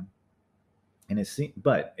outcome,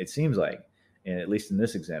 but it seems like, and at least in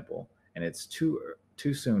this example, and it's too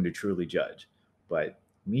soon to truly judge. But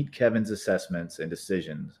meet Kevin's assessments and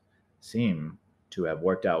decisions seem to have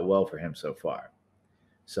worked out well for him so far.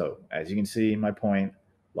 So, as you can see, my point: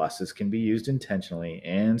 losses can be used intentionally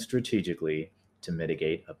and strategically to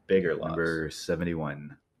mitigate a bigger loss. Number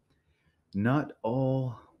 71. Not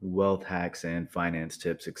all wealth hacks and finance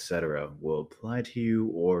tips, etc., will apply to you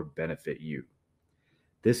or benefit you.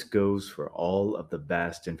 This goes for all of the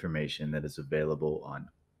vast information that is available on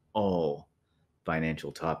all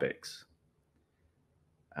financial topics.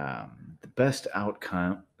 The best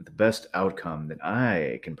outcome that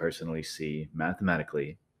I can personally see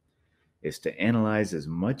mathematically is to analyze as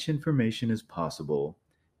much information as possible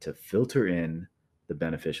to filter in the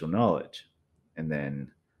beneficial knowledge, and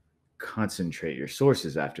then concentrate your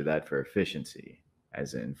sources after that for efficiency,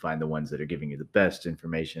 as in find the ones that are giving you the best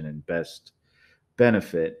information and best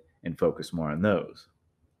benefit and focus more on those.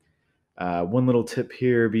 One little tip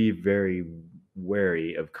here: be very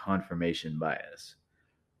wary of confirmation bias.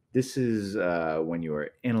 This is when you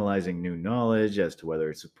are analyzing new knowledge as to whether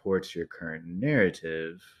it supports your current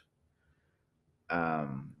narrative,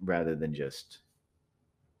 rather than just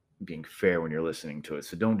being fair when you're listening to it.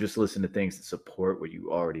 So don't just listen to things that support what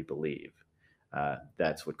you already believe.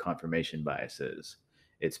 That's what confirmation bias is.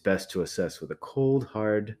 It's best to assess with a cold,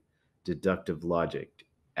 hard, deductive logic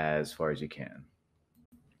as far as you can.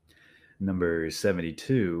 Number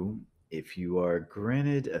 72. If you are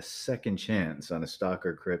granted a second chance on a stock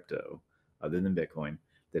or crypto, other than Bitcoin,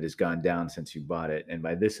 that has gone down since you bought it, and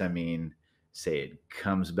by this I mean, say it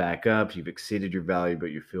comes back up, you've exceeded your value,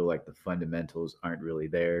 but you feel like the fundamentals aren't really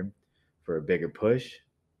there for a bigger push,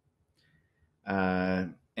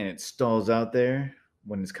 and it stalls out there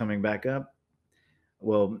when it's coming back up,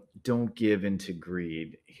 well, don't give into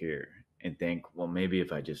greed here and think, well, maybe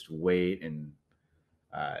if I just wait and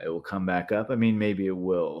it will come back up. I mean, maybe it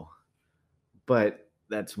will, but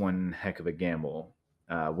that's one heck of a gamble.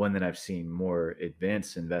 One that I've seen more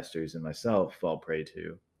advanced investors than myself fall prey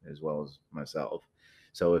to, as well as myself.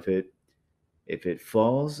 So if it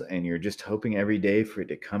falls and you're just hoping every day for it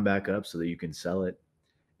to come back up so that you can sell it,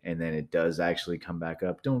 and then it does actually come back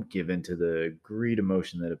up, don't give in to the greed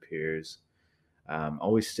emotion that appears.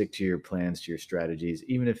 Always stick to your plans, to your strategies,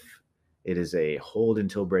 even if it is a hold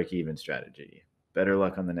until break even strategy. Better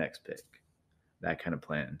luck on the next pick. That kind of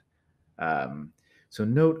plan. Um, so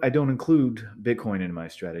note, I don't include Bitcoin in my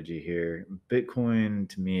strategy here. Bitcoin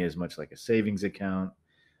to me is much like a savings account.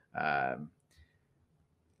 Um,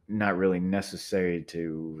 Not really necessary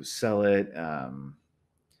to sell it.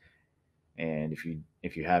 And if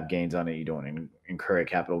you have gains on it, you don't incur a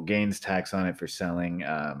capital gains tax on it for selling.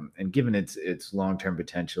 And given its long term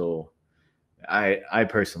potential, I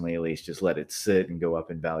personally at least just let it sit and go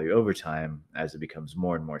up in value over time as it becomes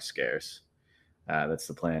more and more scarce. That's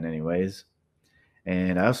the plan, anyways.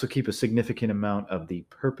 And I also keep a significant amount of the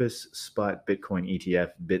Purpose Spot Bitcoin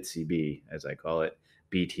ETF, BitCB, as I call it,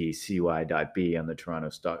 BTCY.B on the Toronto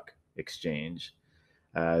Stock Exchange,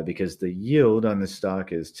 because the yield on the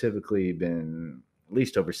stock has typically been at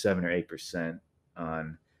least over 7 or 8%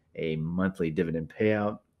 on a monthly dividend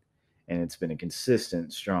payout, and it's been a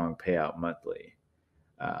consistent, strong payout monthly.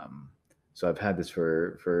 Um, so I've had this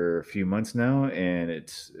for a few months now, and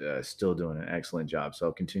it's still doing an excellent job. So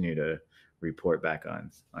I'll continue to report back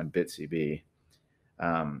on BitCB.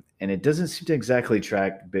 And it doesn't seem to exactly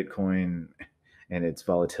track Bitcoin and its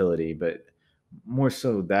volatility, but more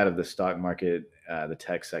so that of the stock market, the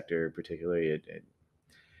tech sector particularly.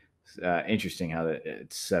 It's interesting how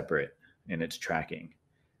it's separate in its tracking.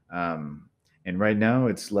 Um, and right now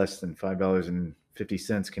it's less than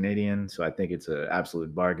 $5.50 Canadian. So I think it's an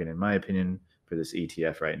absolute bargain, in my opinion, for this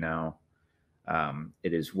ETF right now.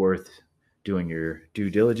 It is worth doing your due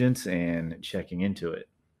diligence and checking into it.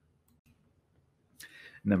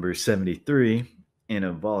 Number 73, in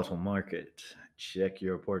a volatile market, check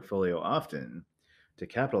your portfolio often to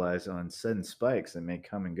capitalize on sudden spikes that may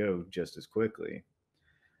come and go just as quickly.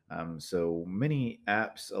 So many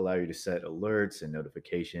apps allow you to set alerts and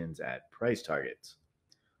notifications at price targets.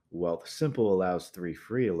 Wealth Simple allows 3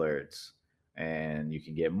 free alerts, and you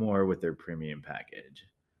can get more with their premium package.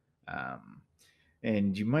 Um,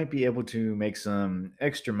 and you might be able to make some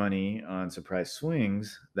extra money on surprise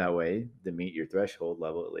swings that way that meet your threshold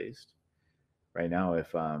level at least. right now,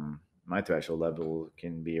 if my threshold level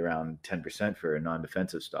can be around 10% for a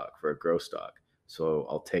non-defensive stock, for a growth stock. So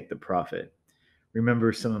I'll take the profit.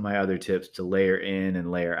 Remember some of my other tips to layer in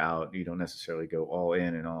and layer out. You don't necessarily go all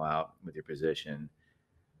in and all out with your position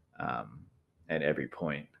um, at every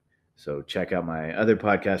point. So check out my other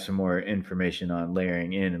podcasts for more information on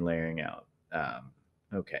layering in and layering out.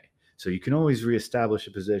 Okay, so you can always reestablish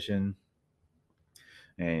a position,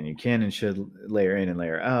 and you can and should layer in and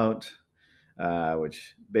layer out,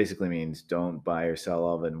 which basically means don't buy or sell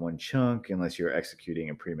all of it in one chunk unless you're executing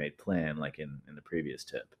a pre-made plan, like in the previous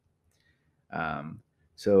tip. Um,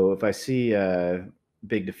 so if I see a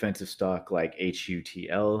big defensive stock like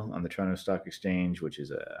HUTL on the Toronto Stock Exchange, which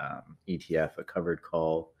is a ETF, a covered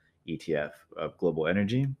call ETF of global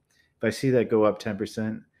energy, if I see that go up 10%,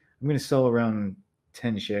 I'm going to sell around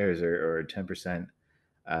 10 shares or 10%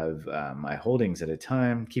 of my holdings at a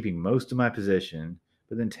time, keeping most of my position,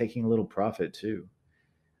 but then taking a little profit too.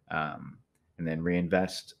 Um, and then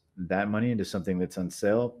reinvest that money into something that's on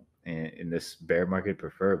sale in this bear market,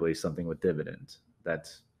 preferably something with dividends.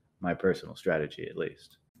 That's my personal strategy, at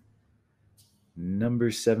least.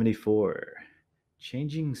 Number 74,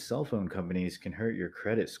 changing cell phone companies can hurt your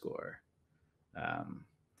credit score. Um,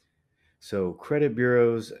 so, credit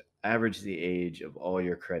bureaus average the age of all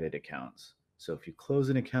your credit accounts. So, if you close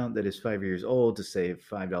an account that is 5 years old to save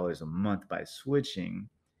 $5 a month by switching,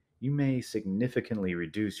 you may significantly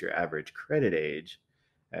reduce your average credit age,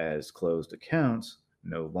 as closed accounts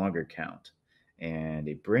no longer count. And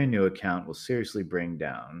a brand new account will seriously bring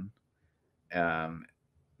down um,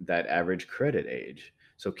 that average credit age.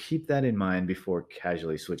 So, keep that in mind before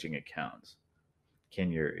casually switching accounts.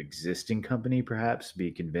 Can your existing company perhaps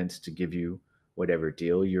be convinced to give you whatever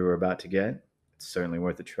deal you're about to get? It's certainly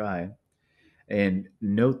worth a try. And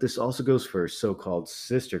note this also goes for so called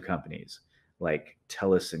sister companies like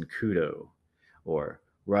TELUS and Kudo or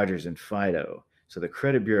Rogers and Fido. So the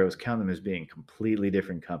credit bureaus count them as being completely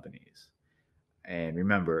different companies. And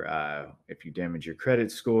remember, if you damage your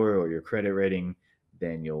credit score or your credit rating,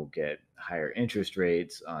 then you'll get higher interest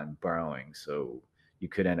rates on borrowing. So you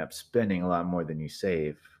could end up spending a lot more than you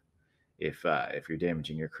save if you're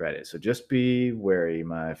damaging your credit. So just be wary,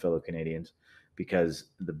 my fellow Canadians, because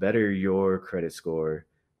the better your credit score,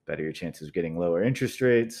 better your chances of getting lower interest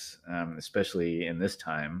rates, especially in this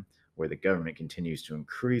time where the government continues to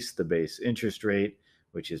increase the base interest rate,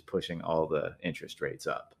 which is pushing all the interest rates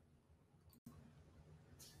up.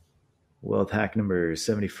 Wealth hack number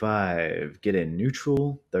 75, get a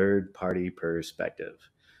neutral third party perspective.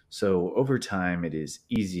 So, over time, it is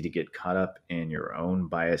easy to get caught up in your own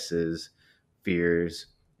biases, fears,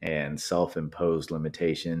 and self imposed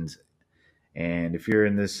limitations. And if you're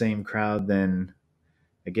in the same crowd, then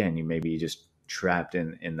again, you may be just trapped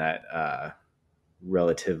in that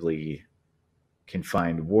relatively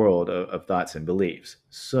confined world of thoughts and beliefs.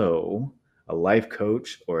 So, a life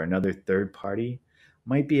coach or another third party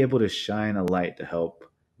might be able to shine a light to help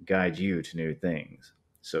guide you to new things.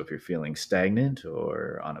 So, if you're feeling stagnant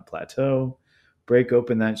or on a plateau, break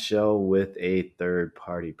open that shell with a third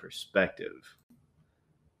party perspective.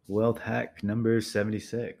 Wealth hack number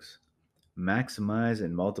 76, maximize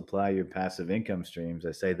and multiply your passive income streams.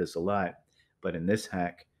 I say this a lot, but in this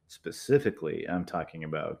hack specifically, I'm talking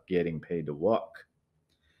about getting paid to walk.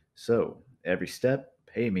 So, every step,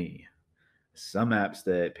 pay me. Some apps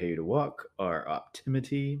that pay you to walk are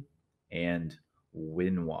Optimity and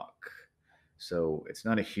WinWalk. So, it's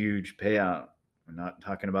not a huge payout. We're not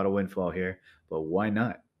talking about a windfall here, but why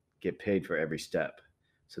not get paid for every step?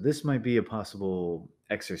 So, this might be a possible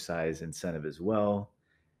exercise incentive as well.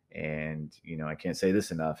 And, I can't say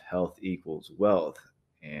this enough, health equals wealth.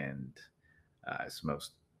 And it's the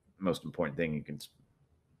most important thing you can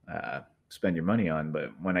spend your money on,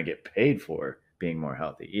 but when I get paid for being more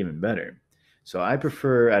healthy, even better. So I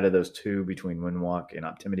prefer out of those two between Windwalk and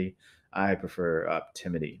Optimity, I prefer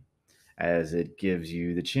Optimity as it gives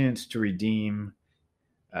you the chance to redeem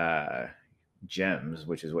uh, gems,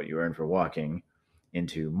 which is what you earn for walking,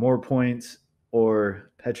 into more points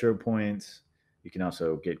or Petro points. You can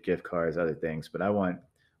also get gift cards, other things, but I want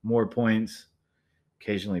more points,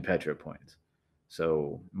 occasionally Petro points.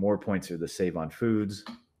 So more points are the save on foods,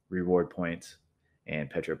 reward points, and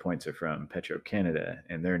Petro points are from Petro Canada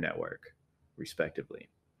and their network, respectively.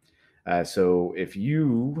 So if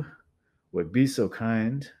you would be so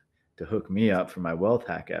kind to hook me up for my wealth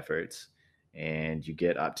hack efforts and you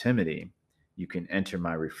get Optimity, you can enter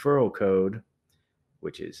my referral code,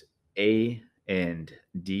 which is A and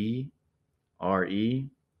D RE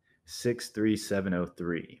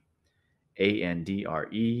 63703.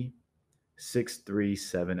 ANDRE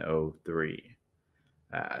 63703.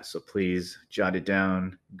 So please jot it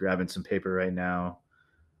down, grabbing some paper right now.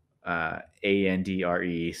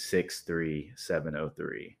 ANDRE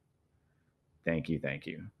 63703. Thank you, thank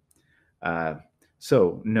you. Uh,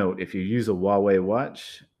 so note, if you use a Huawei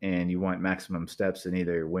watch and you want maximum steps in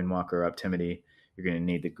either Windwalk or Optimity, you're going to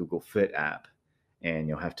need the Google Fit app, and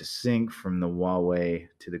you'll have to sync from the Huawei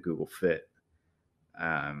to the Google Fit,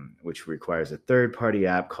 which requires a third-party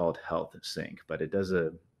app called Health Sync, but it does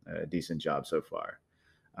a decent job so far.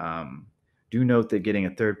 Um, do note that getting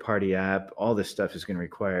a third-party app, all this stuff is going to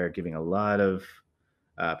require giving a lot of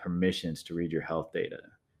permissions to read your health data.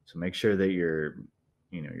 So make sure that you're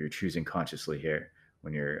choosing consciously here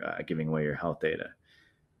when you're giving away your health data.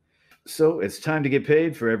 So it's time to get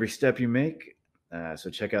paid for every step you make. So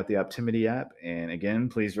check out the Optimity app, and again,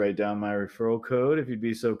 please write down my referral code if you'd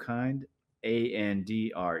be so kind.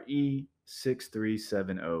 ANDRE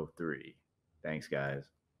 63703. Thanks, guys.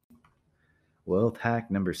 Wealth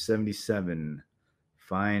hack number 77: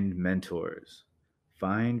 find mentors.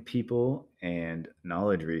 Find people and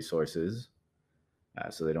knowledge resources.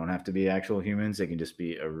 So they don't have to be actual humans, they can just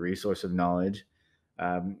be a resource of knowledge,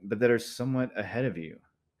 but that are somewhat ahead of you.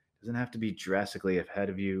 It doesn't have to be drastically ahead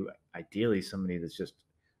of you. Ideally, somebody that's just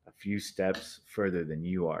a few steps further than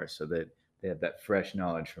you are, so that they have that fresh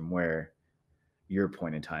knowledge from where your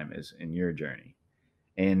point in time is in your journey.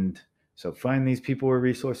 And so find these people or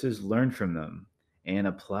resources, learn from them, and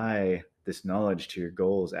apply this knowledge to your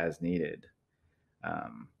goals as needed.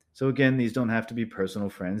 So again, these don't have to be personal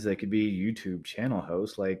friends. They could be YouTube channel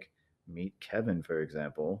hosts like Meet Kevin, for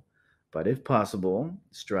example. But if possible,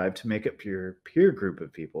 strive to make up your peer group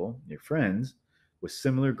of people, your friends, with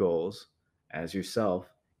similar goals as yourself,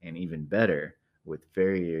 and even better, with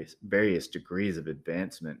various degrees of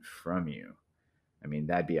advancement from you. I mean,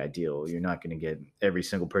 that'd be ideal. You're not going to get every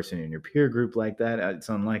single person in your peer group like that. It's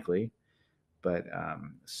unlikely, but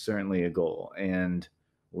certainly a goal. And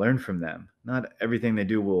learn from them. Not everything they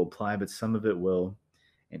do will apply, but some of it will.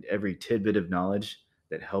 And every tidbit of knowledge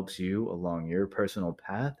that helps you along your personal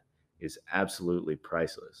path is absolutely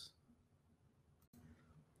priceless.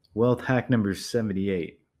 Wealth hack number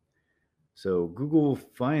 78. So, Google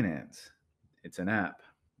Finance, it's an app,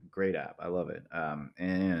 great app. I love it.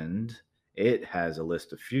 And it has a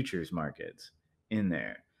list of futures markets in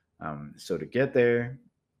there. So, to get there,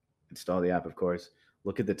 install the app, of course.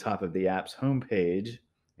 Look at the top of the app's homepage,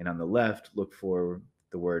 and on the left, look for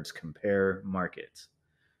the words compare markets.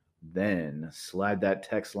 Then slide that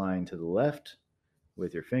text line to the left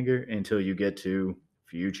with your finger until you get to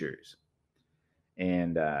futures,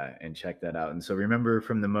 and check that out. And so remember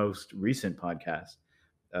from the most recent podcast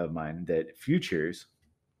of mine that futures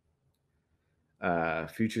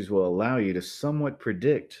will allow you to somewhat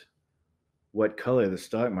predict what color the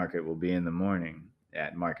stock market will be in the morning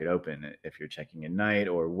at market open if you're checking at night,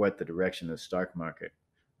 or what the direction of the stock market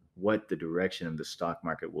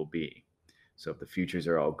will be. So if the futures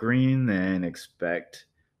are all green, then expect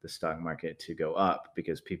the stock market to go up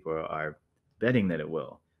because people are betting that it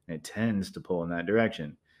will, and it tends to pull in that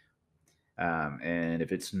direction. And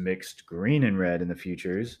if it's mixed green and red in the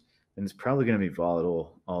futures, then it's probably going to be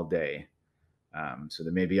volatile all day. So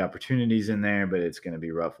there may be opportunities in there, but it's going to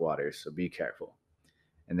be rough waters. So be careful.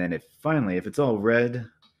 And then if it's all red,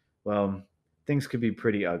 well, things could be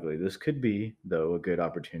pretty ugly. This could be, though, a good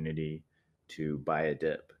opportunity to buy a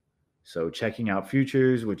dip. So checking out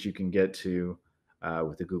futures, which you can get to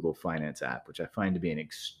with the Google Finance app, which I find to be an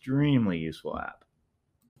extremely useful app.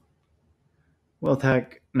 Wealth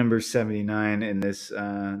hack number 79, and this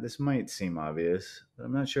might seem obvious, but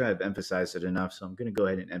I'm not sure I've emphasized it enough, so I'm going to go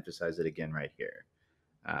ahead and emphasize it again right here.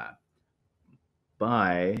 Uh,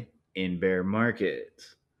 buy in bear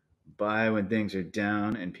markets. Buy when things are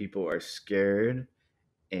down and people are scared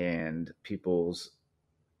and people's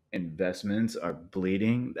investments are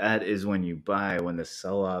bleeding. That is when you buy, when the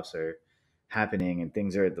sell-offs are happening and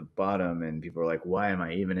things are at the bottom and people are like, why am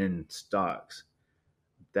I even in stocks?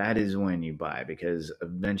 That is when you buy, because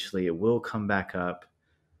eventually it will come back up.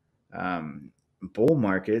 Bull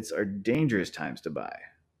markets are dangerous times to buy,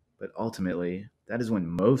 but ultimately that is when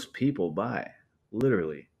most people buy.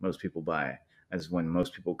 Literally, most people buy. As when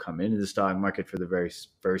most people come into the stock market for the very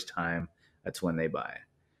first time, that's when they buy.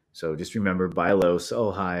 So just remember, buy low,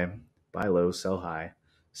 sell high, buy low, sell high.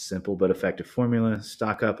 Simple but effective formula.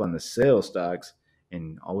 Stock up on the sale stocks,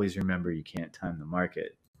 and always remember you can't time the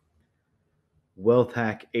market. Wealth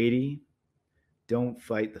hack 80: don't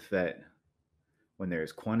fight the Fed. When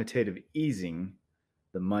there's quantitative easing,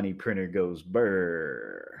 the money printer goes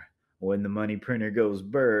burr. When the money printer goes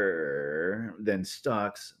burr, then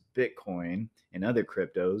stocks, Bitcoin, and other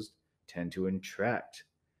cryptos tend to contract.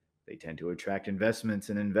 They tend to attract investments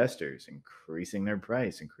and investors, increasing their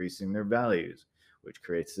price, increasing their values, which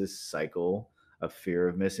creates this cycle of fear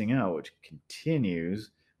of missing out, which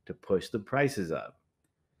continues to push the prices up.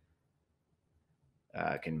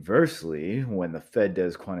 Conversely, when the Fed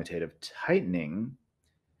does quantitative tightening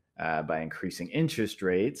by increasing interest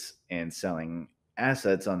rates and selling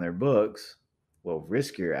assets on their books, well,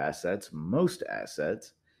 riskier assets, most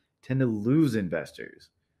assets, tend to lose investors.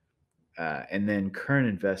 And then current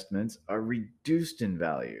investments are reduced in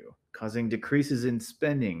value, causing decreases in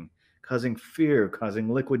spending, causing fear,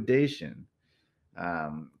 causing liquidation,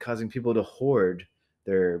 causing people to hoard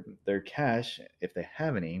their cash if they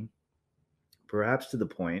have any, perhaps to the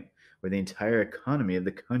point where the entire economy of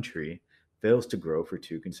the country fails to grow for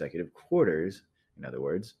 2 consecutive quarters. In other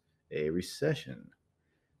words, a recession.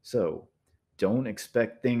 So, don't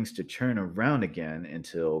expect things to turn around again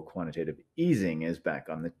until quantitative easing is back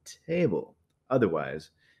on the table.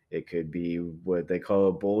 Otherwise, it could be what they call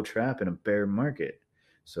a bull trap in a bear market.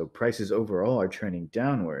 So, prices overall are trending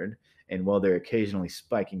downward, and while they're occasionally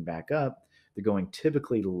spiking back up, they're going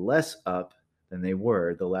typically less up than they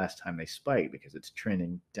were the last time they spiked because it's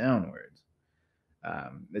trending downwards.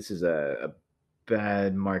 This is a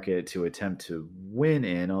bad market to attempt to win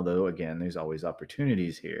in, although, again, there's always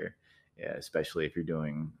opportunities here, especially if you're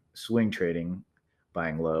doing swing trading,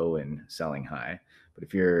 buying low and selling high. But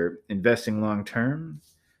if you're investing long term,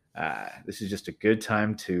 this is just a good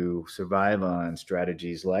time to survive on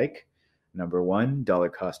strategies like number one, dollar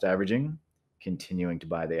cost averaging, continuing to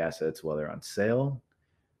buy the assets while they're on sale,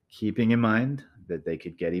 keeping in mind that they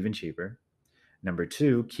could get even cheaper. Number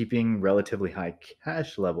two, keeping relatively high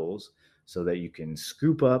cash levels so that you can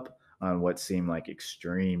scoop up on what seem like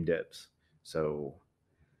extreme dips. So,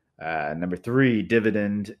 number three,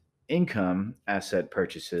 dividend income asset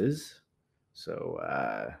purchases. So,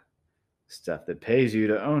 stuff that pays you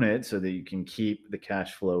to own it so that you can keep the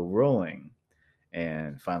cash flow rolling.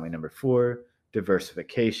 And finally, number four,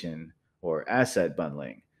 diversification or asset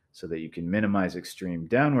bundling so that you can minimize extreme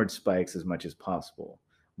downward spikes as much as possible.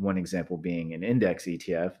 One example being an index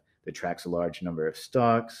ETF that tracks a large number of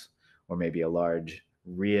stocks, or maybe a large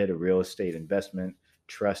REIT, a real estate investment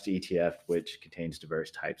trust ETF, which contains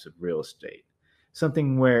diverse types of real estate.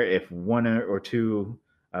 Something where if one or two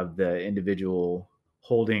of the individual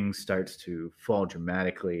holdings starts to fall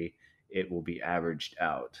dramatically, it will be averaged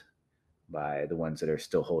out by the ones that are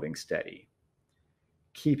still holding steady.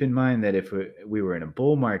 Keep in mind that if we were in a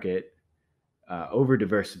bull market, over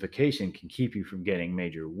diversification can keep you from getting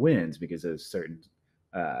major wins because as certain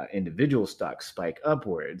individual stocks spike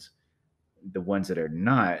upwards, the ones that are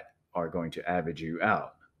not are going to average you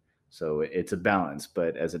out. So it's a balance.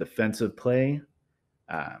 But as a defensive play,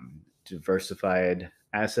 diversified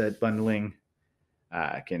asset bundling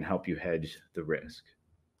can help you hedge the risk.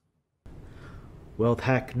 Wealth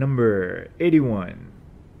hack number 81.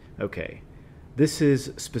 Okay, this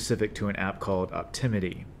is specific to an app called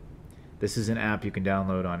Optimity. This is an app you can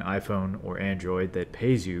download on iPhone or Android that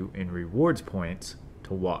pays you in rewards points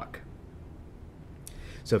to walk.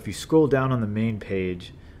 So if you scroll down on the main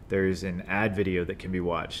page, there's an ad video that can be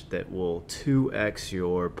watched that will 2x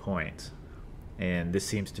your points. And this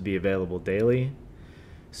seems to be available daily.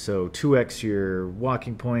 So 2x your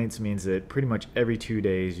walking points means that pretty much every 2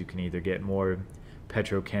 days you can either get more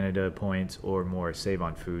Petro-Canada points or more Save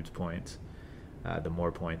on Foods points, the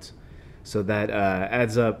more points. So that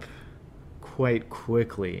adds up quite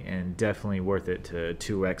quickly and definitely worth it to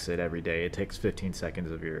 2x it every day. It takes 15 seconds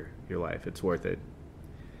of your life. It's worth it.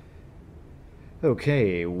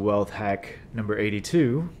 Okay, wealth hack number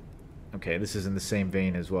 82. Okay, this is in the same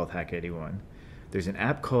vein as wealth hack 81. There's an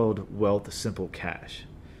app called Wealth Simple Cash.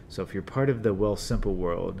 So if you're part of the Wealth Simple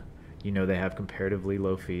world, you know they have comparatively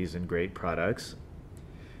low fees and great products.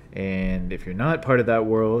 And if you're not part of that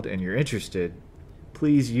world and you're interested,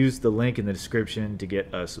 please use the link in the description to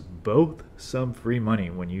get us both some free money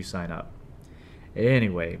when you sign up.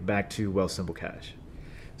 Anyway, back to Wealth Simple Cash.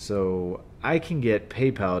 So I can get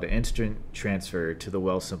PayPal to instant transfer to the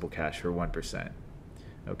Wealth Simple Cash for 1%.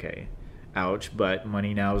 Okay, ouch, but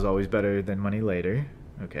money now is always better than money later.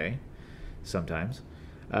 Okay, sometimes.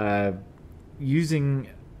 Using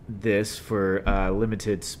this for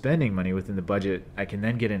limited spending money within the budget, I can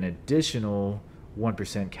then get an additional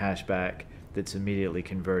 1% cash back that's immediately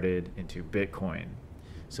converted into Bitcoin.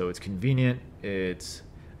 So it's convenient, it's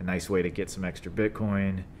a nice way to get some extra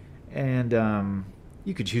Bitcoin, and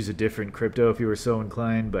you could choose a different crypto if you were so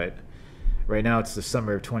inclined, but right now it's the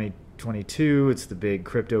summer of 2022, it's the big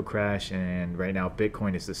crypto crash, and right now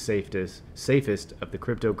Bitcoin is the safest of the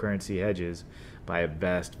cryptocurrency hedges by a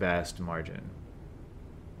vast margin.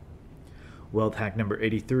 Wealth hack number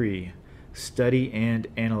 83: study and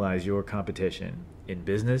analyze your competition in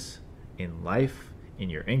business, in life, in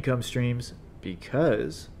your income streams,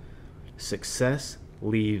 because success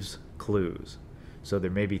leaves clues. So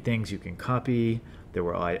there may be things you can copy. There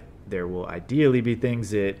will ideally be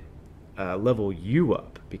things that level you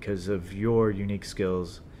up because of your unique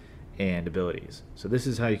skills and abilities. So this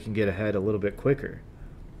is how you can get ahead a little bit quicker.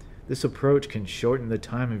 This approach can shorten the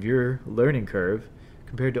time of your learning curve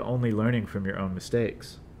compared to only learning from your own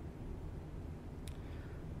mistakes.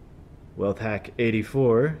 Wealth hack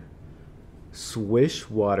 84: swish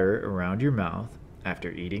water around your mouth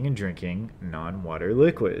after eating and drinking non-water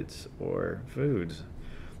liquids or foods.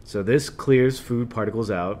 So this clears food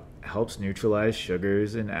particles out, helps neutralize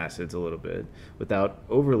sugars and acids a little bit without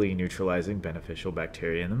overly neutralizing beneficial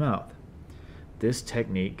bacteria in the mouth. This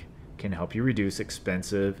technique can help you reduce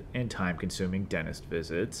expensive and time-consuming dentist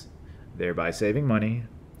visits, thereby saving money,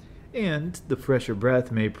 and the fresher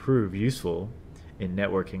breath may prove useful in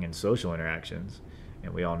networking and social interactions,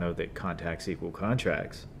 and we all know that contacts equal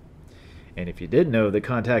contracts. And if you didn't know that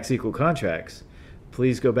contacts equal contracts,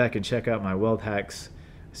 please go back and check out my Wealth Hacks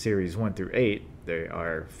series 1 through 8. They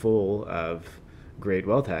are full of great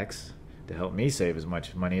wealth hacks to help me save as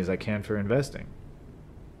much money as I can for investing.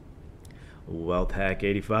 Wealth hack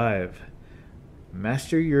 85: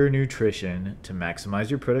 master your nutrition to maximize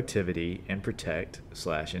your productivity and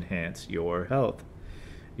protect/enhance your health.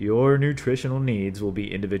 Your nutritional needs will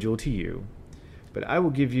be individual to you, but I will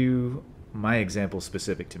give you my example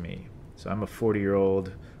specific to me. So I'm a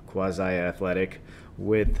 40-year-old quasi-athletic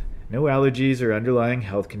with no allergies or underlying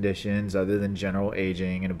health conditions other than general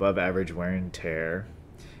aging and above average wear and tear.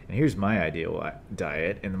 And here's my ideal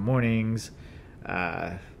diet. In the mornings,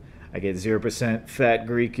 I get 0% fat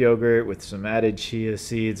Greek yogurt with some added chia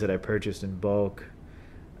seeds that I purchased in bulk.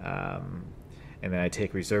 And then I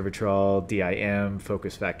take resveratrol, DIM,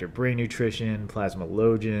 focus factor brain nutrition,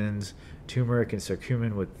 plasmalogens, turmeric and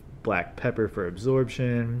curcumin with black pepper for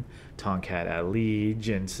absorption, Tongkat Ali,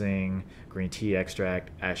 ginseng, green tea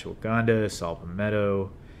extract, ashwagandha, saw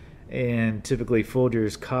palmetto, and typically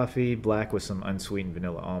Folgers coffee, black with some unsweetened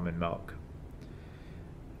vanilla almond milk.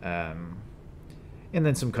 And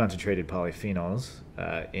then some concentrated polyphenols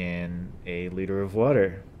in a liter of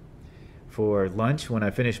water. For lunch, when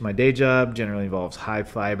I finish my day job, generally involves high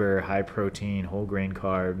fiber, high protein, whole grain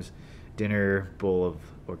carbs. Dinner, bowl of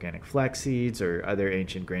organic flax seeds or other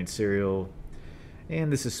ancient grain cereal.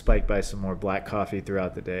 And this is spiked by some more black coffee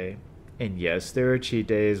throughout the day. And yes, there are cheat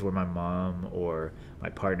days where my mom or my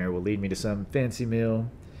partner will lead me to some fancy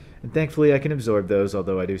meal. And thankfully I can absorb those,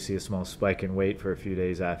 although I do see a small spike in weight for a few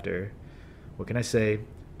days after. What can I say?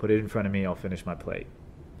 Put it in front of me, I'll finish my plate.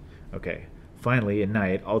 Okay, finally, at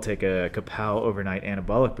night, I'll take a Kapow overnight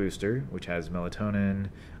anabolic booster, which has melatonin,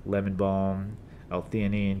 lemon balm,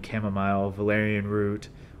 L-theanine, chamomile, valerian root,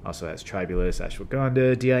 also has tribulus,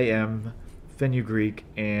 ashwagandha, DIM, fenugreek,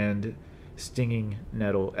 and stinging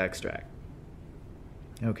nettle extract.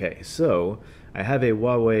 Okay, so I have a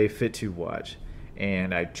Huawei Fit 2 watch,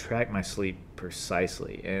 and I track my sleep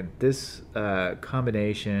precisely. And this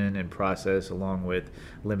combination and process, along with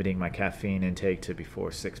limiting my caffeine intake to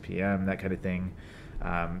before 6 p.m., that kind of thing,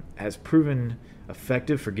 has proven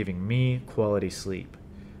effective for giving me quality sleep,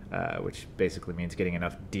 which basically means getting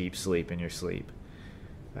enough deep sleep in your sleep.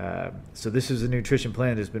 So this is a nutrition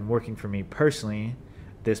plan that's been working for me personally.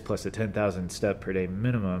 This plus a 10,000 step per day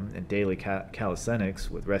minimum and daily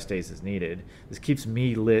calisthenics with rest days as needed. This keeps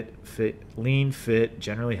me lean, fit,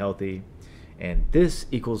 generally healthy. And this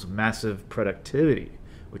equals massive productivity,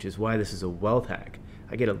 which is why this is a wealth hack.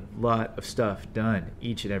 I get a lot of stuff done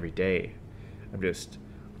each and every day.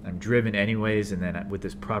 I'm driven anyways, and then with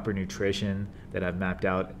this proper nutrition that I've mapped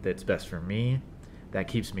out that's best for me, that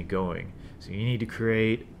keeps me going. So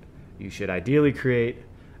you should ideally create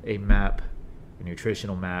a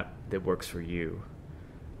nutritional map that works for you,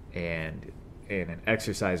 and an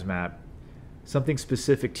exercise map, something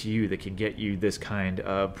specific to you that can get you this kind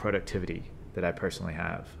of productivity that I personally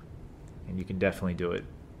have. And you can definitely do it.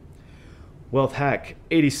 Wealth hack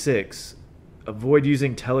 86: avoid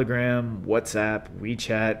using Telegram, WhatsApp,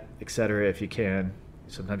 WeChat, etc. if you can.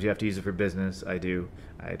 Sometimes you have to use it for business. I do.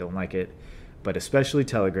 I don't like it. But especially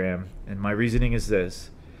Telegram. And my reasoning is this.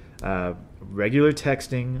 Regular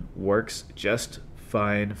texting works just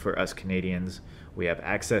fine for us Canadians. We have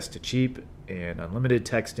access to cheap and unlimited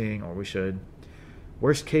texting, or we should.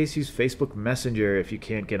 Worst case, use Facebook Messenger if you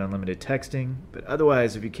can't get unlimited texting. But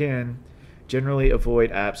otherwise, if you can, generally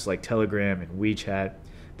avoid apps like Telegram and WeChat.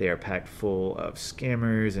 They are packed full of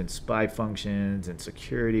scammers and spy functions and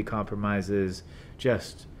security compromises.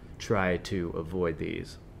 Just try to avoid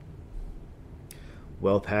these.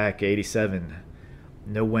 Wealth hack 87.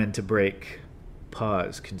 Know when to break.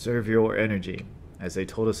 Pause. Conserve your energy. As they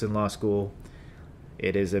told us in law school,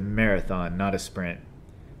 it is a marathon, not a sprint.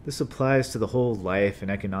 This applies to the whole life and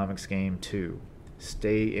economics game too.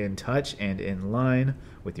 Stay in touch and in line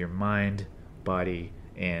with your mind, body,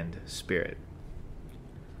 and spirit.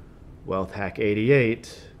 Wealth hack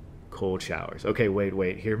 88. Cold showers. Okay,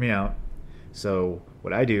 wait, hear me out. So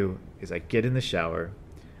what I do is I get in the shower,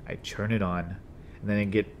 I turn it on, and then I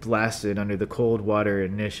get blasted under the cold water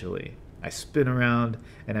initially. I spin around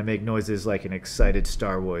and I make noises like an excited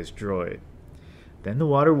Star Wars droid. Then the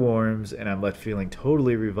water warms and I'm left feeling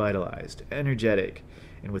totally revitalized, energetic,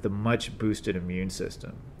 and with a much boosted immune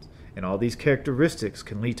system. And all these characteristics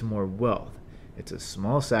can lead to more wealth. It's a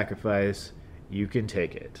small sacrifice. You can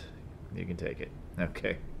take it. You can take it.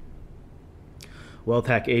 Okay. Wealth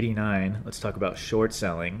hack 89. Let's talk about short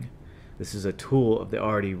selling. This is a tool of the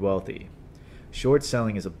already wealthy. Short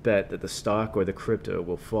selling is a bet that the stock or the crypto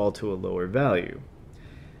will fall to a lower value.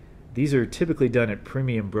 These are typically done at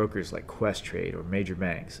premium brokers like Questrade or major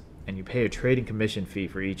banks, and you pay a trading commission fee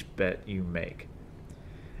for each bet you make.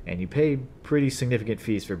 And you pay pretty significant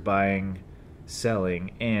fees for buying,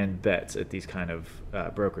 selling, and bets at these kind of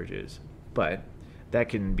brokerages. But that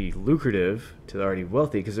can be lucrative to the already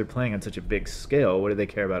wealthy because they're playing on such a big scale. What do they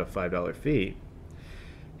care about a $5 fee?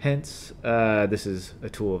 Hence, this is a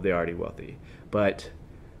tool of the already wealthy. But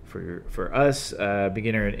for us,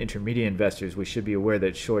 beginner and intermediate investors, we should be aware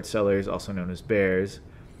that short sellers, also known as bears,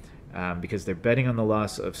 because they're betting on the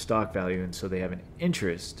loss of stock value, and so they have an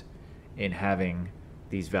interest in having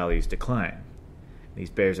these values decline. These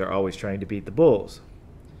bears are always trying to beat the bulls.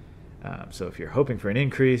 So if you're hoping for an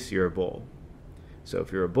increase, you're a bull. So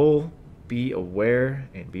if you're a bull, be aware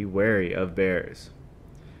and be wary of bears.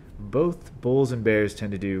 Both bulls and bears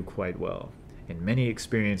tend to do quite well, and many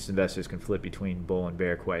experienced investors can flip between bull and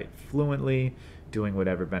bear quite fluently, doing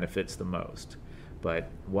whatever benefits the most.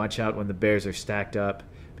 But watch out when the bears are stacked up,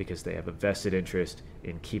 because they have a vested interest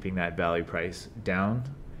in keeping that value price down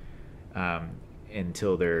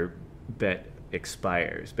until their bet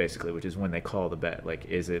expires, basically, which is when they call the bet. Like,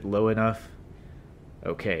 is it low enough?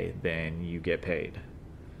 Okay, then you get paid.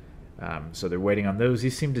 So they're waiting on those.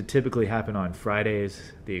 These seem to typically happen on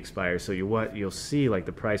Fridays, the expire. So you'll see like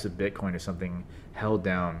the price of Bitcoin or something held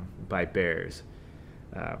down by bears.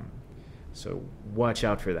 So watch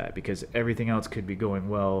out for that, because everything else could be going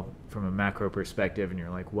well from a macro perspective, and you're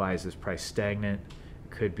like, why is this price stagnant? It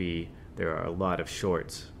could be there are a lot of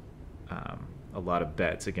shorts, a lot of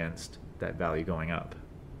bets against that value going up.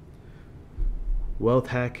 Wealth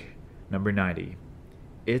hack number 90.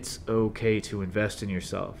 It's okay to invest in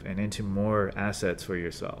yourself and into more assets for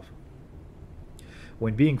yourself.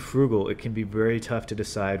 When being frugal, it can be very tough to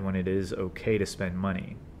decide when it is okay to spend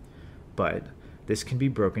money. But this can be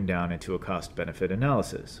broken down into a cost-benefit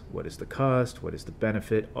analysis. What is the cost? What is the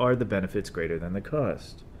benefit? Are the benefits greater than the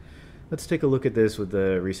cost? Let's take a look at this with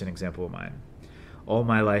a recent example of mine. All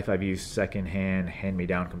my life I've used second-hand,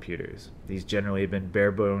 hand-me-down computers. These generally have been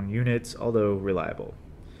bare-bone units, although reliable.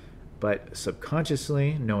 But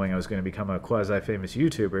subconsciously, knowing I was going to become a quasi-famous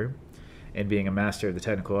YouTuber and being a master of the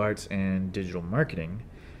technical arts and digital marketing,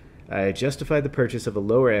 I justified the purchase of a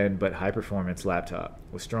lower-end but high-performance laptop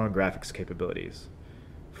with strong graphics capabilities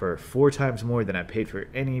for 4 times more than I paid for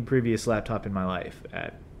any previous laptop in my life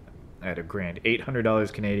at a grand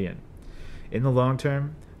 $800 Canadian. In the long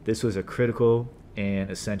term, this was a critical and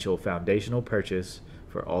essential foundational purchase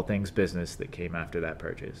for all things business that came after that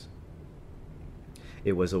purchase.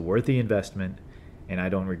 It was a worthy investment, and I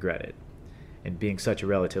don't regret it. And being such a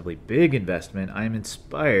relatively big investment, I am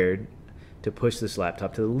inspired to push this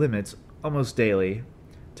laptop to the limits almost daily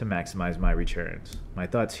to maximize my returns. My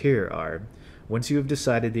thoughts here are, once you have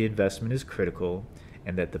decided the investment is critical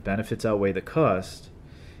and that the benefits outweigh the cost,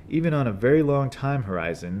 even on a very long time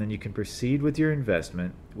horizon, then you can proceed with your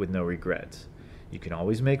investment with no regrets. You can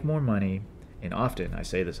always make more money, and often, I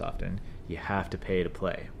say this often, you have to pay to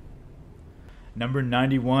play. Number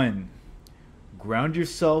 91, ground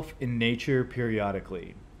yourself in nature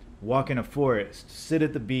periodically. Walk in a forest, sit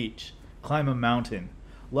at the beach, climb a mountain.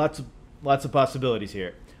 Lots of possibilities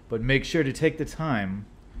here, but make sure to take the time,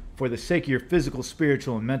 for the sake of your physical,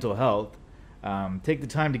 spiritual, and mental health, take the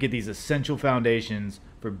time to get these essential foundations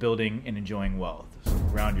for building and enjoying wealth. So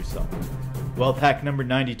ground yourself. Wealth hack number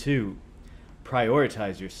 92,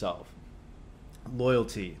 prioritize yourself.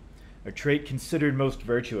 Loyalty, a trait considered most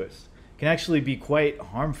virtuous, can actually be quite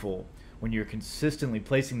harmful when you're consistently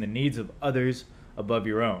placing the needs of others above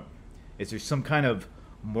your own. Is there some kind of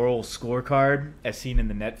moral scorecard as seen in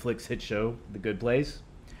the Netflix hit show The Good Place?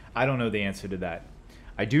 I don't know the answer to that.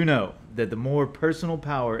 I do know that the more personal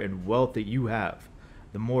power and wealth that you have,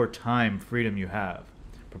 the more time freedom you have.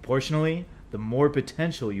 Proportionally, the more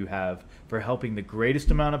potential you have for helping the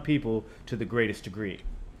greatest amount of people to the greatest degree.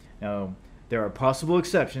 Now, there are possible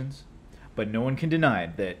exceptions, but no one can deny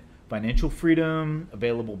that financial freedom,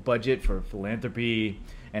 available budget for philanthropy,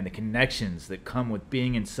 and the connections that come with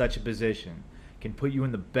being in such a position can put you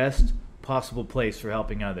in the best possible place for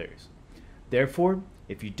helping others. Therefore,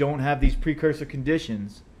 if you don't have these precursor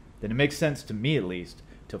conditions, then it makes sense, to me at least,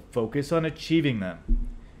 to focus on achieving them,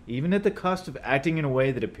 even at the cost of acting in a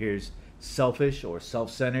way that appears selfish or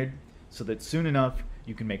self-centered, so that soon enough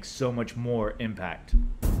you can make so much more impact.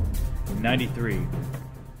 93.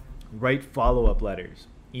 Write follow-up letters.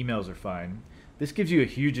 Emails are fine. This gives you a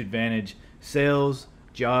huge advantage. Sales,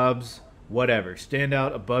 jobs, whatever. Stand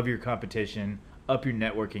out above your competition, up your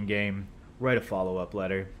networking game, write a follow-up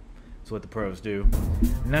letter. That's what the pros do.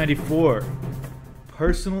 94.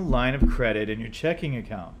 Personal line of credit in your checking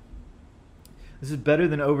account. This is better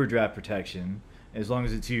than overdraft protection, as long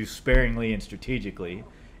as it's used sparingly and strategically.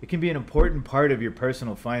 It can be an important part of your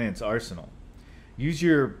personal finance arsenal. Use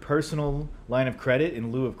your personal line of credit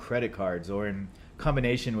in lieu of credit cards, or in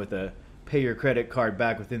combination with a pay your credit card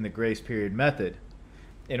back within the grace period method,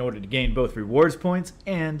 in order to gain both rewards points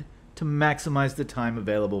and to maximize the time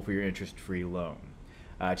available for your interest-free loan.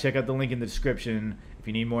 Check out the link in the description if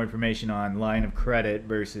you need more information on line of credit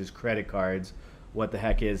versus credit cards. What the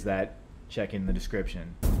heck is that? Check in the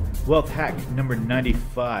description. Wealth hack number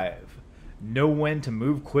 95. Know when to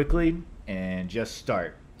move quickly and just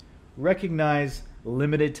start. Recognize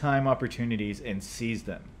limited time opportunities and seize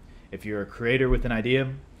them. If you're a creator with an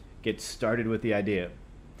idea, get started with the idea.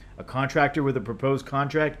 A contractor with a proposed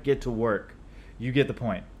contract, get to work. You get the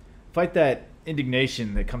point. Fight that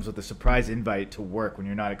indignation that comes with a surprise invite to work when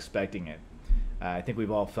you're not expecting it. I think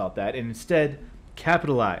we've all felt that. And instead,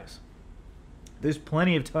 capitalize. There's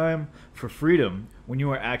plenty of time for freedom when you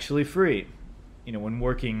are actually free. When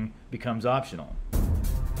working becomes optional.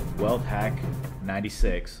 Wealth hack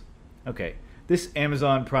 96. Okay, this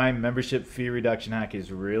Amazon Prime membership fee reduction hack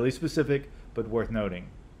is really specific, but worth noting.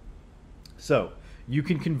 So, you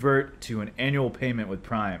can convert to an annual payment with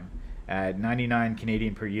Prime at 99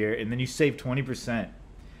 Canadian per year, and then you save 20%.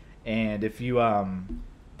 And if you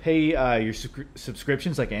pay your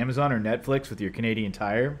subscriptions like Amazon or Netflix with your Canadian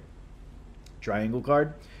Tire Triangle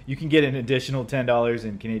card, you can get an additional $10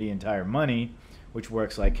 in Canadian Tire money, which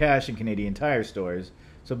works like cash in Canadian Tire stores.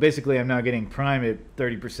 So basically, I'm now getting Prime at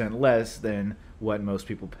 30% less than what most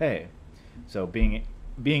people pay. So being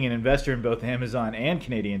an investor in both Amazon and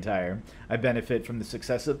Canadian Tire, I benefit from the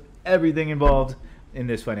success of everything involved in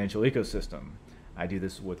this financial ecosystem. I do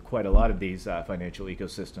this with quite a lot of these financial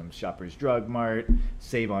ecosystems. Shoppers Drug Mart,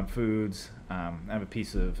 Save on Foods. I have a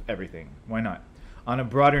piece of everything. Why not? On a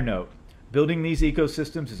broader note, building these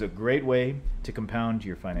ecosystems is a great way to compound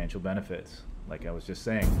your financial benefits. Like I was just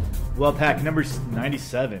saying. Wealth hack number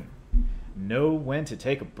 97. Know when to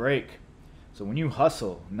take a break. So when you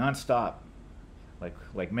hustle nonstop,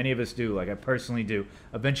 like many of us do, like I personally do,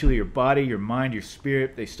 eventually your body, your mind, your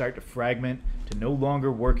spirit, they start to fragment to no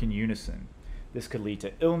longer work in unison. This could lead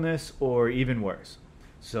to illness or even worse.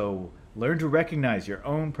 So learn to recognize your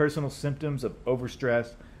own personal symptoms of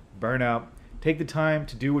overstress, burnout. Take the time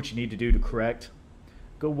to do what you need to do to correct.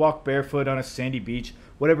 Go walk barefoot on a sandy beach,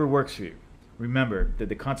 whatever works for you. Remember that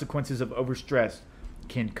the consequences of overstress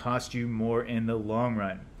can cost you more in the long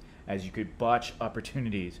run, as you could botch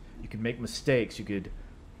opportunities, you could make mistakes, you could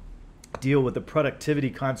deal with the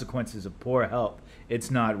productivity consequences of poor health.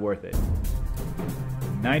 It's not worth it.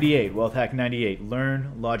 98, wealth hack 98,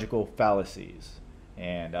 learn logical fallacies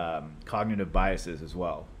and cognitive biases as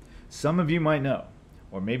well. Some of you might know,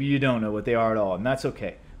 or maybe you don't know what they are at all, and that's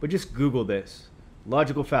okay. But just Google this,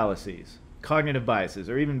 logical fallacies, cognitive biases,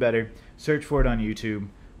 or even better, search for it on YouTube,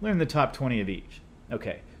 learn the top 20 of each.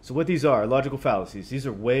 Okay, so what these are, logical fallacies, these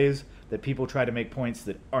are ways that people try to make points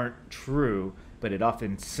that aren't true, but it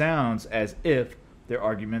often sounds as if their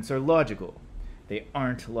arguments are logical. They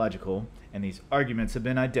aren't logical, and these arguments have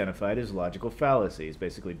been identified as logical fallacies,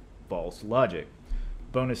 basically false logic.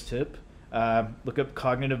 Bonus tip, look up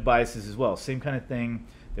cognitive biases as well. Same kind of thing.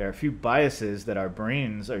 There are a few biases that our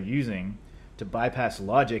brains are using to bypass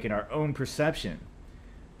logic in our own perception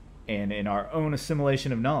and in our own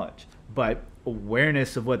assimilation of knowledge. But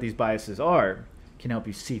awareness of what these biases are can help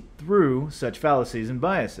you see through such fallacies and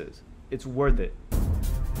biases. It's worth it.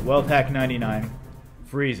 Wealth hack 99,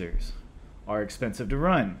 freezers are expensive to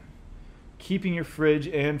run. Keeping your fridge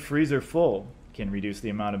and freezer full can reduce the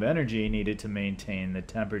amount of energy needed to maintain the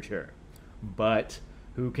temperature. But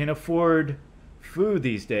who can afford food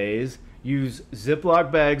these days Use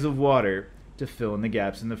Ziploc bags of water to fill in the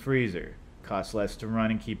gaps in the freezer. Costs less to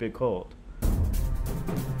run and keep it cold.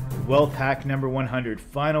 Wealth hack number 100.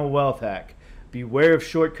 Final wealth hack. Beware of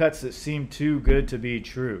shortcuts that seem too good to be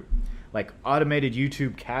true, like automated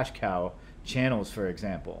YouTube cash cow channels, for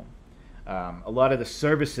example. A lot of the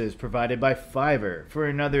services provided by Fiverr, for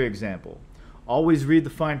another example. Always read the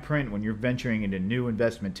fine print when you're venturing into new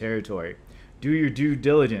investment territory. Do your due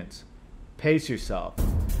diligence. Pace yourself.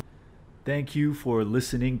 Thank you for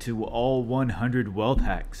listening to all 100 wealth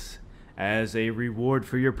hacks. As a reward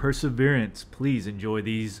for your perseverance, please enjoy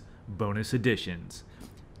these bonus editions.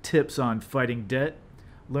 Tips on fighting debt,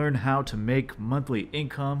 learn how to make monthly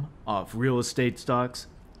income off real estate stocks,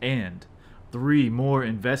 and 3 more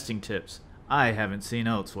investing tips I haven't seen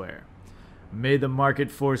elsewhere. May the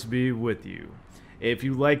market force be with you. If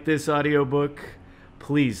you like this audiobook,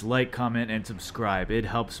 please like, comment, and subscribe. It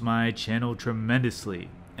helps my channel tremendously,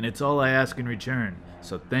 and it's all I ask in return,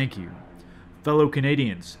 so thank you. Fellow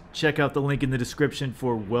Canadians, check out the link in the description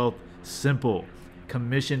for Wealth Simple,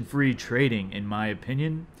 commission-free trading. In my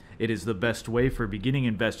opinion, it is the best way for beginning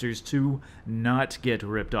investors to not get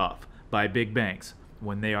ripped off by big banks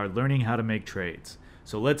when they are learning how to make trades.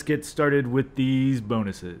 So let's get started with these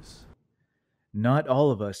bonuses. Not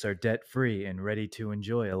all of us are debt-free and ready to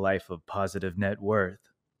enjoy a life of positive net worth.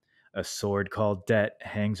 A sword called debt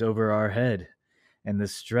hangs over our head, and the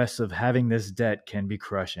stress of having this debt can be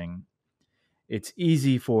crushing. It's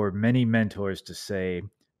easy for many mentors to say,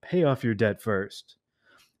 pay off your debt first.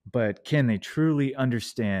 But can they truly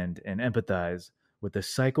understand and empathize with the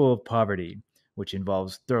cycle of poverty, which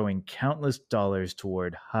involves throwing countless dollars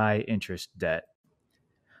toward high interest debt?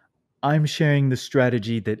 I'm sharing the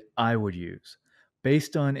strategy that I would use,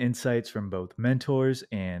 based on insights from both mentors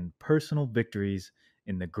and personal victories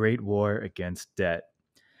in the Great War Against Debt.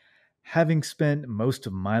 Having spent most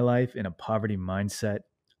of my life in a poverty mindset,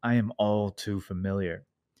 I am all too familiar.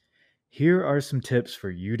 Here are some tips for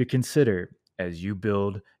you to consider as you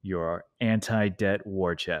build your anti-debt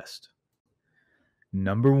war chest.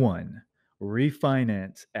 Number 1,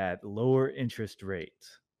 refinance at lower interest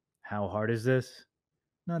rates. How hard is this?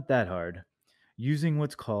 Not that hard. Using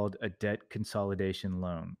what's called a debt consolidation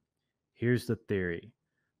loan. Here's the theory.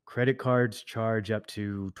 Credit cards charge up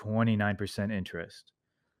to 29% interest.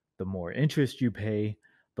 The more interest you pay,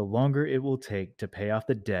 the longer it will take to pay off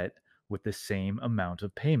the debt with the same amount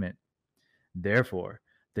of payment. Therefore,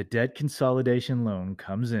 the debt consolidation loan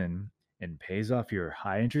comes in and pays off your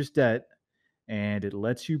high interest debt, and it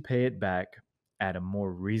lets you pay it back at a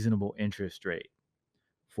more reasonable interest rate.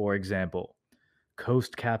 For example,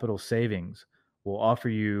 Coast Capital Savings will offer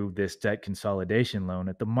you this debt consolidation loan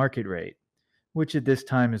at the market rate, which at this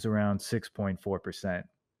time is around 6.4%.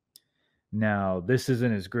 Now, this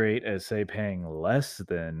isn't as great as, say, paying less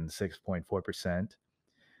than 6.4%,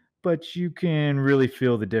 but you can really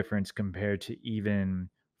feel the difference compared to even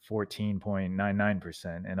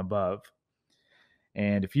 14.99% and above.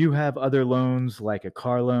 And if you have other loans like a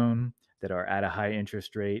car loan that are at a high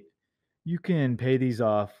interest rate, you can pay these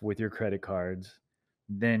off with your credit cards,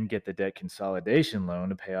 then get the debt consolidation loan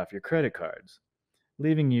to pay off your credit cards,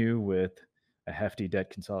 leaving you with a hefty debt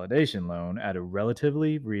consolidation loan at a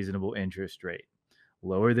relatively reasonable interest rate,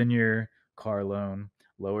 lower than your car loan,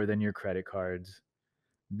 lower than your credit cards.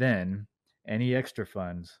 Then, any extra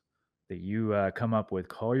funds that you come up with,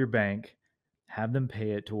 call your bank, have them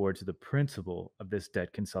pay it towards the principal of this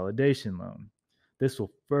debt consolidation loan. This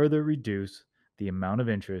will further reduce the amount of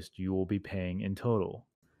interest you will be paying in total.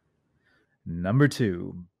 Number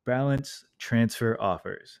 2, balance transfer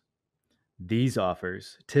offers. These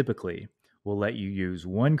offers typically will let you use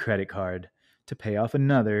one credit card to pay off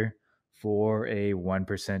another for a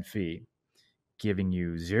 1% fee, giving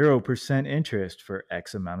you 0% interest for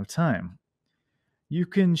X amount of time. You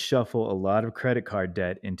can shuffle a lot of credit card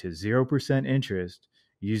debt into 0% interest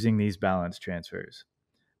using these balance transfers.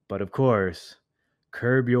 But of course,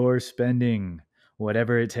 curb your spending,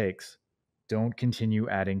 whatever it takes. Don't continue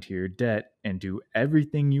adding to your debt and do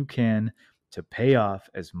everything you can to pay off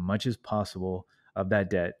as much as possible of that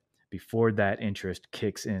debt before that interest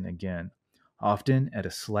kicks in again, often at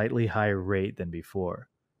a slightly higher rate than before.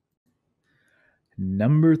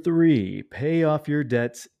 Number 3, pay off your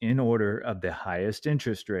debts in order of the highest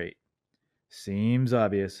interest rate. Seems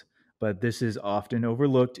obvious, but this is often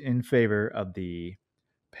overlooked in favor of the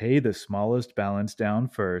pay the smallest balance down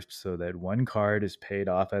first so that one card is paid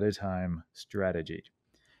off at a time strategy.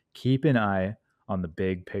 Keep an eye on the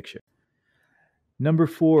big picture. Number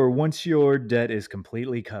 4, once your debt is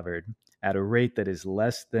completely covered at a rate that is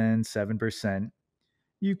less than 7%,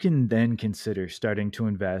 you can then consider starting to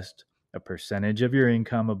invest a percentage of your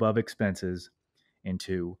income above expenses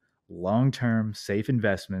into long term safe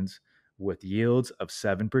investments with yields of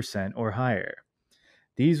 7% or higher.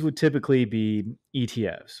 These would typically be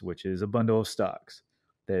ETFs, which is a bundle of stocks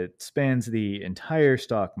that spans the entire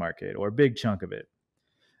stock market or a big chunk of it.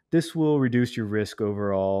 This will reduce your risk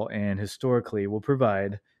overall and historically will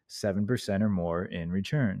provide 7% or more in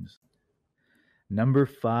returns. Number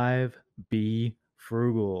five, be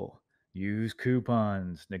frugal. Use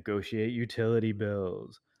coupons, negotiate utility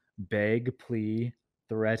bills, beg, plea,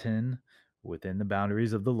 threaten within the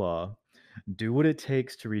boundaries of the law. Do what it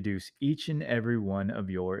takes to reduce each and every one of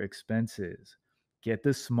your expenses. Get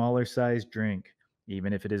the smaller size drink,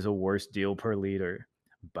 even if it is a worse deal per liter.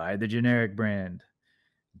 Buy the generic brand.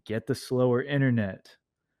 Get the slower internet.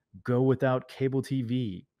 Go without cable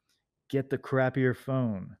TV. Get the crappier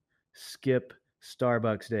phone. Skip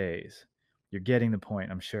Starbucks days. You're getting the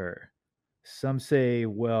point, I'm sure. Some say,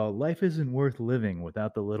 well, life isn't worth living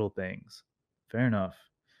without the little things. Fair enough.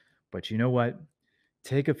 But you know what?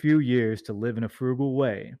 Take a few years to live in a frugal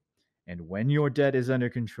way, and when your debt is under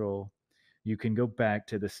control, you can go back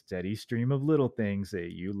to the steady stream of little things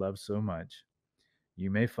that you love so much. You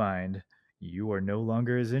may find you are no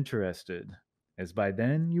longer as interested, as by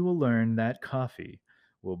then you will learn that coffee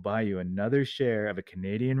will buy you another share of a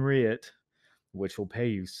Canadian REIT, which will pay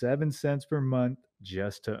you 7 cents per month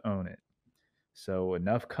just to own it. So,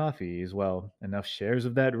 enough coffee is, well, enough shares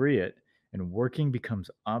of that REIT, and working becomes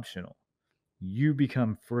optional. You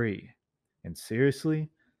become free. And seriously,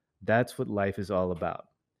 that's what life is all about.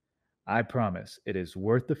 I promise it is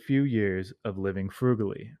worth a few years of living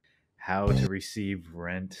frugally. How to receive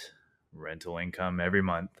rental income every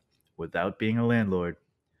month without being a landlord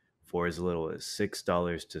for as little as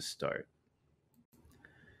 $6 to start.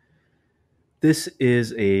 This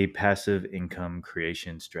is a passive income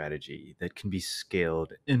creation strategy that can be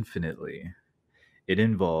scaled infinitely. It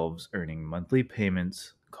involves earning monthly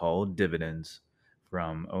payments called dividends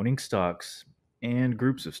from owning stocks and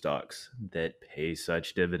groups of stocks that pay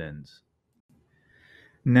such dividends.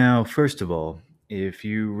 Now, first of all, if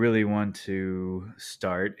you really want to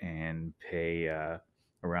start and pay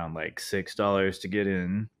around like $6 to get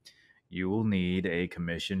in, you will need a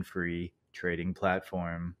commission free trading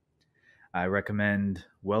platform. I recommend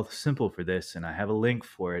Wealth Simple for this, and I have a link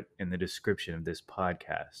for it in the description of this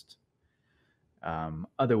podcast.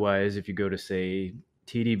 Otherwise, if you go to say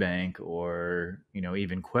TD Bank or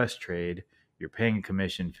even Quest Trade, you're paying a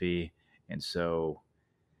commission fee, and so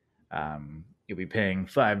you'll be paying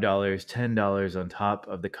 $5, $10 on top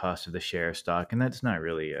of the cost of the share of stock, and that's not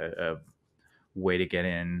really a way to get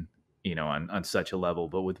in, on such a level.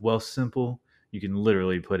 But with Wealth Simple, you can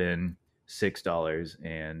literally put in $6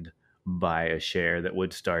 and buy a share that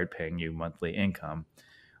would start paying you monthly income,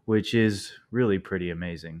 which is really pretty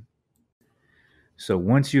amazing. So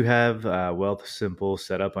once you have Wealth Simple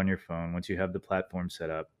set up on your phone, once you have the platform set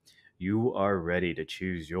up, you are ready to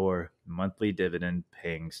choose your monthly dividend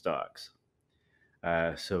paying stocks.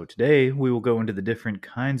 So today we will go into the different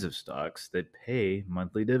kinds of stocks that pay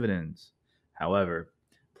monthly dividends. However,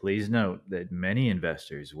 please note that many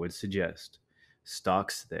investors would suggest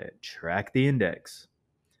stocks that track the index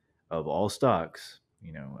of all stocks,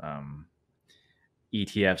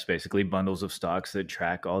 ETFs, basically bundles of stocks that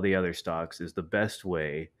track all the other stocks, is the best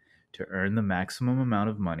way to earn the maximum amount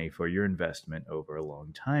of money for your investment over a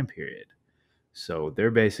long time period. So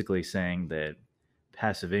they're basically saying that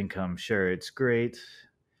passive income, sure, it's great,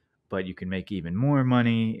 but you can make even more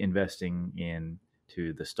money investing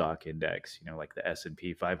into the stock index, like the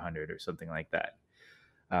S&P 500 or something like that,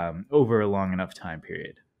 over a long enough time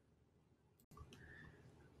period.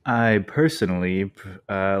 I personally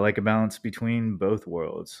like a balance between both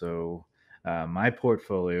worlds. So my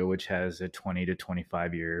portfolio, which has a 20 to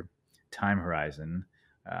 25-year time horizon,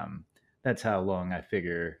 um, that's how long I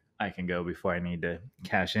figure I can go before I need to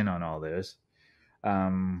cash in on all this.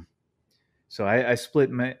 Um, so I split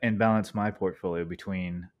and balance my portfolio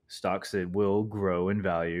between stocks that will grow in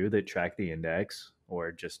value that track the index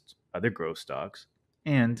or just other growth stocks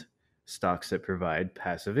and stocks that provide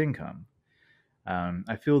passive income.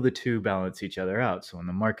 I feel the two balance each other out. So when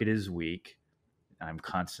the market is weak, I'm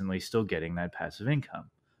constantly still getting that passive income.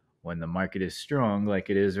 When the market is strong, like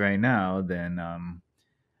it is right now, then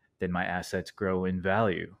my assets grow in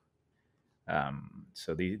value.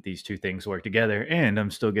 So these two things work together, and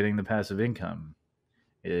I'm still getting the passive income.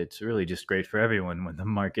 It's really just great for everyone when the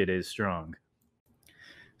market is strong.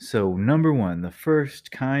 So, number one, the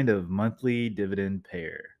first kind of monthly dividend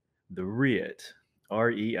payer, the REIT,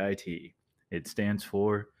 REIT. It stands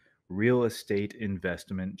for Real Estate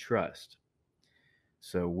Investment Trust.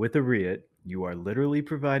 So, with a REIT, You are literally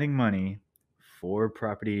providing money for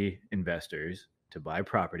property investors to buy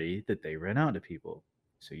property that they rent out to people.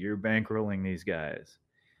 So you're bankrolling these guys.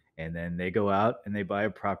 And then they go out and they buy a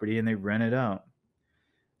property and they rent it out.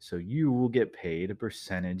 So you will get paid a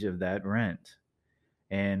percentage of that rent.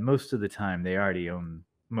 And most of the time, they already own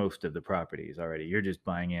most of the properties already. You're just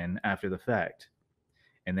buying in after the fact.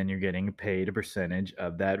 And then you're getting paid a percentage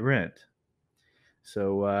of that rent.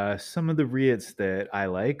 So some of the REITs that I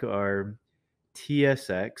like are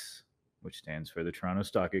TSX, which stands for the Toronto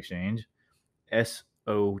Stock Exchange,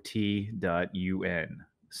 SOT.UN,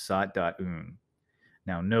 SOT.UN.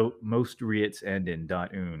 Now, note most REITs end in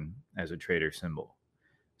 .UN as a trader symbol.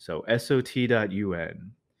 So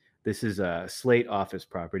SOT.UN, this is Slate Office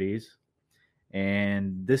Properties,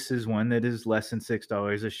 and this is one that is less than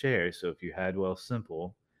 $6 a share. So if you had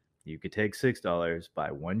Wealthsimple, you could take $6,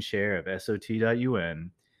 buy one share of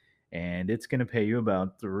SOT.UN, and it's going to pay you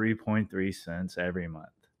about 3.3 cents every month.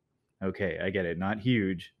 Okay, I get it, not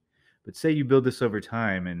huge, but say you build this over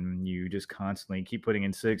time and you just constantly keep putting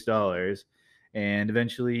in $6, and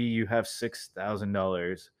eventually you have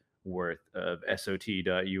 $6,000 worth of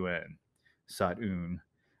SOT.UN, SOT.UN,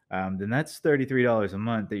 then that's $33 a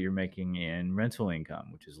month that you're making in rental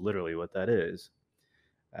income, which is literally what that is.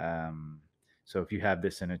 Um, so if you have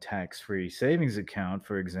this in a tax-free savings account,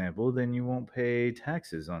 for example, then you won't pay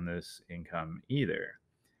taxes on this income either.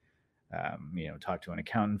 Talk to an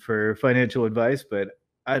accountant for financial advice, but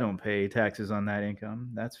I don't pay taxes on that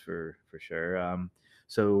income. That's for sure.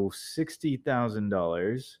 So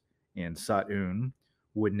 $60,000 in SOT.UN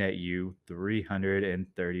would net you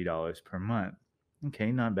 $330 per month.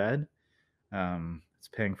 Okay, not bad. It's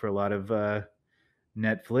paying for a lot of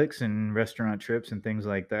Netflix and restaurant trips and things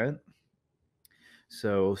like that.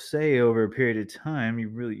 So, say over a period of time,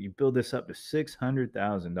 you build this up to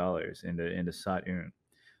 $600,000 into SOT.UN.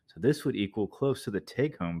 So this would equal close to the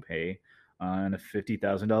take-home pay on a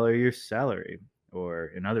 $50,000 a year salary, or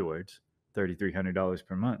in other words, $3,300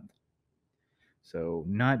 per month. So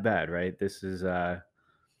not bad, right? This is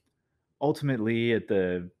ultimately at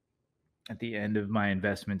the end of my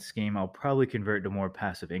investment scheme, I'll probably convert to more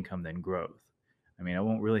passive income than growth. I mean, I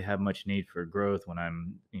won't really have much need for growth when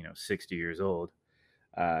I'm 60 years old.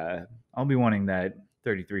 I'll be wanting that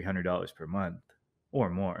 $3,300 per month or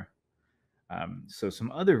more. So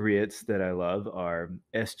some other REITs that I love are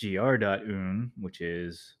SGR.UN, which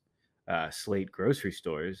is Slate grocery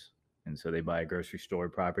stores. And so they buy grocery store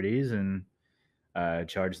properties and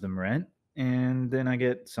charge them rent. And then I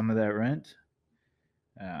get some of that rent.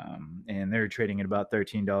 And they're trading at about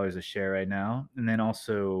 $13 a share right now. And then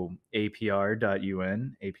also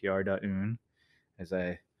APR.UN, as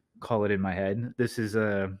I call it in my head. This is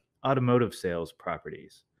automotive sales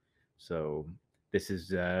properties. So this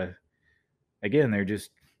is again, they're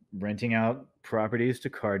just renting out properties to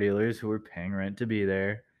car dealers who are paying rent to be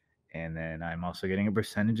there. And then I'm also getting a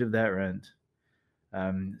percentage of that rent.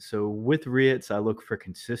 So with REITs, I look for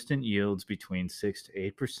consistent yields between 6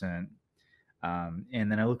 to 8%.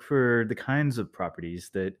 And then I look for the kinds of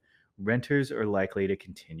properties that renters are likely to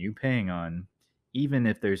continue paying on, even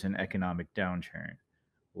if there's an economic downturn,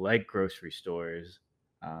 like grocery stores,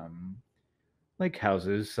 um, like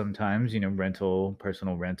houses sometimes, rental,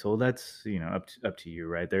 personal rental, that's, up to you,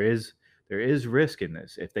 right? There is risk in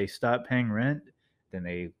this. If they stop paying rent, then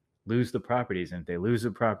they lose the properties, and if they lose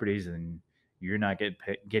the properties, then you're not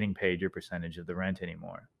getting paid your percentage of the rent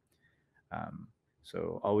anymore. um,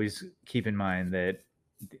 so always keep in mind that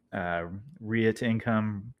uh, REIT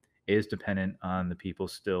income is dependent on the people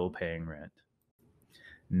still paying rent.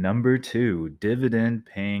 Number two, dividend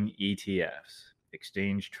paying ETFs,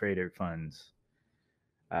 exchange traded funds.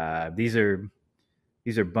 These are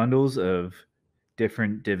bundles of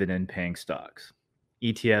different dividend paying stocks.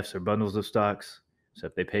 ETFs are bundles of stocks. So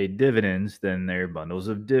if they pay dividends, then they're bundles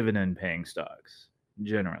of dividend paying stocks,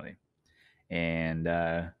 generally.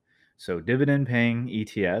 And so dividend paying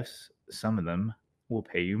ETFs, some of them will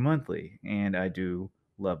pay you monthly, and I do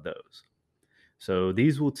love those. So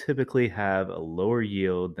these will typically have a lower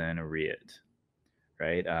yield than a REIT,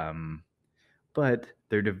 right? But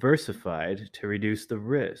they're diversified to reduce the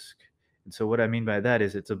risk. And so what I mean by that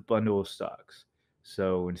is it's a bundle of stocks.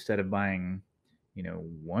 So instead of buying,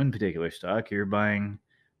 one particular stock, you're buying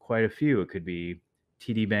quite a few. It could be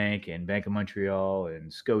TD Bank and Bank of Montreal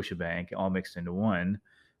and Scotiabank all mixed into one.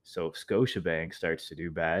 So if Scotiabank starts to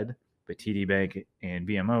do bad, but TD Bank and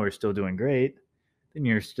BMO are still doing great, then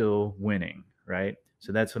you're still winning, right?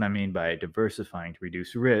 So that's what I mean by diversifying to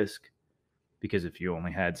reduce risk, because if you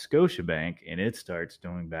only had Scotiabank and it starts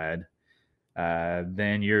doing bad,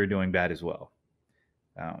 then you're doing bad as well.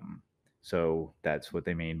 Um, So that's what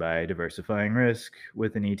they mean by diversifying risk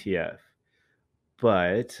with an ETF.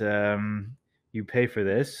 But you pay for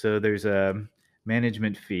this, so there's a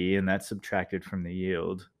management fee, and that's subtracted from the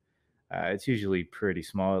yield. It's usually pretty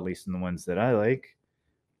small, at least in the ones that I like.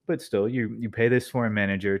 But still, you pay this for a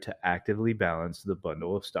manager to actively balance the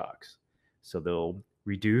bundle of stocks. So they'll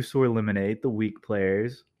reduce or eliminate the weak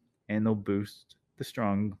players, and they'll boost the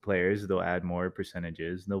strong players. They'll add more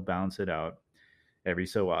percentages. They'll balance it out every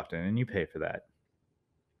so often, and you pay for that.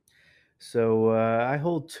 So I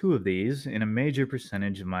hold two of these in a major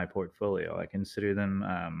percentage of my portfolio. I consider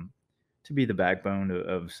them to be the backbone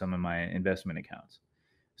of some of my investment accounts.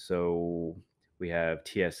 So we have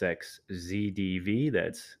TSX ZDV,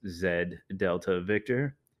 that's Z Delta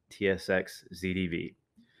Victor, TSX ZDV,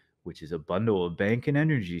 which is a bundle of bank and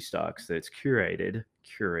energy stocks that's curated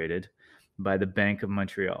by the Bank of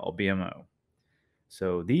Montreal, BMO.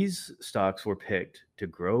 So these stocks were picked to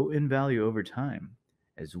grow in value over time,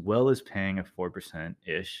 as well as paying a 4%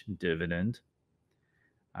 ish dividend.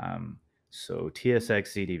 Um, so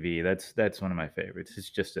TSX ZDV, that's one of my favorites. It's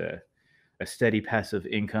just a steady passive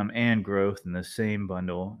income and growth in the same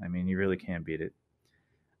bundle. I mean, you really can't beat it.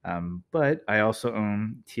 But I also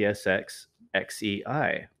own TSX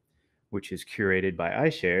XEI, which is curated by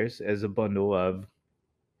iShares as a bundle of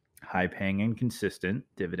high paying and consistent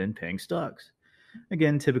dividend paying stocks.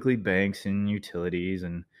 Again, typically banks and utilities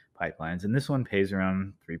and pipelines. And this one pays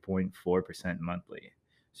around 3.4% monthly.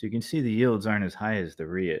 So you can see the yields aren't as high as the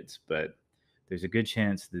REITs, but there's a good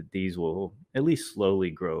chance that these will at least slowly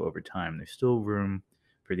grow over time. There's still room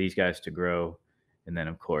for these guys to grow. And then,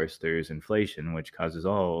 of course, there's inflation, which causes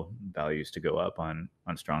all values to go up on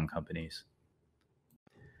strong companies.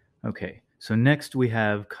 Okay, so next we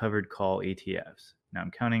have covered call ETFs. Now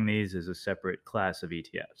I'm counting these as a separate class of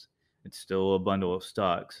ETFs. It's still a bundle of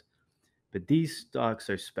stocks, but these stocks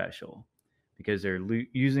are special because they're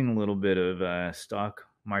using a little bit of stock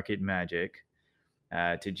market magic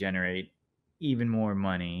to generate even more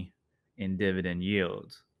money in dividend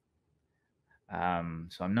yields. So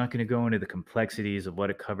I'm not going to go into the complexities of what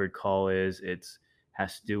a covered call is. It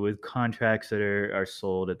has to do with contracts that are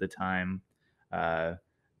sold at the time uh,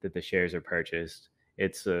 that the shares are purchased.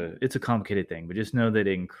 It's a complicated thing, but just know that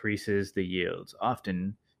it increases the yields,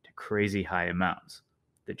 often to crazy high amounts.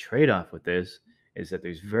 The trade-off with this is that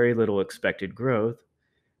there's very little expected growth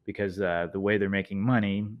because the way they're making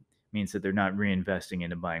money means that they're not reinvesting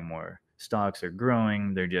into buying more stocks or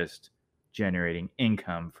growing. They're just generating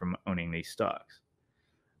income from owning these stocks.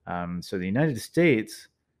 So the United States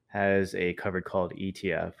has a covered called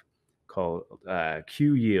ETF called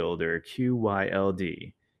Q Yield or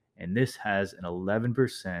QYLD, and this has an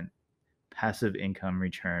 11% passive income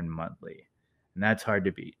return monthly, and that's hard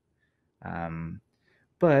to beat. Um,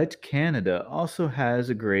 but Canada also has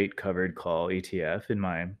a great covered call ETF, in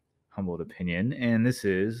my humbled opinion, and this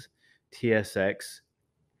is TSX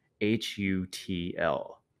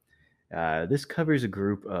HUTL. This covers a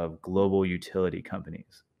group of global utility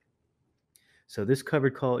companies. So this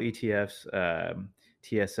covered call ETFs,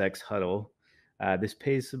 TSX Huddle, this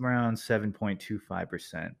pays around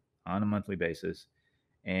 7.25% on a monthly basis,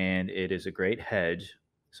 and it is a great hedge.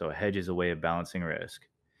 So a hedge is a way of balancing risk.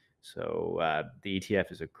 So the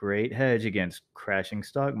ETF is a great hedge against crashing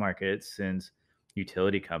stock markets since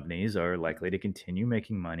utility companies are likely to continue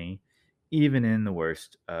making money even in the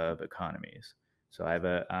worst of economies. So I have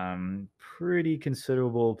a pretty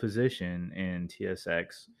considerable position in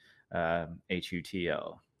TSX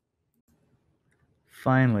HUTL.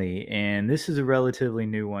 Finally, and this is a relatively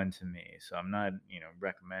new one to me, so I'm not,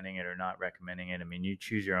 recommending it or not recommending it. I mean, you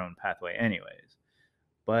choose your own pathway anyways.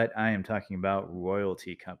 But I am talking about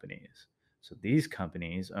royalty companies. So these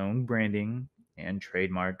companies own branding and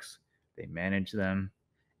trademarks, they manage them,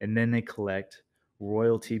 and then they collect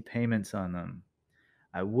royalty payments on them.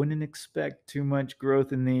 I wouldn't expect too much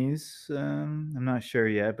growth in these. I'm not sure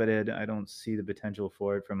yet, but I don't see the potential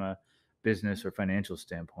for it from a business or financial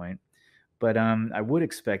standpoint. But I would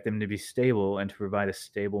expect them to be stable and to provide a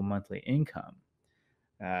stable monthly income.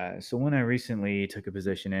 So one I recently took a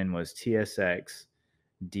position in was TSX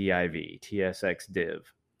DIV, TSX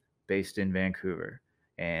Div, based in Vancouver.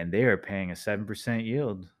 And they are paying a 7%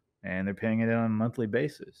 yield, and they're paying it on a monthly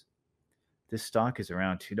basis. This stock is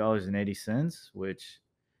around $2.80, which,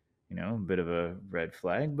 a bit of a red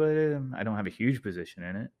flag, but I don't have a huge position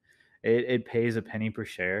in it. It pays a penny per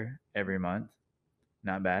share every month.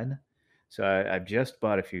 Not bad. So I've just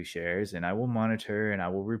bought a few shares, and I will monitor and I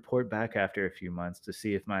will report back after a few months to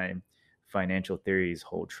see if my financial theories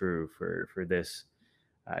hold true for this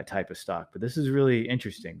type of stock. But this is really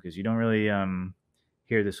interesting because you don't really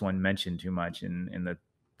hear this one mentioned too much in the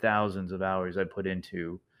thousands of hours I put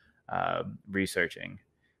into researching.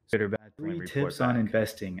 Good or bad, when 3 report tips on back.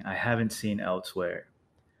 investing I haven't seen elsewhere.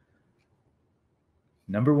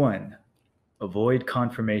 Number 1, avoid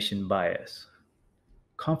confirmation bias.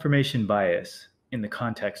 Confirmation bias in the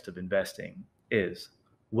context of investing is,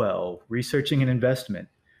 well, researching an investment.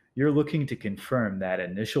 You're looking to confirm that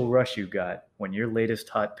initial rush you got when your latest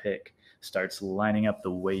hot pick starts lining up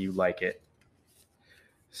the way you like it.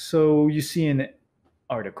 So you see an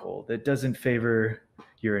article that doesn't favor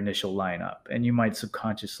your initial lineup, and you might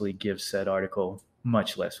subconsciously give said article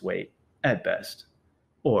much less weight, at best.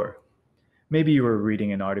 Or maybe you were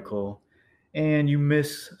reading an article and you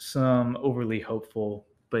miss some overly hopeful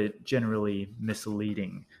but generally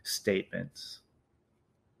misleading statements.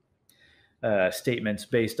 Statements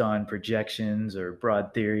based on projections or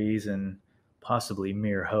broad theories and possibly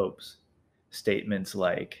mere hopes. Statements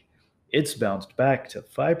like, it's bounced back to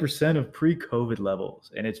 5% of pre COVID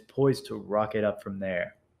levels and it's poised to rocket up from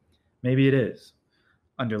there. Maybe it is.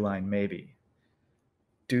 Underline maybe.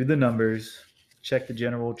 Do the numbers, check the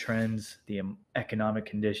general trends, the economic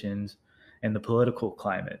conditions, and the political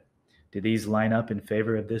climate. Do these line up in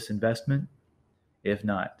favor of this investment? If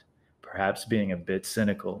not, perhaps being a bit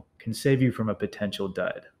cynical can save you from a potential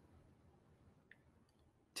dud.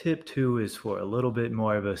 Tip 2 is for a little bit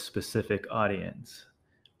more of a specific audience.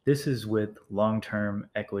 This is with long-term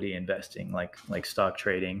equity investing, like stock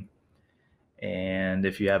trading. And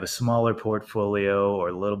if you have a smaller portfolio or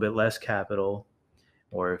a little bit less capital,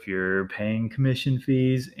 or if you're paying commission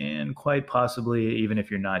fees, and quite possibly even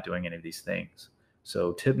if you're not doing any of these things.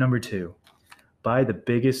 So tip number 2, buy the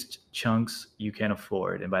biggest chunks you can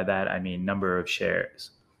afford. And by that, I mean number of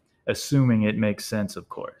shares, assuming it makes sense, of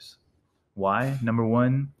course. Why? Number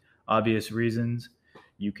 1, obvious reasons.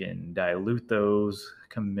 You can dilute those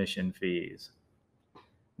commission fees.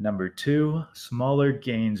 Number 2, smaller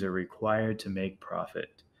gains are required to make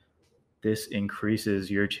profit. This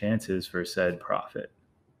increases your chances for said profit.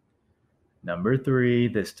 Number 3,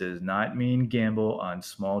 this does not mean gamble on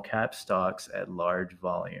small cap stocks at large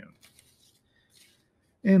volume.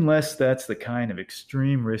 Unless that's the kind of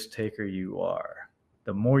extreme risk taker you are.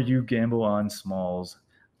 The more you gamble on smalls,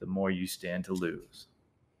 the more you stand to lose.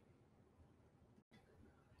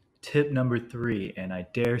 Tip number 3, and I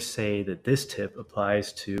dare say that this tip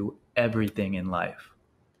applies to everything in life.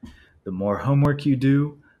 The more homework you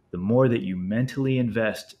do, the more that you mentally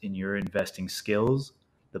invest in your investing skills,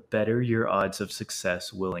 the better your odds of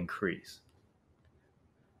success will increase.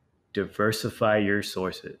 Diversify your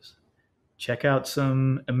sources. Check out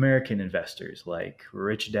some American investors like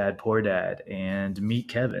Rich Dad Poor Dad and Meet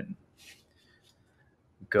Kevin.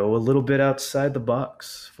 Go a little bit outside the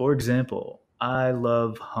box. For example, I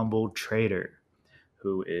love Humble Trader,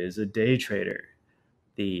 who is a day trader.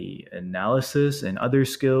 The analysis and other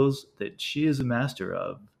skills that she is a master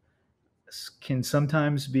of can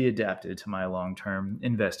sometimes be adapted to my long-term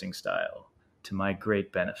investing style, to my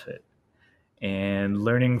great benefit. And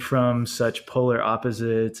learning from such polar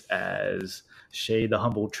opposites as Shay the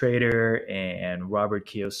Humble Trader and Robert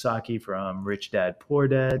Kiyosaki from Rich Dad Poor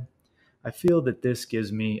Dad, I feel that this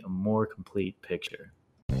gives me a more complete picture.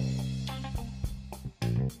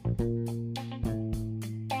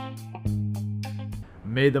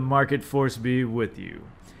 May the market force be with you.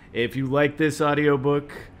 If you like this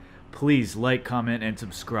audiobook, please like, comment, and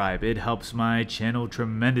subscribe. It helps my channel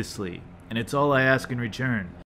tremendously, and it's all I ask in return.